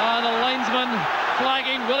 And the linesman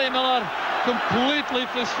flagging Willie Miller. Completely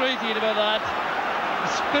frustrated about that.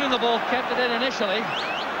 Spinning the ball, kept it in initially.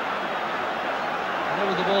 There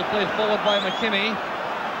was the ball played forward by McKimmie.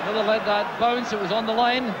 Miller let that bounce. It was on the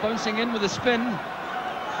line, bouncing in with a spin.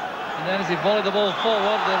 And then as he volleyed the ball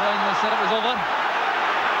forward, the linesman said it was over.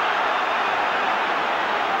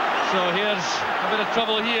 So here's a bit of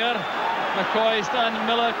trouble here. McCoist and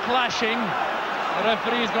Miller clashing. The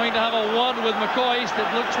referee is going to have a word with McCoist. It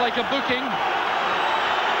looks like a booking.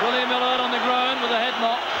 Willie Miller on the ground with a head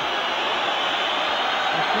knock.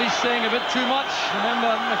 McLeish saying a bit too much.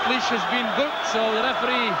 Remember, McLeish has been booked, so the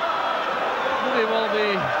referee really will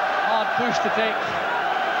be hard pushed to take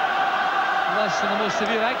less than the most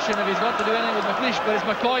severe action if he's got to do anything with McLeish, but it's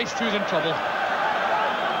McCoist who's in trouble.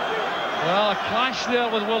 Well, a clash there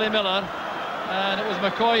with Willie Miller, and it was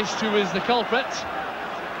McCoist who was the culprit.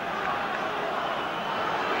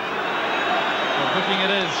 So booking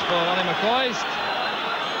it is for Willie McCoist.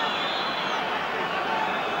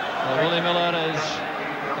 Well, Willie Miller is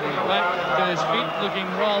back to his feet, looking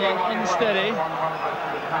rather unsteady.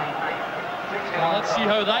 Well, let's see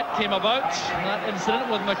how that came about, that incident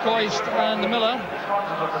with McCoist and Miller.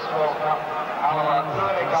 We'll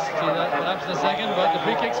see that perhaps in a second, but the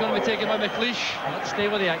free kick's going to be taken by McLeish. Let's stay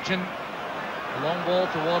with the action. A long ball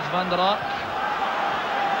towards Van der Ark.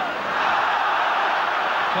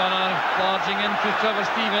 Connor barging into Trevor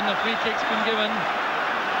Stephen. The free kick's been given.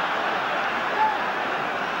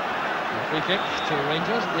 Free kick to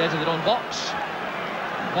Rangers at the edge of their own box.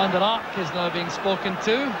 Van der Ark is now being spoken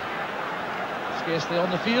to. Scarcely on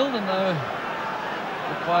the field and now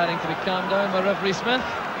requiring to be calmed down by referee Smith.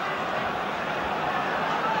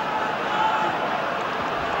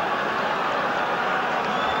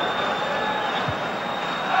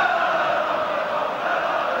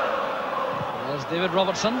 There's David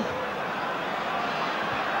Robertson.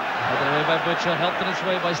 Headed away by Butcher, helped in its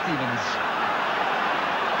way by Stevens.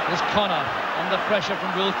 There's Connor under pressure from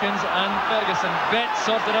Wilkins and Ferguson. Bett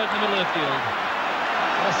sorted out in the middle of the field.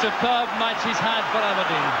 A superb match he's had for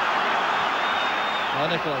Aberdeen. Now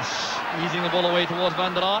Nicholas easing the ball away towards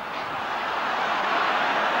Van der Ark.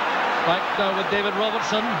 Back down with David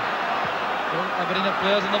Robertson. Aberdeen have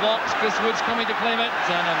players in the box. Chris Wood's coming to claim it,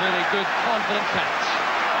 and a really good, confident catch.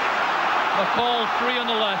 McCall free on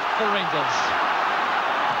the left for Rangers.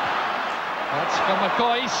 That's for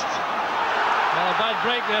McCoist. Well, a bad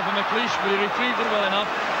break there for McLeish, but he retrieved it well enough.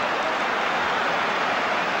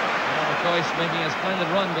 McCoist making a splendid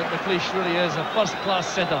run, but McLeish really is a first-class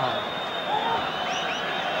centre-half.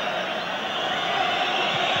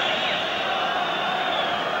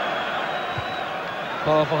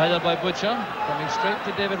 Powerful header by Butcher, coming straight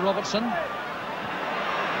to David Robertson.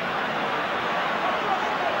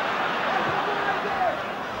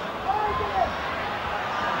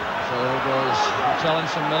 So there goes the challenge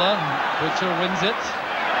from Miller. Butcher wins it.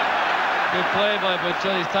 Good play by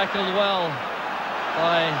Butcher. He's tackled well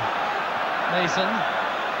by Mason.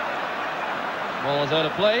 Ball is out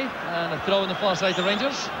of play and a throw in the far side to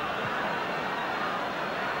Rangers.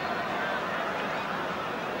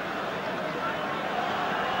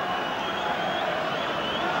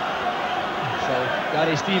 So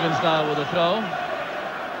Gary Stevens now with a throw.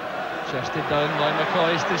 Chested down by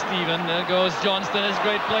McCoist to Stephen. There goes Johnston. It's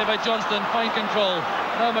great play by Johnston. Fine control.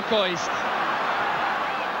 Now McCoist.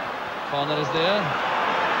 Corner is there.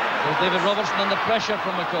 There's David Robertson under pressure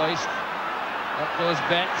from McCoist. Up goes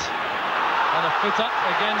Bett on a foot up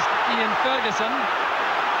against Ian Ferguson.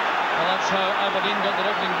 Well, that's how Aberdeen got their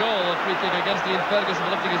opening goal. A free kick against Ian Ferguson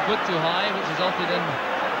for lifting his boot too high, which resulted in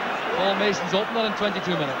Paul Mason's opener in 22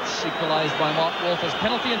 minutes. Equalised by Mark Walters.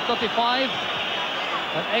 Penalty in 35.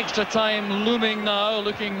 An extra time looming now,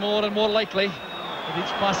 looking more and more likely with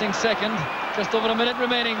each passing second. Just over a minute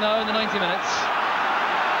remaining now in the 90 minutes.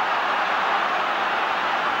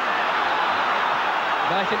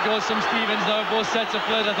 Back it goes from Stevens now. Both sets of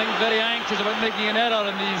players, I think, very anxious about making an error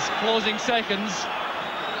in these closing seconds.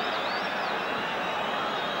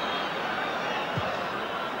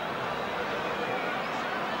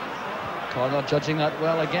 Corner judging that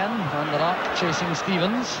well again. Van der Ark chasing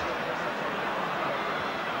Stevens.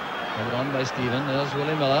 Held on by Stephen. There's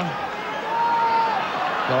Willie Miller.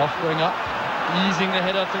 Gough going up, easing the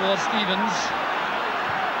header towards Stevens.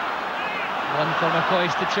 One for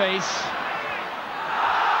McCoist to chase.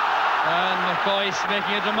 And McCoist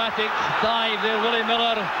making a dramatic dive there. Willie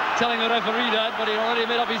Miller telling the referee that, but he already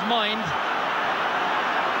made up his mind.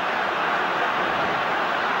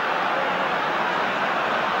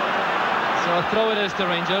 So a throw it is to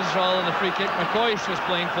Rangers rather than the free kick McCoist was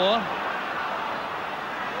playing for.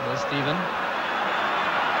 There's Stephen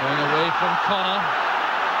going away from Connor,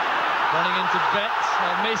 running into Bett,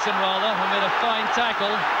 or Mason rather, who made a fine tackle.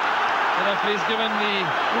 The referee's given the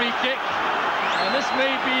free kick, and this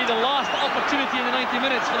may be the last opportunity in the 90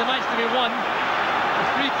 minutes for the match to be won. A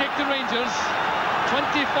free kick to Rangers,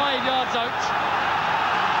 25 yards out.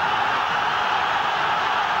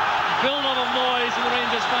 Build up of noise from the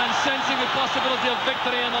Rangers fans, sensing the possibility of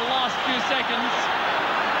victory in the last few seconds.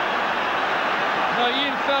 Now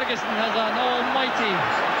Ian Ferguson has an almighty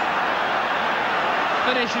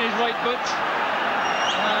finish in his right boot,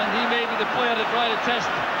 and he may be the player to try to test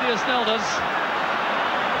Snelders.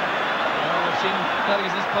 Well, we've seen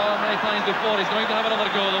Ferguson's power many times before. He's going to have another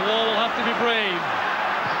go. The wall will have to be brave.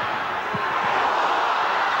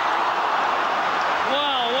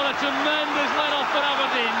 Wow, what a tremendous let-off for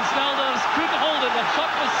Aberdeen. Snelders couldn't hold it. The shot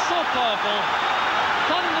was so powerful,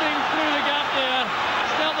 thundering through the gap there.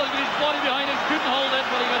 Snelders with his body behind it couldn't hold it,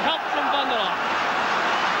 but he got help from Van der Ark.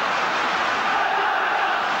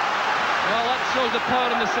 Well, that shows the power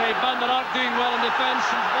in the save. Van der Ark doing well in defence.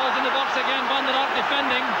 Ball's in the box again. Van der Ark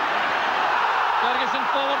defending. Ferguson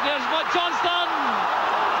forward. There's Johnston.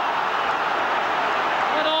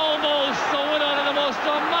 And almost the winner in the most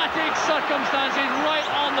dramatic circumstances, right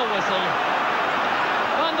on the whistle.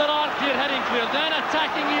 Van der Ark here heading clear. Then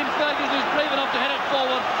attacking Ian Ferguson, who's brave enough to head it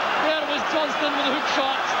forward. There was Johnston with a hook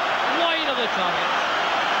shot, wide of the target.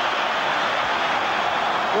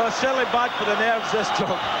 Well, it's certainly bad for the nerves, this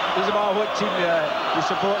job. Doesn't matter what team you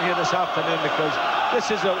support here this afternoon, because this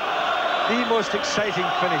is the most exciting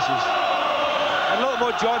finishes. And look,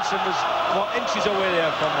 Johnston was inches away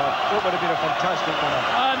there from what would have been a fantastic winner.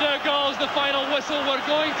 And there goes the final whistle. We're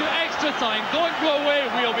going to extra time. Don't go away.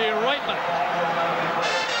 We'll be right back.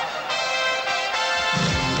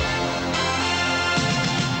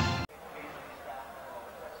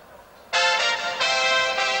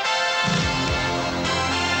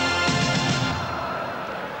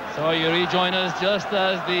 So you rejoin us just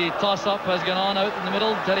as the toss-up has gone on out in the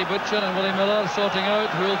middle. Terry Butcher and Willie Miller sorting out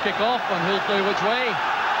who will kick off and who will play which way.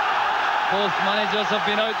 Both managers have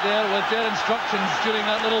been out there with their instructions during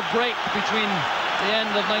that little break between the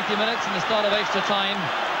end of 90 minutes and the start of extra time.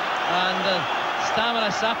 And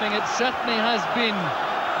stamina sapping it certainly has been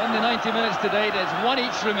in the 90 minutes to date. It's one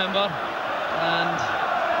each, remember, and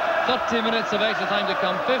 30 minutes of extra time to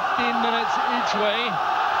come, 15 minutes each way.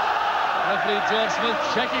 Referee George Smith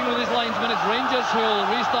checking with his linesmen. It's Rangers who will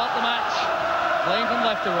restart the match, playing from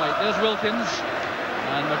left to right. There's Wilkins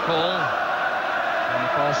and McCall on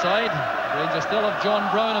the far side. Rangers still have John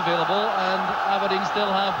Brown available, and Aberdeen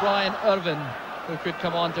still have Brian Irvine, who could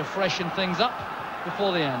come on to freshen things up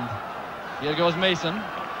before the end. Here goes Mason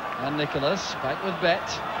and Nicholas, back with Bett.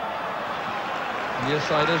 Near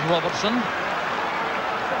side is Robertson.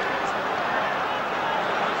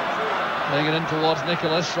 Playing it in towards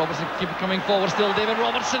Nicholas. Robertson keep coming forward still. David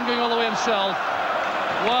Robertson going all the way himself.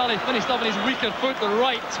 Well, he finished off on his weaker foot, the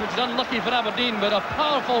right, which is unlucky for Aberdeen, but a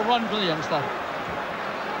powerful run from the youngster.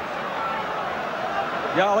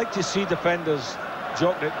 Yeah, I like to see defenders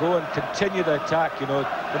jock it, go and continue the attack, you know,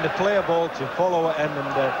 when they play a ball to follow it in,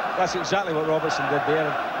 and that's exactly what Robertson did there.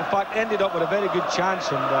 And in fact, ended up with a very good chance,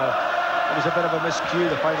 and it was a bit of a miscue,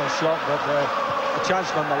 the final shot, but a chance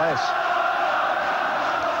nonetheless.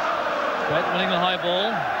 Bett winning the high ball.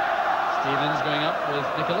 Stevens going up with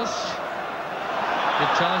Nicholas.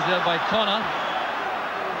 Good challenge there by Connor.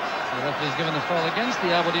 The referee's given the foul against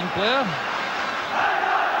the Aberdeen player.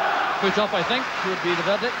 Foot up, I think, would be the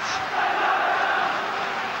verdict.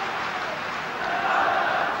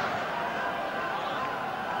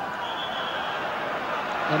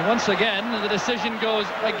 And once again, the decision goes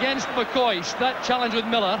against McCoist. That challenge with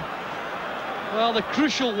Miller. Well, the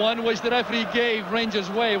crucial one which the referee gave Rangers'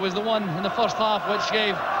 way was the one in the first half which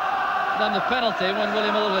gave them the penalty when Willie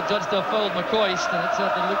Miller had judged to have fouled McCoist, and it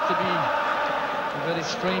certainly looked to be a very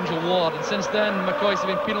strange award. And since then, McCoist has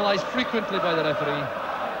been penalised frequently by the referee.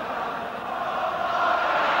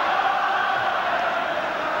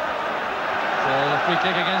 So the free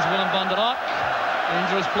kick against Willem van der Ark.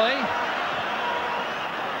 Dangerous play.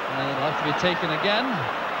 And it'll have to be taken again.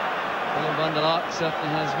 Willem van der Ark certainly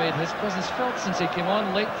has made his presence felt since he came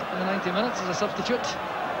on late in the 90 minutes as a substitute,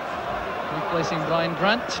 replacing Brian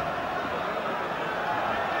Grant.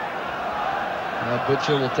 Now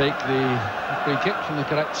Butcher will take the free kick from the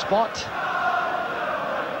correct spot.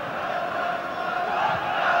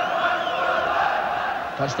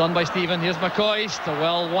 That's done by Stephen. Here's McCoist.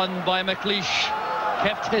 Well won by McLeish.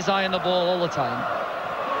 Kept his eye on the ball all the time.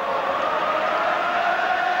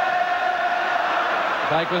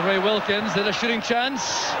 Back with Ray Wilkins. Did a shooting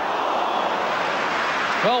chance.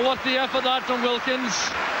 Well, what the effort that from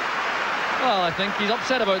Wilkins. Well, I think he's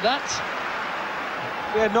upset about that.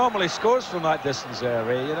 Yeah, normally scores from that distance,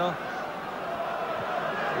 Ray, you know.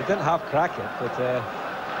 He didn't have crack it, but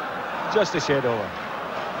just a shade over.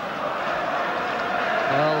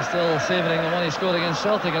 Well, still savouring the one he scored against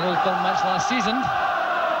Celtic, an Old Firm match last season.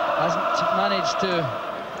 Hasn't managed to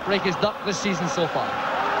break his duck this season so far.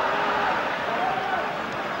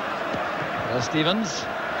 There's Stevens.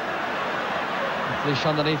 McLeish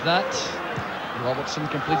underneath that. Robertson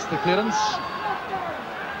completes the clearance.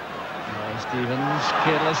 Stevens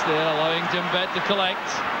careless there, allowing Jim Bett to collect.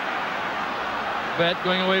 Bett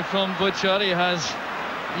going away from Butcher. He has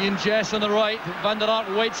Ian Jess on the right. Van der Ark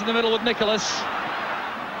waits in the middle with Nicholas.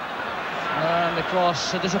 And the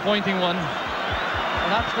cross, a disappointing one.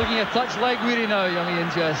 Perhaps looking a touch leg weary now, young Ian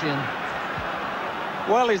Jess.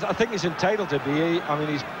 Well, I think he's entitled to be. I mean,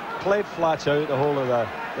 he's played flat out the whole of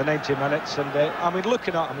the 90 minutes. And, I mean,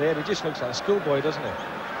 looking at him there, he just looks like a schoolboy, doesn't he?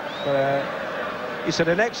 But, he's had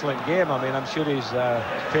an excellent game. I mean, I'm sure his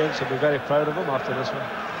parents will be very proud of him after this one.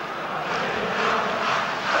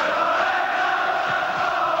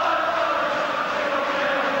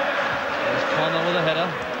 There's Connor with a header.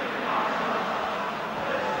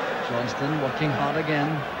 Johnston working hard again.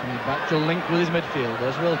 Coming back to link with his midfield.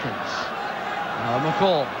 There's Wilkins. Now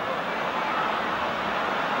McCall.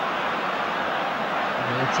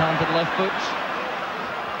 Very talented left foot.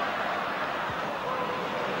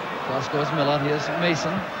 Cross goes Miller. Here's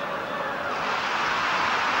Mason.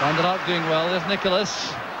 Van der Ark doing well. There's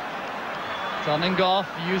Nicholas. Turning Gough,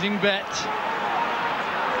 using Bett.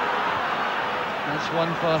 That's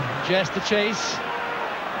one for Jess to chase.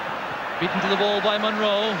 Beaten to the ball by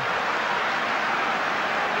Munro.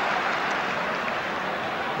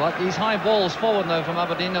 But these high balls forward now from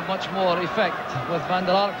Aberdeen have much more effect with Van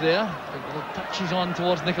der Ark there. Big little touches on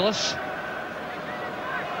towards Nicholas.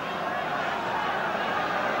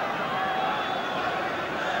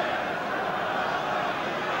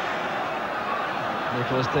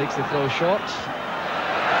 Nicholas takes the throw short.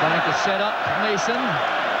 Trying to set up Mason.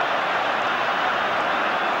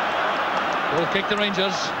 Goal kick to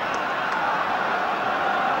Rangers.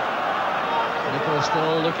 Nicholas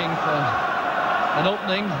still looking for an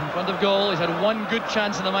opening in front of goal. He's had one good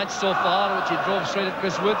chance in the match so far, which he drove straight at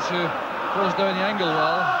Chris Woods, who closed down the angle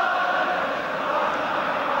well.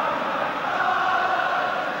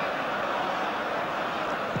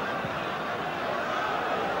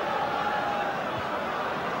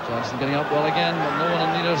 Johnston getting up well again, but no one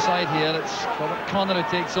on either side here. It's Robert Connor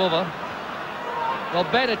who takes over. Well,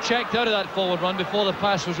 Bett had checked out of that forward run before the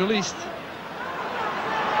pass was released.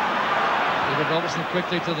 David Robertson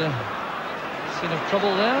quickly to the scene of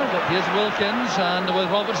trouble there, but here's Wilkins, and with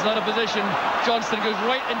Robertson out of position, Johnston goes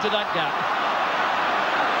right into that gap.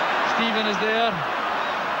 Stephen is there.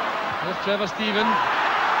 There's Trevor Stephen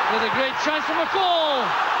with a great chance for McCall.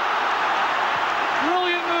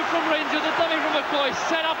 Brilliant move from Rangers, the dummy from McCoist,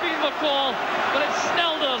 set up in McCall, but it's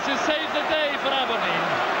Snelders who saves the day for Aberdeen.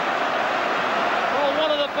 Well,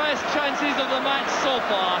 one of the best chances of the match so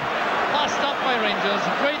far. Passed up by Rangers,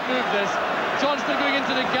 great move this. Johnston going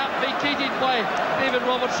into the gap, vacated by David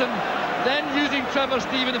Robertson, then using Trevor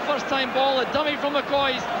Stephen, the first time ball, a dummy from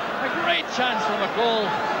McCoist, a great chance for McCall,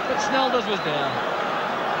 but Snelders was there.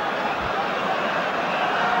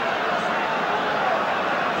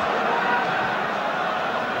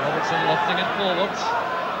 Robertson lofting it forward.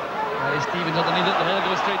 Gary Stevens underneath it, the ball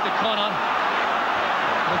goes straight to Connor.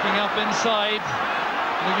 Looking up inside,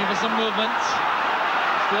 looking for some movement.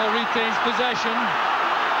 Still retains possession.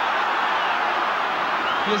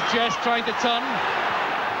 Here's Jess trying to turn.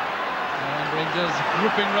 And Rangers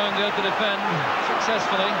grouping round there to defend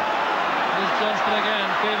successfully. Here's Johnston again,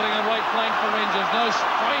 favouring a right flank for Rangers. Now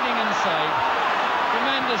striding inside.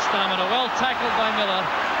 Tremendous stamina, well tackled by Miller.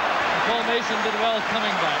 And Paul Mason did well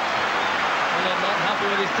coming back. Miller not happy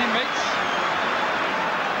with his teammates.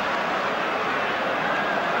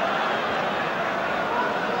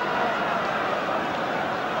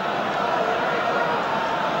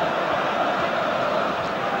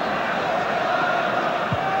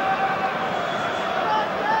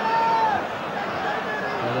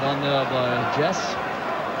 By Jess.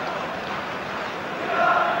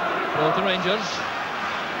 Ball to Rangers.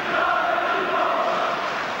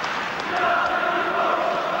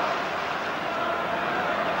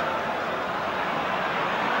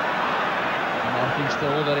 Marking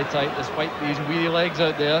still very tight despite these weary legs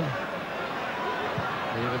out there.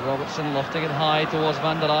 David Robertson lofting it high towards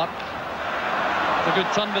Van der Ark. It's a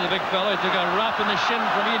good turn by the big fellow. He took a rap in the shin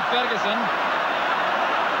from Ian Ferguson.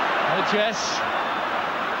 Now Jess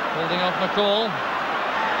holding off McCall,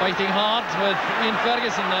 fighting hard with Ian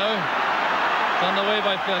Ferguson now. Turned away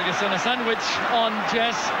by Ferguson. A sandwich on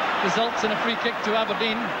Jess results in a free kick to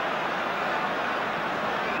Aberdeen.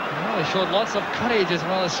 Well, he showed lots of courage as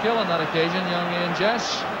well as skill on that occasion, young Ian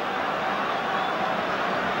Jess.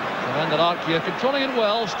 Van der Ark here controlling it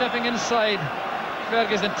well, stepping inside.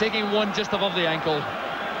 Ferguson taking one just above the ankle.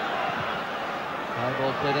 High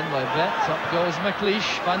ball played in by Bett. Up goes McLeish.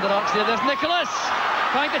 Van der Ark's there. There's Nicholas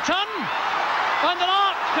trying to turn. Van der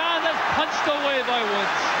Ark, and it's punched away by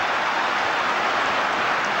Woods.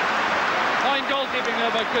 Fine goalkeeping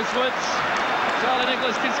there by Chris Woods. Charlie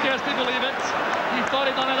Nicholas can scarcely believe it. He thought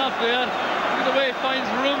he'd done enough there. Look at the way he finds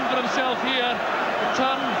room for himself here. To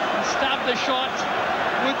turn and stab the shot.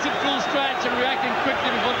 Woods at full stretch and reacting quickly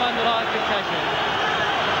before Van der Ark could catch him.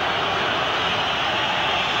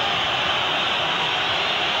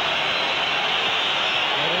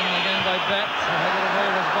 Put in again by Bett. Headed away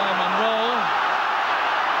was by Munro.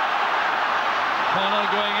 Corner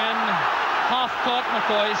going in. Half caught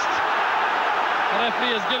McCoist. The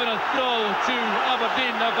referee has given a throw to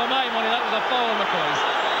Aberdeen. Now for my money that was a foul on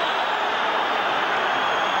McCoist.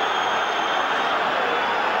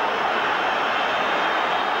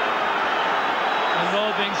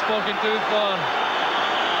 Being spoken to for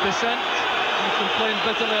dissent. He complained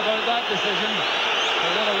bitterly about that decision.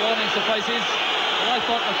 Then a warning suffices. Well, I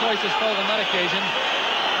thought McCoist was fouled on that occasion.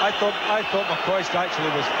 I thought McCoist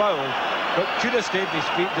actually was fouled, but could have stayed on his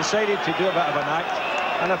feet, decided to do a bit of an act,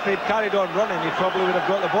 and if he'd carried on running, he probably would have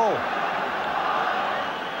got the ball.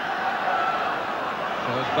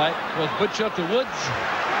 Goes back with Butcher to Woods.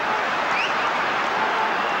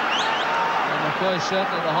 McCoist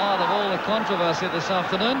certainly at the heart of all the controversy this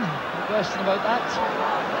afternoon. No question about that.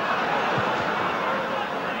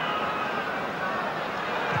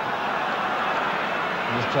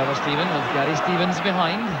 Here's Trevor Stephen with Gary Stevens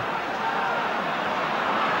behind.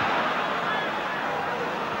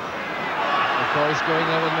 McCoist going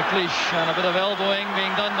there with McLeish, and a bit of elbowing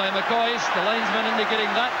being done by McCoist. The linesman indicating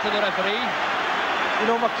that to the referee. You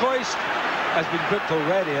know, McCoist has been booked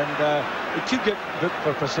already, and he could get booked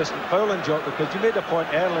for persistent fouling, Jock, because you made a point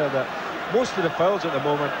earlier that most of the fouls at the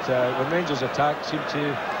moment when Rangers attack seem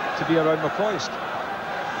to be around McCoist.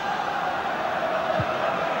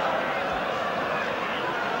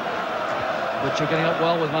 Butcher getting up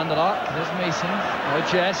well with Van der Ark. There's Mason. Now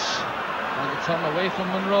Jess. And the turn away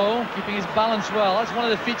from Munro, keeping his balance well. That's one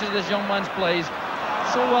of the features of this young man's plays.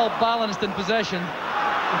 So well balanced in possession.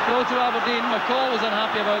 The throw to Aberdeen. McCall was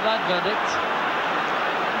unhappy about that verdict.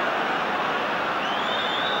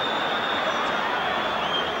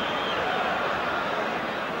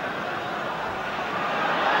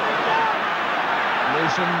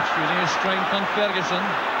 Mason using his strength on Ferguson.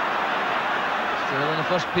 Still in the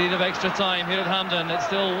first period of extra time here at Hampden. It's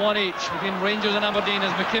still 1 each between Rangers and Aberdeen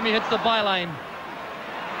as McKimmie hits the byline.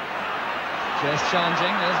 Jess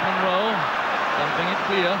challenging. There's Munro. Dumping it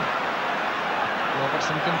clear.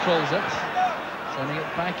 Robertson controls it, sending it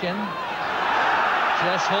back in.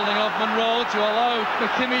 Jess holding off Munro to allow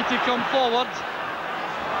McKimmie to come forward.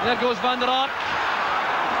 There goes Van der Ark.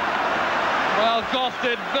 Well, Gough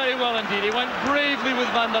did very well indeed. He went bravely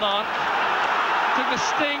with Van der Ark. Took the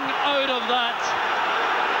sting out of that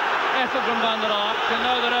effort from Van der Ark. And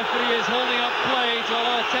now the referee is holding up play to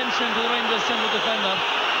allow attention to the Rangers central defender.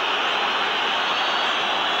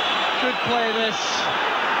 Good play this.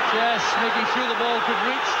 Jess making sure the ball could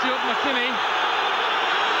reach Stuart McKimmie.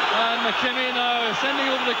 And McKimmie now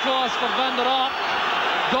sending over the cross for Van der Ark.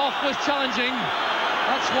 Gough was challenging.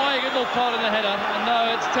 That's why he got no part in the header. And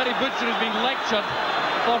now it's Terry Butcher who's being lectured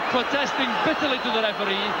for protesting bitterly to the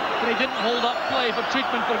referee that he didn't hold up play for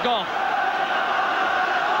treatment for Gough.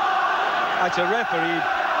 Actually, a referee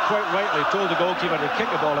quite rightly told the goalkeeper to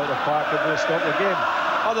kick the ball out of the park and we'll stop the game.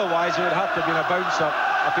 Otherwise, it would have to have been a bounce-up.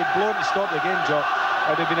 If he'd blown to stop the game, Jock,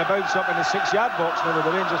 it would have been a bounce-up in the 6-yard box. Now, the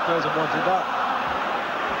Rangers players have wanted that.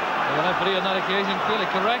 Well, the referee on that occasion clearly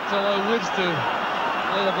correct to allow Woods to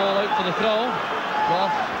play the ball out for the throw.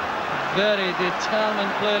 Gough, very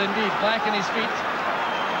determined player indeed, back in his feet.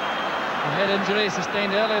 A head injury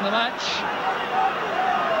sustained early in the match.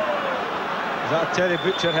 Is that a Terry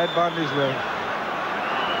Butcher headband he's wearing?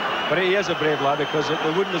 But he is a brave lad because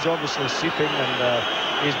the wound is obviously seeping and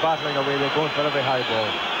he's battling away. They're going for every high ball.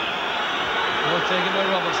 Well taken by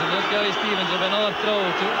Robertson. There's Gary Stevens with another throw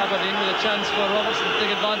to Aberdeen with a chance for Robertson to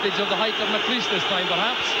take advantage of the height of McLeish this time,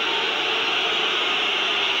 perhaps.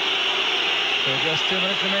 So just 2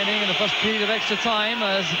 minutes remaining in the first period of extra time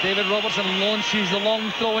as David Robertson launches the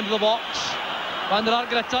long throw into the box. Van der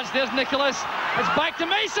Ark get a touch. There's Nicholas. It's back to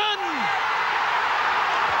Mason.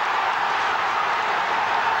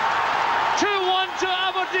 2-1 to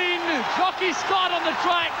Aberdeen. Jockey Scott on the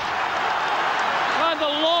track. And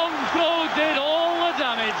the long throw did all the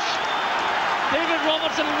damage. David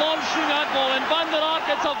Robertson launching that ball in. Van der Ark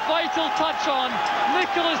gets a vital touch on.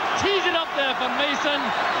 Nicholas tees it up there for Mason.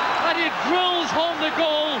 And he drills home the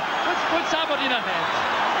goal, which puts Aberdeen ahead.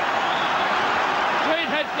 Great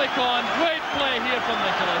head flick on. Great play here from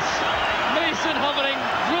Nicholas. Mason hovering,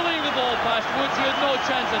 drilling the ball past Woods, who had no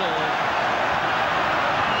chance at all.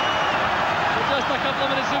 Just a couple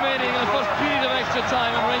of minutes remaining in the first period of extra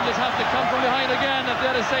time, and Rangers have to come from behind again if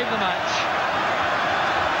they're to save the match.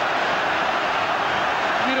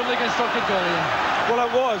 Beautifully constructed goal, Ian. Well,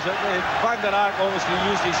 it was. Van der Ark obviously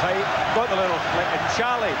used his height, got the little flick, and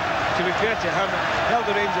Charlie, to be fair to him, held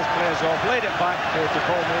the Rangers players off, laid it back to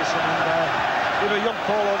Paul Mason, and young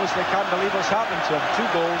Paul obviously can't believe what's happened to him. 2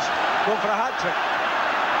 goals, going for a hat-trick.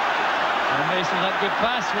 And Mason that good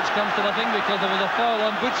pass, which comes to nothing because there was a foul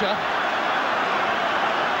on Butcher.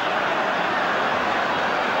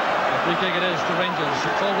 Free kick it is to Rangers.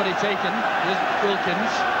 It's already taken. Here's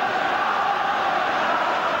Wilkins.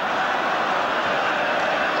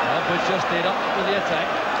 Butcher stayed up with the attack.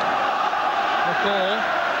 McCall.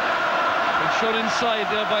 It's shot inside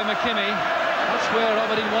there by McKimmie. That's where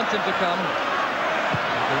Aberdeen wanted to come.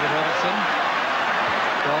 David Robertson.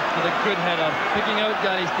 Gough with a good header, picking out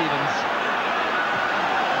Gary Stevens.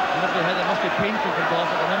 Lovely header, must be painful for Gough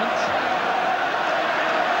at the moment.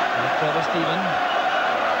 Trevor Stephen.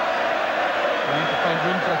 Trying to find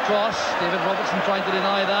room for a cross. David Robertson trying to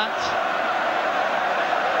deny that.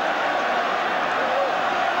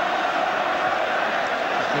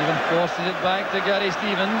 Stephen forces it back to Gary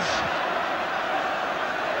Stevens.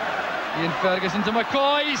 Ian Ferguson to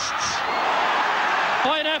McCoist.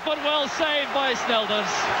 Fine effort, well saved by Snelders.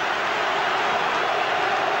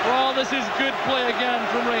 Well, this is good play again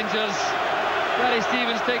from Rangers. Gary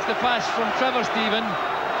Stevens takes the pass from Trevor Stephen,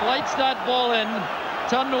 flights that ball in,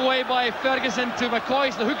 turned away by Ferguson to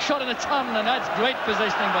McCoist, the hook shot in a turn, and that's great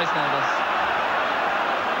positioning by Snelders.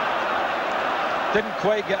 Didn't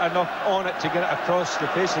quite get enough on it to get it across the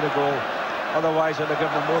face of the goal, otherwise it would have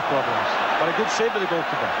given them more problems. But a good save of the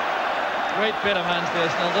goalkeeper. Great pair of hands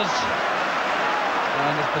there, Snelders.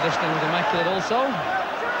 And his positioning was immaculate also.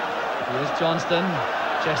 Here's Johnston,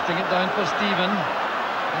 chesting it down for Stephen.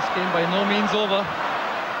 This game by no means over.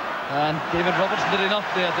 And David Robertson did enough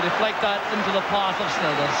there to deflect that into the path of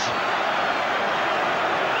Snelders.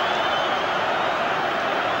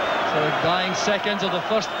 So dying seconds of the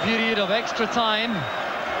first period of extra time.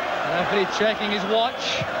 The referee checking his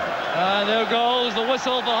watch. And there goes the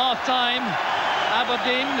whistle for half-time.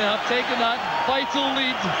 Aberdeen have taken that vital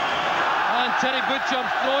lead. And Terry Butcher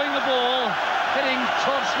throwing the ball, hitting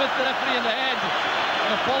George Smith, the referee, in the head.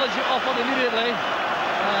 An apology offered immediately.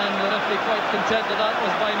 And the referee quite content that that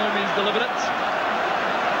was by no means deliberate.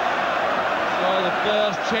 So the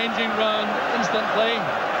players changing round instantly.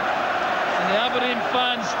 And the Aberdeen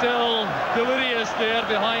fans still delirious there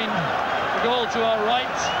behind the goal to our right.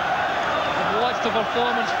 We've watched a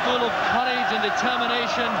performance full of courage and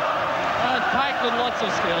determination and packed with lots of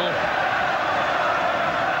skill.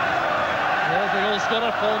 There's the goal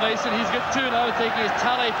scorer, Paul Mason. He's got 2 now, taking his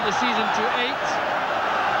tally for the season to 8.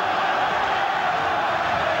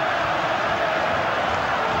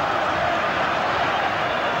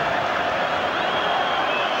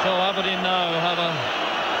 So Aberdeen now have a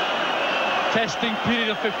testing period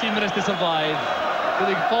of 15 minutes to survive. Do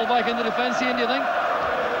they fall back into defence, Ian, do you think?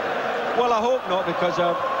 Well, I hope not, because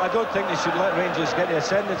I don't think they should let Rangers get the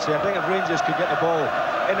ascendancy. I think if Rangers could get the ball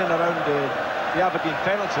in and around the Aberdeen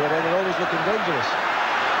penalty area, they're always looking dangerous.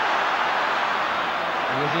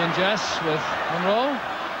 Here's Ian Jess with Munro.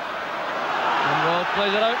 Munro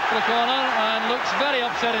plays it out for the corner and looks very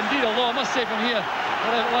upset indeed, although I must say from here,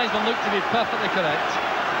 the linesman looked to be perfectly correct.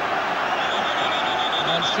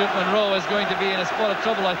 And Stuart Munro is going to be in a spot of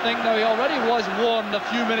trouble, I think. Now, he already was warned a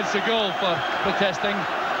few minutes ago for protesting.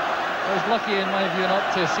 I was lucky, in my view,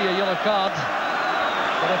 not to see a yellow card.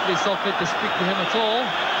 The referee saw fit to speak to him at all.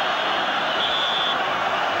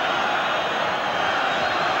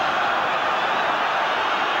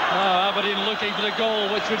 Now, Aberdeen looking for the goal,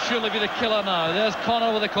 which would surely be the killer now. There's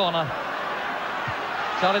Connor with the corner.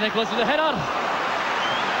 Charlie Nicholas with the header.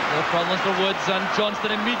 No problems for Woods, and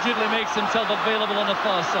Johnston immediately makes himself available on the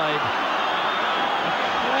far side.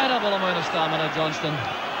 Incredible amount of stamina, Johnston.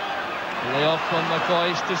 Layoff from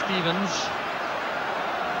McCoist to Stevens.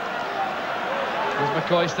 There's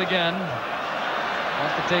McCoist again.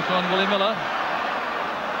 Wants to take on Willie Miller.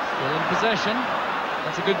 Still in possession.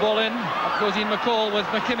 That's a good ball in. Up goes Ian McCall with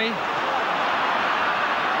McKimmie.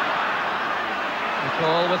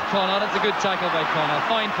 McCall with Connor. That's a good tackle by Connor.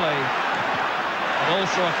 Fine play. And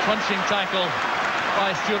also a crunching tackle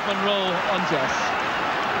by Stuart Munro on Jess.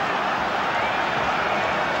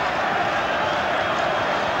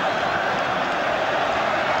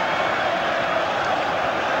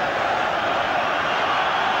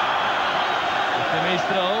 McKimmie's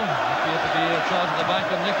throw appeared to be a charge at the back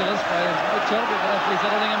of Nicholas by Butcher, but the referee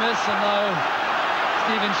said anything amiss, and now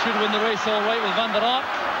Stevens should win the race all right with Van der Ark.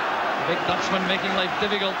 The big Dutchman making life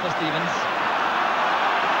difficult for Stevens.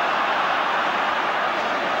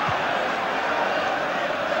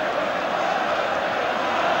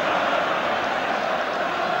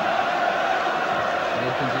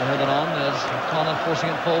 Wilkins will head it on. There's Connor forcing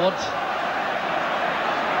it forward.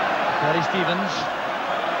 Gary Stevens.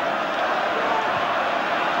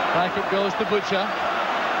 Back it goes to Butcher.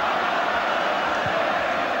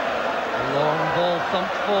 A long ball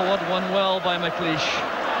thumped forward, won well by McLeish.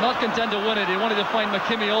 Not content to win it, he wanted to find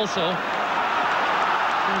McKimmie also.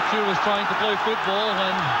 Munro was trying to play football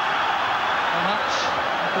when perhaps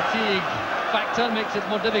the fatigue factor makes it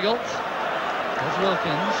more difficult. There's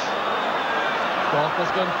Wilkins. Gough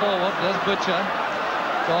has gone forward, there's Butcher.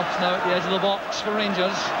 Gough's now at the edge of the box for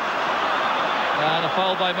Rangers. And a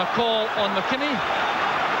foul by McCall on McKimmie.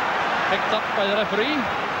 Picked up by the referee.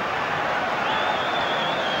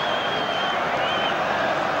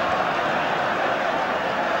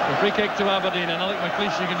 The free kick to Aberdeen, and Alec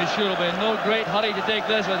McLeish, you can be sure, will be in no great hurry to take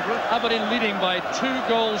this, with Aberdeen leading by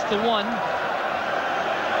 2-1.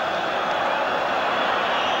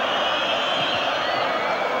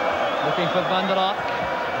 Looking for Van der Ark.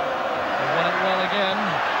 They won it well again.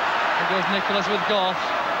 There goes Nicholas with Gough.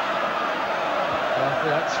 Gough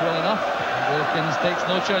reacts well enough. Wilkins takes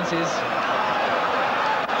no chances.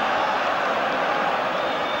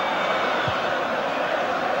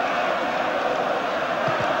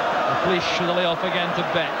 McLeish with the layoff again to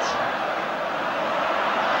Bett.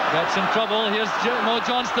 Bett's in trouble. Here's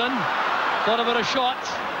Johnston. Thought about a shot.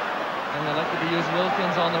 And elected to use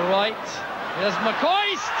Wilkins on the right. Here's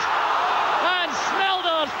McCoist. And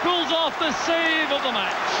Snelders pulls off the save of the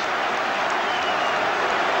match.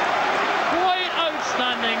 Quite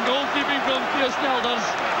outstanding goalkeeping from Snelders.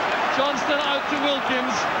 Johnston out to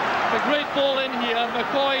Wilkins. A great ball in here.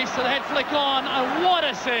 McCoist and head flick on. And what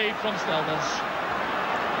a save from Snelders.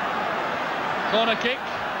 Corner kick.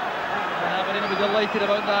 And Aberdeen will be delighted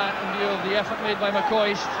about that in view of the effort made by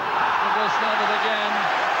McCoist. There goes Snelders again.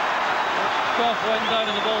 Gough went down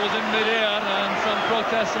and the ball was in mid-air, and some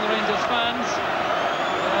protests from the Rangers fans.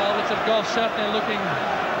 Well, Richard Gough certainly looking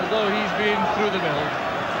as though he's been through the mill.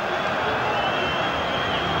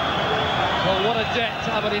 Well, what a debt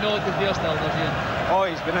Aberdeen owed to Snelders here. Oh,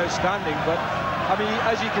 he's been outstanding, but I mean,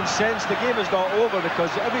 as you can sense, the game is not over,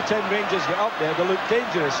 because every time Rangers get up there, they look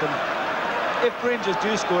dangerous. And if Rangers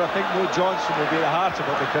do score, I think Mo Johnston will be at the heart of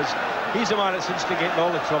it, because he's the man that seems to get in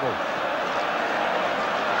all the trouble.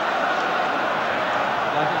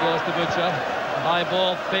 Back it goes to Butcher. High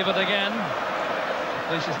ball favoured again.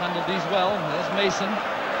 McLeish has handled these well. There's Mason.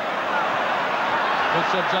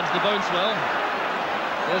 Butcher judged the bounce well.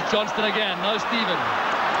 There's Johnston again. Now Stephen.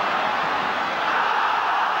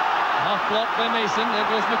 Half blocked by Mason. There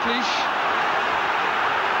goes McLeish.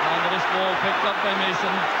 And this ball picked up by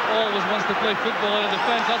Mason. Always wants to play football in the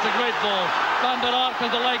defence. That's a great ball. Van der Ark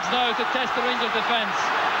with the legs now to test the Rangers defence.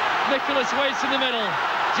 Nicholas waits in the middle.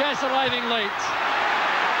 Jess arriving late.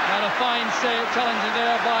 And a fine challenge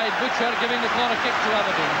there by Butcher, giving the corner kick to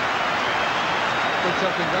Aberdeen.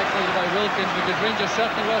 Butcher congratulated by Wilkins, because Rangers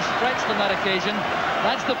certainly were stretched on that occasion.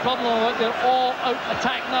 That's the problem about their all-out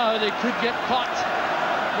attack now. They could get caught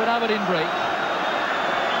with Aberdeen break.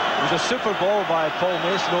 It was a super ball by Paul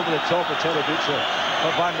Mason over the top of Terry Butcher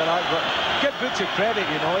for Van der Ark. But give Butcher credit,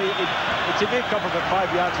 you know, to make up about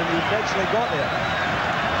 5 yards when he eventually got there.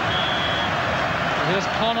 Here's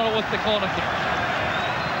Connor with the corner kick.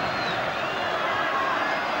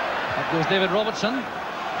 Goes David Robertson.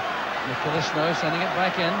 McLeish now sending it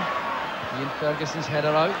back in. Ian Ferguson's header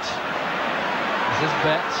out. This is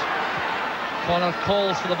Bett. Connor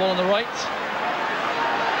calls for the ball on the right.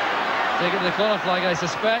 Take it to the corner flag, I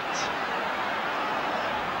suspect.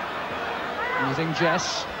 Using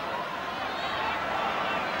Jess.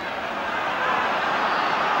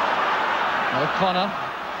 Now Connor.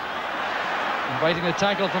 Inviting the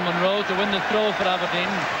tackle from Munro to win the throw for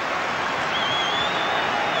Aberdeen.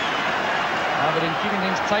 Aberdeen keeping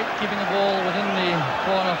things tight, keeping the ball within the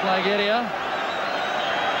corner flag area.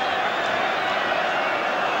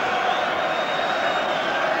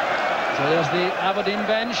 So there's the Aberdeen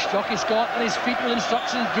bench. Jockey Scott on his feet with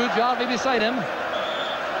instructions. Drew Jarvie beside him.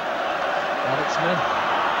 Alex Smith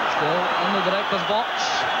still in the director's box.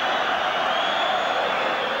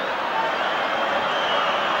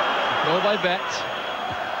 Throw by Bett.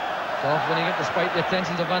 Gough winning it despite the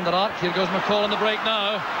attentions of Van der Ark. Here goes McCall on the break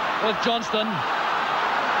now with Johnston.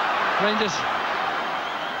 Rangers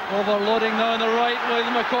overloading now on the right with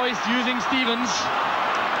McCoist using Stevens.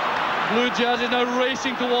 Blue jerseys now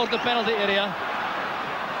racing towards the penalty area.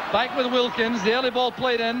 Back with Wilkins. The early ball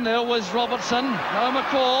played in. There was Robertson. Now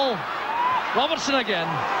McCall. Robertson again.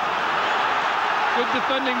 Good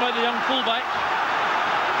defending by the young fullback.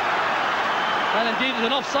 And indeed it's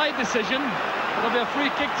an offside decision. It'll be a free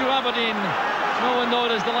kick to Aberdeen. No one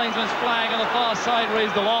noticed the linesman's flag on the far side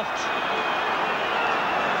raised aloft.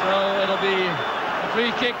 So it'll be a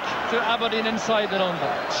free kick to Aberdeen inside their own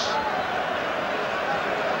box.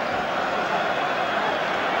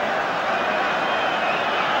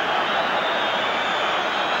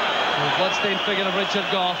 The bloodstained figure of Richard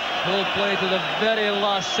Gough will play to the very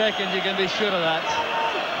last second, you can be sure of that.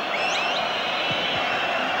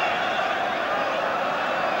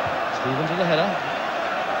 Stevens with the header.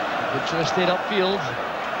 Butcher stayed upfield.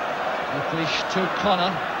 McLeish to Connor.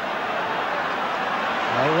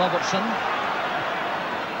 Now Robertson.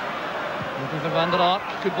 Looking for Van der Ark.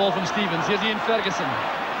 Good ball from Stevens. Here's Ian Ferguson.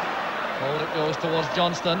 Forward it goes towards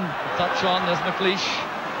Johnston. A touch on, there's McLeish.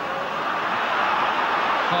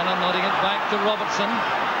 Connor nodding it back to Robertson.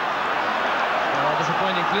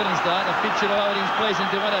 Disappointing clearance that. A feature of Aberdeen's place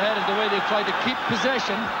into went ahead is the way they tried to keep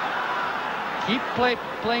possession. Keep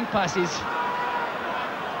playing passes.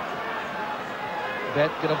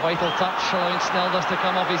 Bett got a vital touch, allowing Snelders to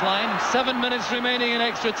come off his line. 7 minutes remaining in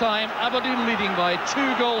extra time. Aberdeen leading by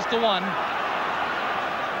 2 goals to 1.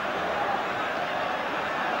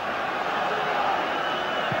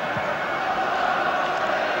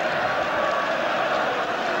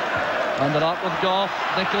 Van der Ark with Gough.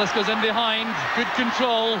 Nicholas goes in behind. Good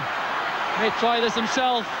control. May try this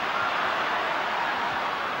himself.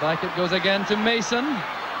 Back it goes again to Mason.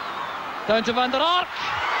 Down to Van der Ark.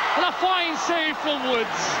 And a fine save from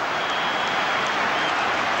Woods.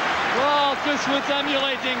 Well, Chris Woods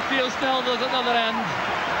emulating Theo Snelders at the other end.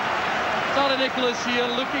 Charlie Nicholas here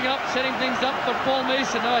looking up, setting things up for Paul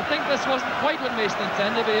Mason. Now, I think this wasn't quite what Mason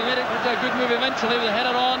intended, but he made it into a good move eventually with a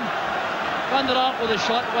header on. Van der Ark with a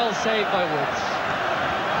shot, well saved by Woods.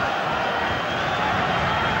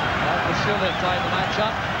 That was surely tied the match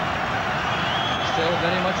up. Still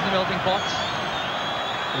very much in the melting pot.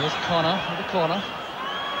 Here's Connor with the corner.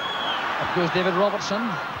 Up goes David Robertson.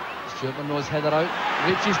 Stuart Munro's header out.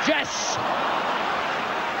 Reaches Jess.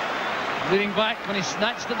 Leading back when he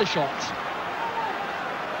snatched at the shot.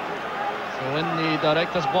 So in the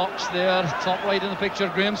director's box there, top right in the picture,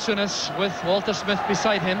 Graham Souness with Walter Smith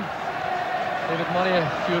beside him. David Murray a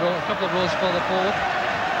couple of rows further forward.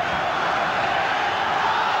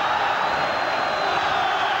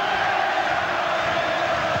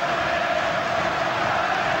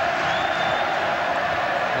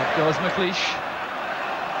 Up goes McLeish.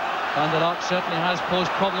 Van der Ark certainly has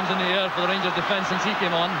posed problems in the air for the Rangers defence since he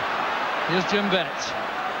came on. Here's Jim Bett.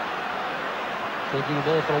 Taking the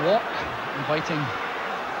ball for a walk, inviting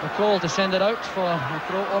McCall to send it out for a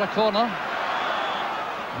throw or a corner.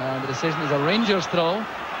 And the decision is a Rangers throw.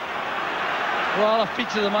 Well, a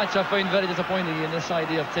feature of the match I find very disappointing in this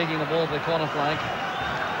idea of taking the ball to the corner flag.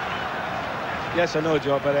 Yes, I know,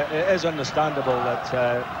 Joe, but it is understandable that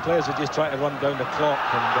players are just trying to run down the clock,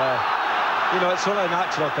 and you know, it's sort of a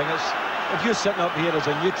natural thing. If you're sitting up here as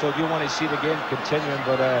a neutral, you want to see the game continuing,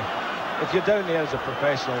 but if you're down there as a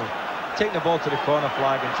professional, taking the ball to the corner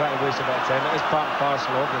flag and trying to waste a bit of time, it is part and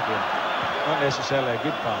parcel of the game. Not necessarily a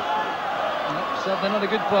good part. Certainly not a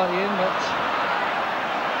good part, Ian, but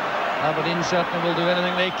Aberdeen certainly will do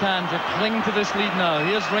anything they can to cling to this lead now.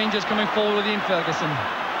 Here's Rangers coming forward with Ian Ferguson.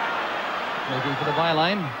 Looking for the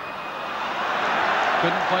byline.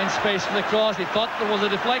 Couldn't find space for the cross. He thought there was a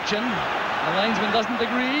deflection. The linesman doesn't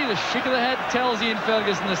agree. The shake of the head tells Ian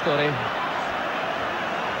Ferguson the story.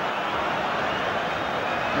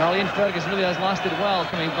 Well, Ian Ferguson really has lasted well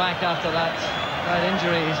coming back after that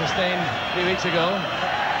injury he sustained 3 weeks ago.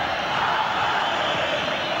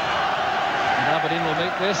 Aberdeen will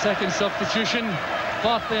make their second substitution,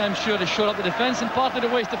 partly I'm sure to shore up the defence and partly to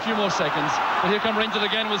waste a few more seconds. But here come Rangers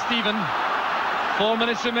again with Stephen. 4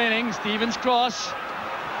 minutes remaining. Stevens cross.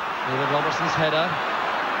 David Robertson's header.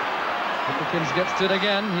 Wilkins gets to it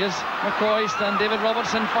again. Here's McCoist, and David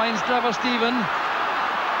Robertson finds Trevor Stephen.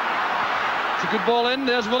 It's a good ball in.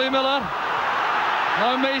 There's Willie Miller.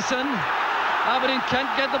 Now Mason. Aberdeen can't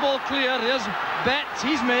get the ball clear. There's Bett,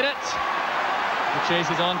 he's made it. The chase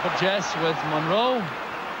is on for Jess with Munro.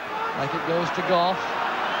 Like it goes to Gough.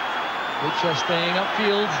 Butcher staying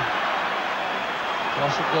upfield.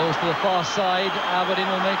 Cross it goes to the far side. Aberdeen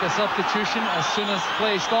will make a substitution as soon as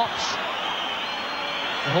play stops.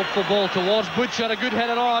 A hopeful ball towards Butcher, a good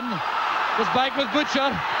header on. Goes back with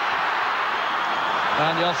Butcher.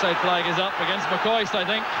 And the offside flag is up against McCoist, I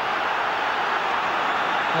think.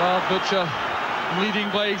 Well, Butcher leading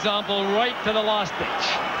by example right to the last pitch.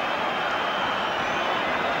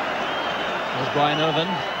 There's Brian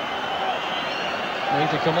Irvine. Going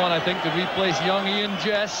to come on, I think, to replace young Ian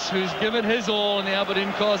Jess, who's given his all in the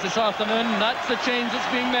Aberdeen cause this afternoon. That's the change that's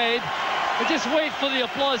being made. But just wait for the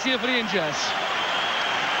applause here for Ian Jess.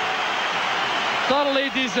 Thoroughly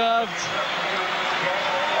deserved.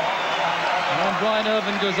 And Brian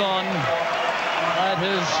Irvine goes on at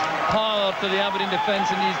his power to the Aberdeen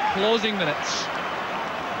defence in these closing minutes.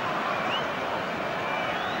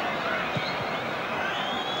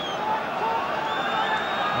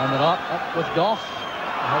 And they're up with Gough.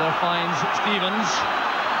 The header finds Stevens.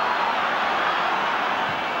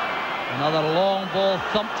 Another long ball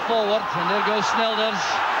thumped forward, and there goes Snelders.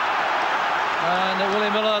 And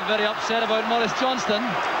Willie Miller very upset about Maurice Johnston.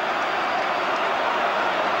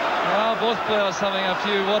 Well, both players having a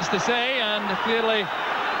few words to say, and clearly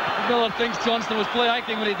Miller thinks Johnston was play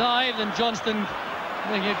acting when he dived, and Johnston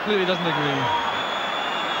clearly doesn't agree.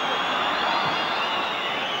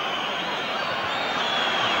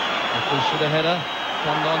 A push for the header,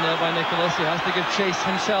 turned on there by Nicholas. He has to give chase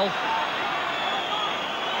himself.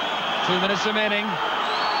 2 minutes remaining.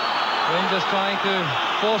 Rangers trying to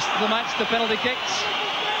force the match to penalty kicks.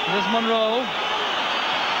 There's Munro.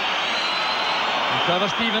 And Trevor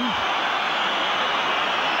Stephen.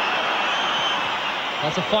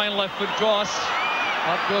 That's a fine left foot cross.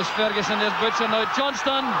 Up goes Ferguson. There's Butcher. Now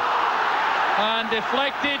Johnston. And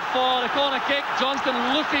deflected for the corner kick. Johnston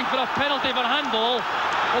looking for a penalty for handball.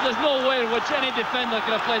 But there's no way in which any defender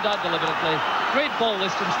could have played that deliberately. Great ball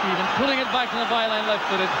this from Stephen. Putting it back on the byline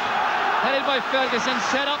left-footed. Headed by Ferguson.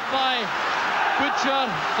 Set up by Butcher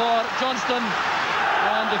for Johnston.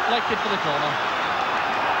 And deflected for the corner.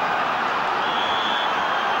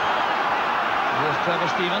 Here's Trevor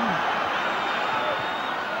Stephen.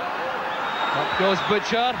 Up goes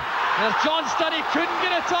Butcher. There's Johnston. He couldn't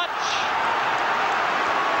get a touch.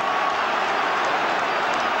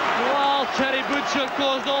 Well, Terry Butcher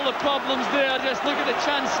caused all the problems there. Just look at the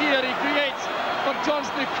chance here he creates. But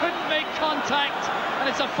Johnston couldn't make contact. And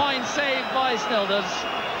it's a fine save by Snelders.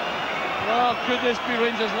 Well, could this be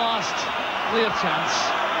Rangers' last clear chance?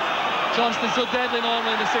 Johnston so deadly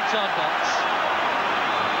normally in the 6-yard box.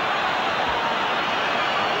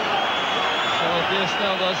 So dear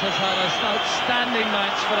Snelders has had an outstanding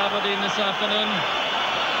match for Aberdeen this afternoon.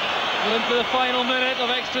 We're into the final minute of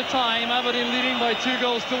extra time. Aberdeen leading by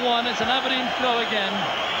 2-1. It's an Aberdeen throw again.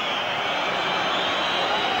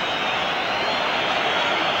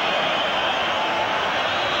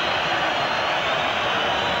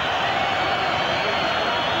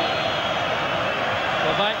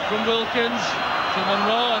 Back from Wilkins to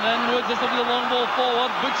Munro, and then Woods just looking the long ball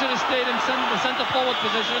forward. Butcher has stayed in the centre forward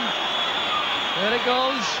position. There it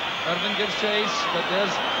goes. Irvine gives chase, but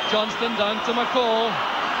there's Johnston down to McCall.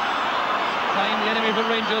 Time the enemy for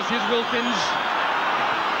Rangers. Here's Wilkins.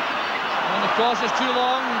 And the cross is too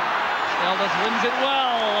long. Snelders wins it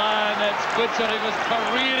well, and it's Butcher who was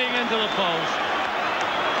careering into the post.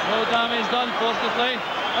 No damage done, fortunately.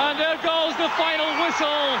 And there goes the final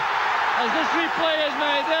whistle. As this replay is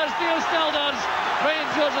made, there's Neil Snelders.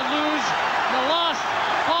 Rangers lose in the last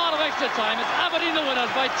part of extra time. It's Aberdeen the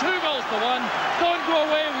winners by 2-1. Don't go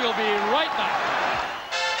away, we'll be right back.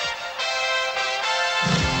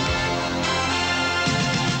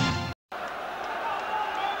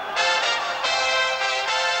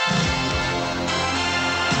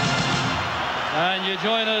 And you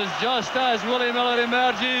join us just as Willie Miller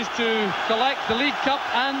emerges to collect the League Cup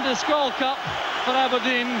and the Skol Cup for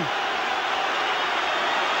Aberdeen.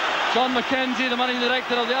 John McKenzie, the managing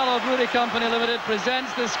director of the Alloa Brewery Company Limited,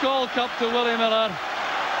 presents the Skol Cup to Willie Miller.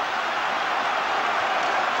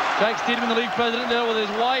 Jack Steedman, the league president, there with his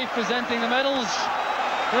wife presenting the medals.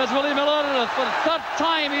 There's Willie Miller. For the third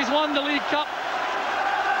time he's won the League Cup.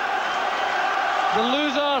 The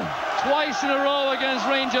loser twice in a row against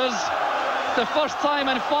Rangers. The first time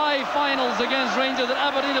in 5 finals against Rangers that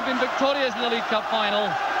Aberdeen have been victorious in the League Cup final.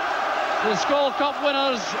 The Skol Cup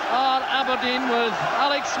winners are Aberdeen, with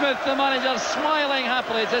Alex Smith, the manager, smiling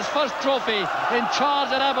happily. It's his first trophy in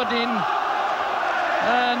charge at Aberdeen.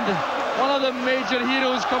 And One of the major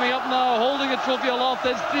heroes coming up now, holding a trophy aloft,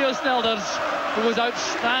 is Theo Snelders, who was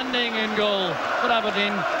outstanding in goal for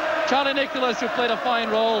Aberdeen. Charlie Nicholas, who played a fine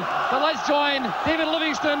role. But let's join David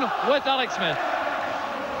Livingston with Alex Smith.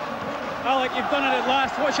 Alec, you've done it at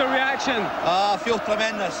last. What's your reaction? I feel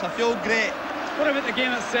tremendous. I feel great. What about the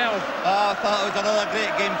game itself? I thought it was another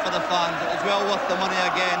great game for the fans. It was well worth the money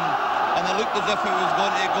again, and it looked as if it was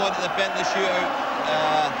going to go into the penalty shootout.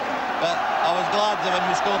 But I was glad that when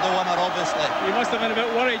we scored the winner, obviously. You must have been a bit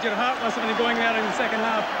worried. Your heart must have been going there in the second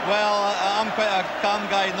half. Well, I'm quite a calm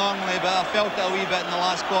guy normally, but I felt it a wee bit in the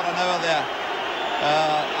last quarter an hour there.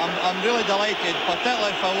 I'm really delighted,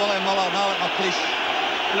 particularly for Willie Miller and Alec McLeish.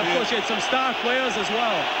 And of course you had some star players as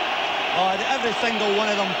well. Every single one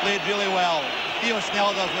of them played really well. Theo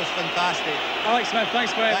Snelders was fantastic. Alex Smith,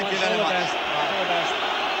 thanks very much. Thank you very much. All the best.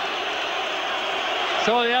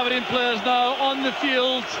 So the Aberdeen players now on the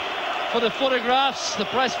field for the photographs, the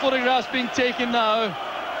press photographs being taken now.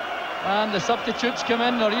 And the substitutes come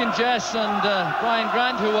in, or Ian Jess and Brian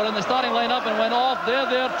Grant, who were in the starting lineup and went off. They're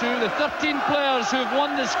there too. The 13 players who've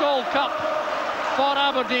won the Skol Cup for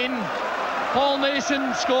Aberdeen. Paul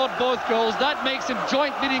Mason scored both goals. That makes him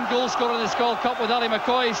joint leading goal scorer in the Skol Cup with Ali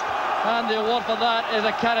McCoist. And the award for that is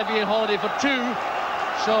a Caribbean holiday for 2.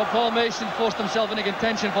 So Paul Mason forced himself into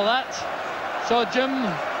contention for that. So Jim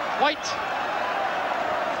White.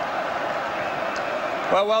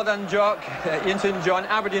 Well done, Jock. Ian St John,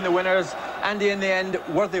 Aberdeen the winners. Andy, in the end,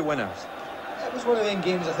 were they winners? It was one of them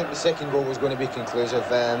games. I think the second goal was going to be conclusive.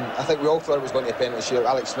 I think we all thought it was going to be a penalty shootout.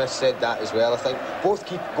 Alex Smith said that as well. I think both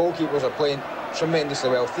goalkeepers are playing tremendously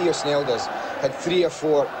well. Theo Snelders had 3 or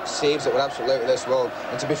 4 saves that were absolutely out of this world,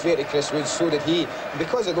 and to be fair to Chris Wood, so did he. And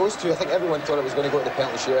because of those two, I think everyone thought it was going to go to the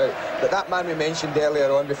penalty shootout. But that man we mentioned earlier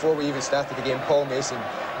on, before we even started the game, Paul Mason,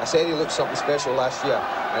 I said he looked something special last year,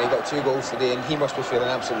 and he got 2 goals today, and he must be feeling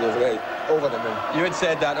absolutely over the moon. You had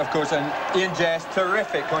said that, of course, and Ian Jess,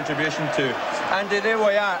 terrific contribution too. And there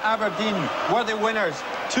we are, Aberdeen were the winners,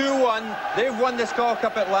 2-1. They've won the Skol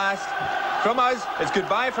Cup at last. From us, it's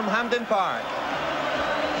goodbye from Hampden Park.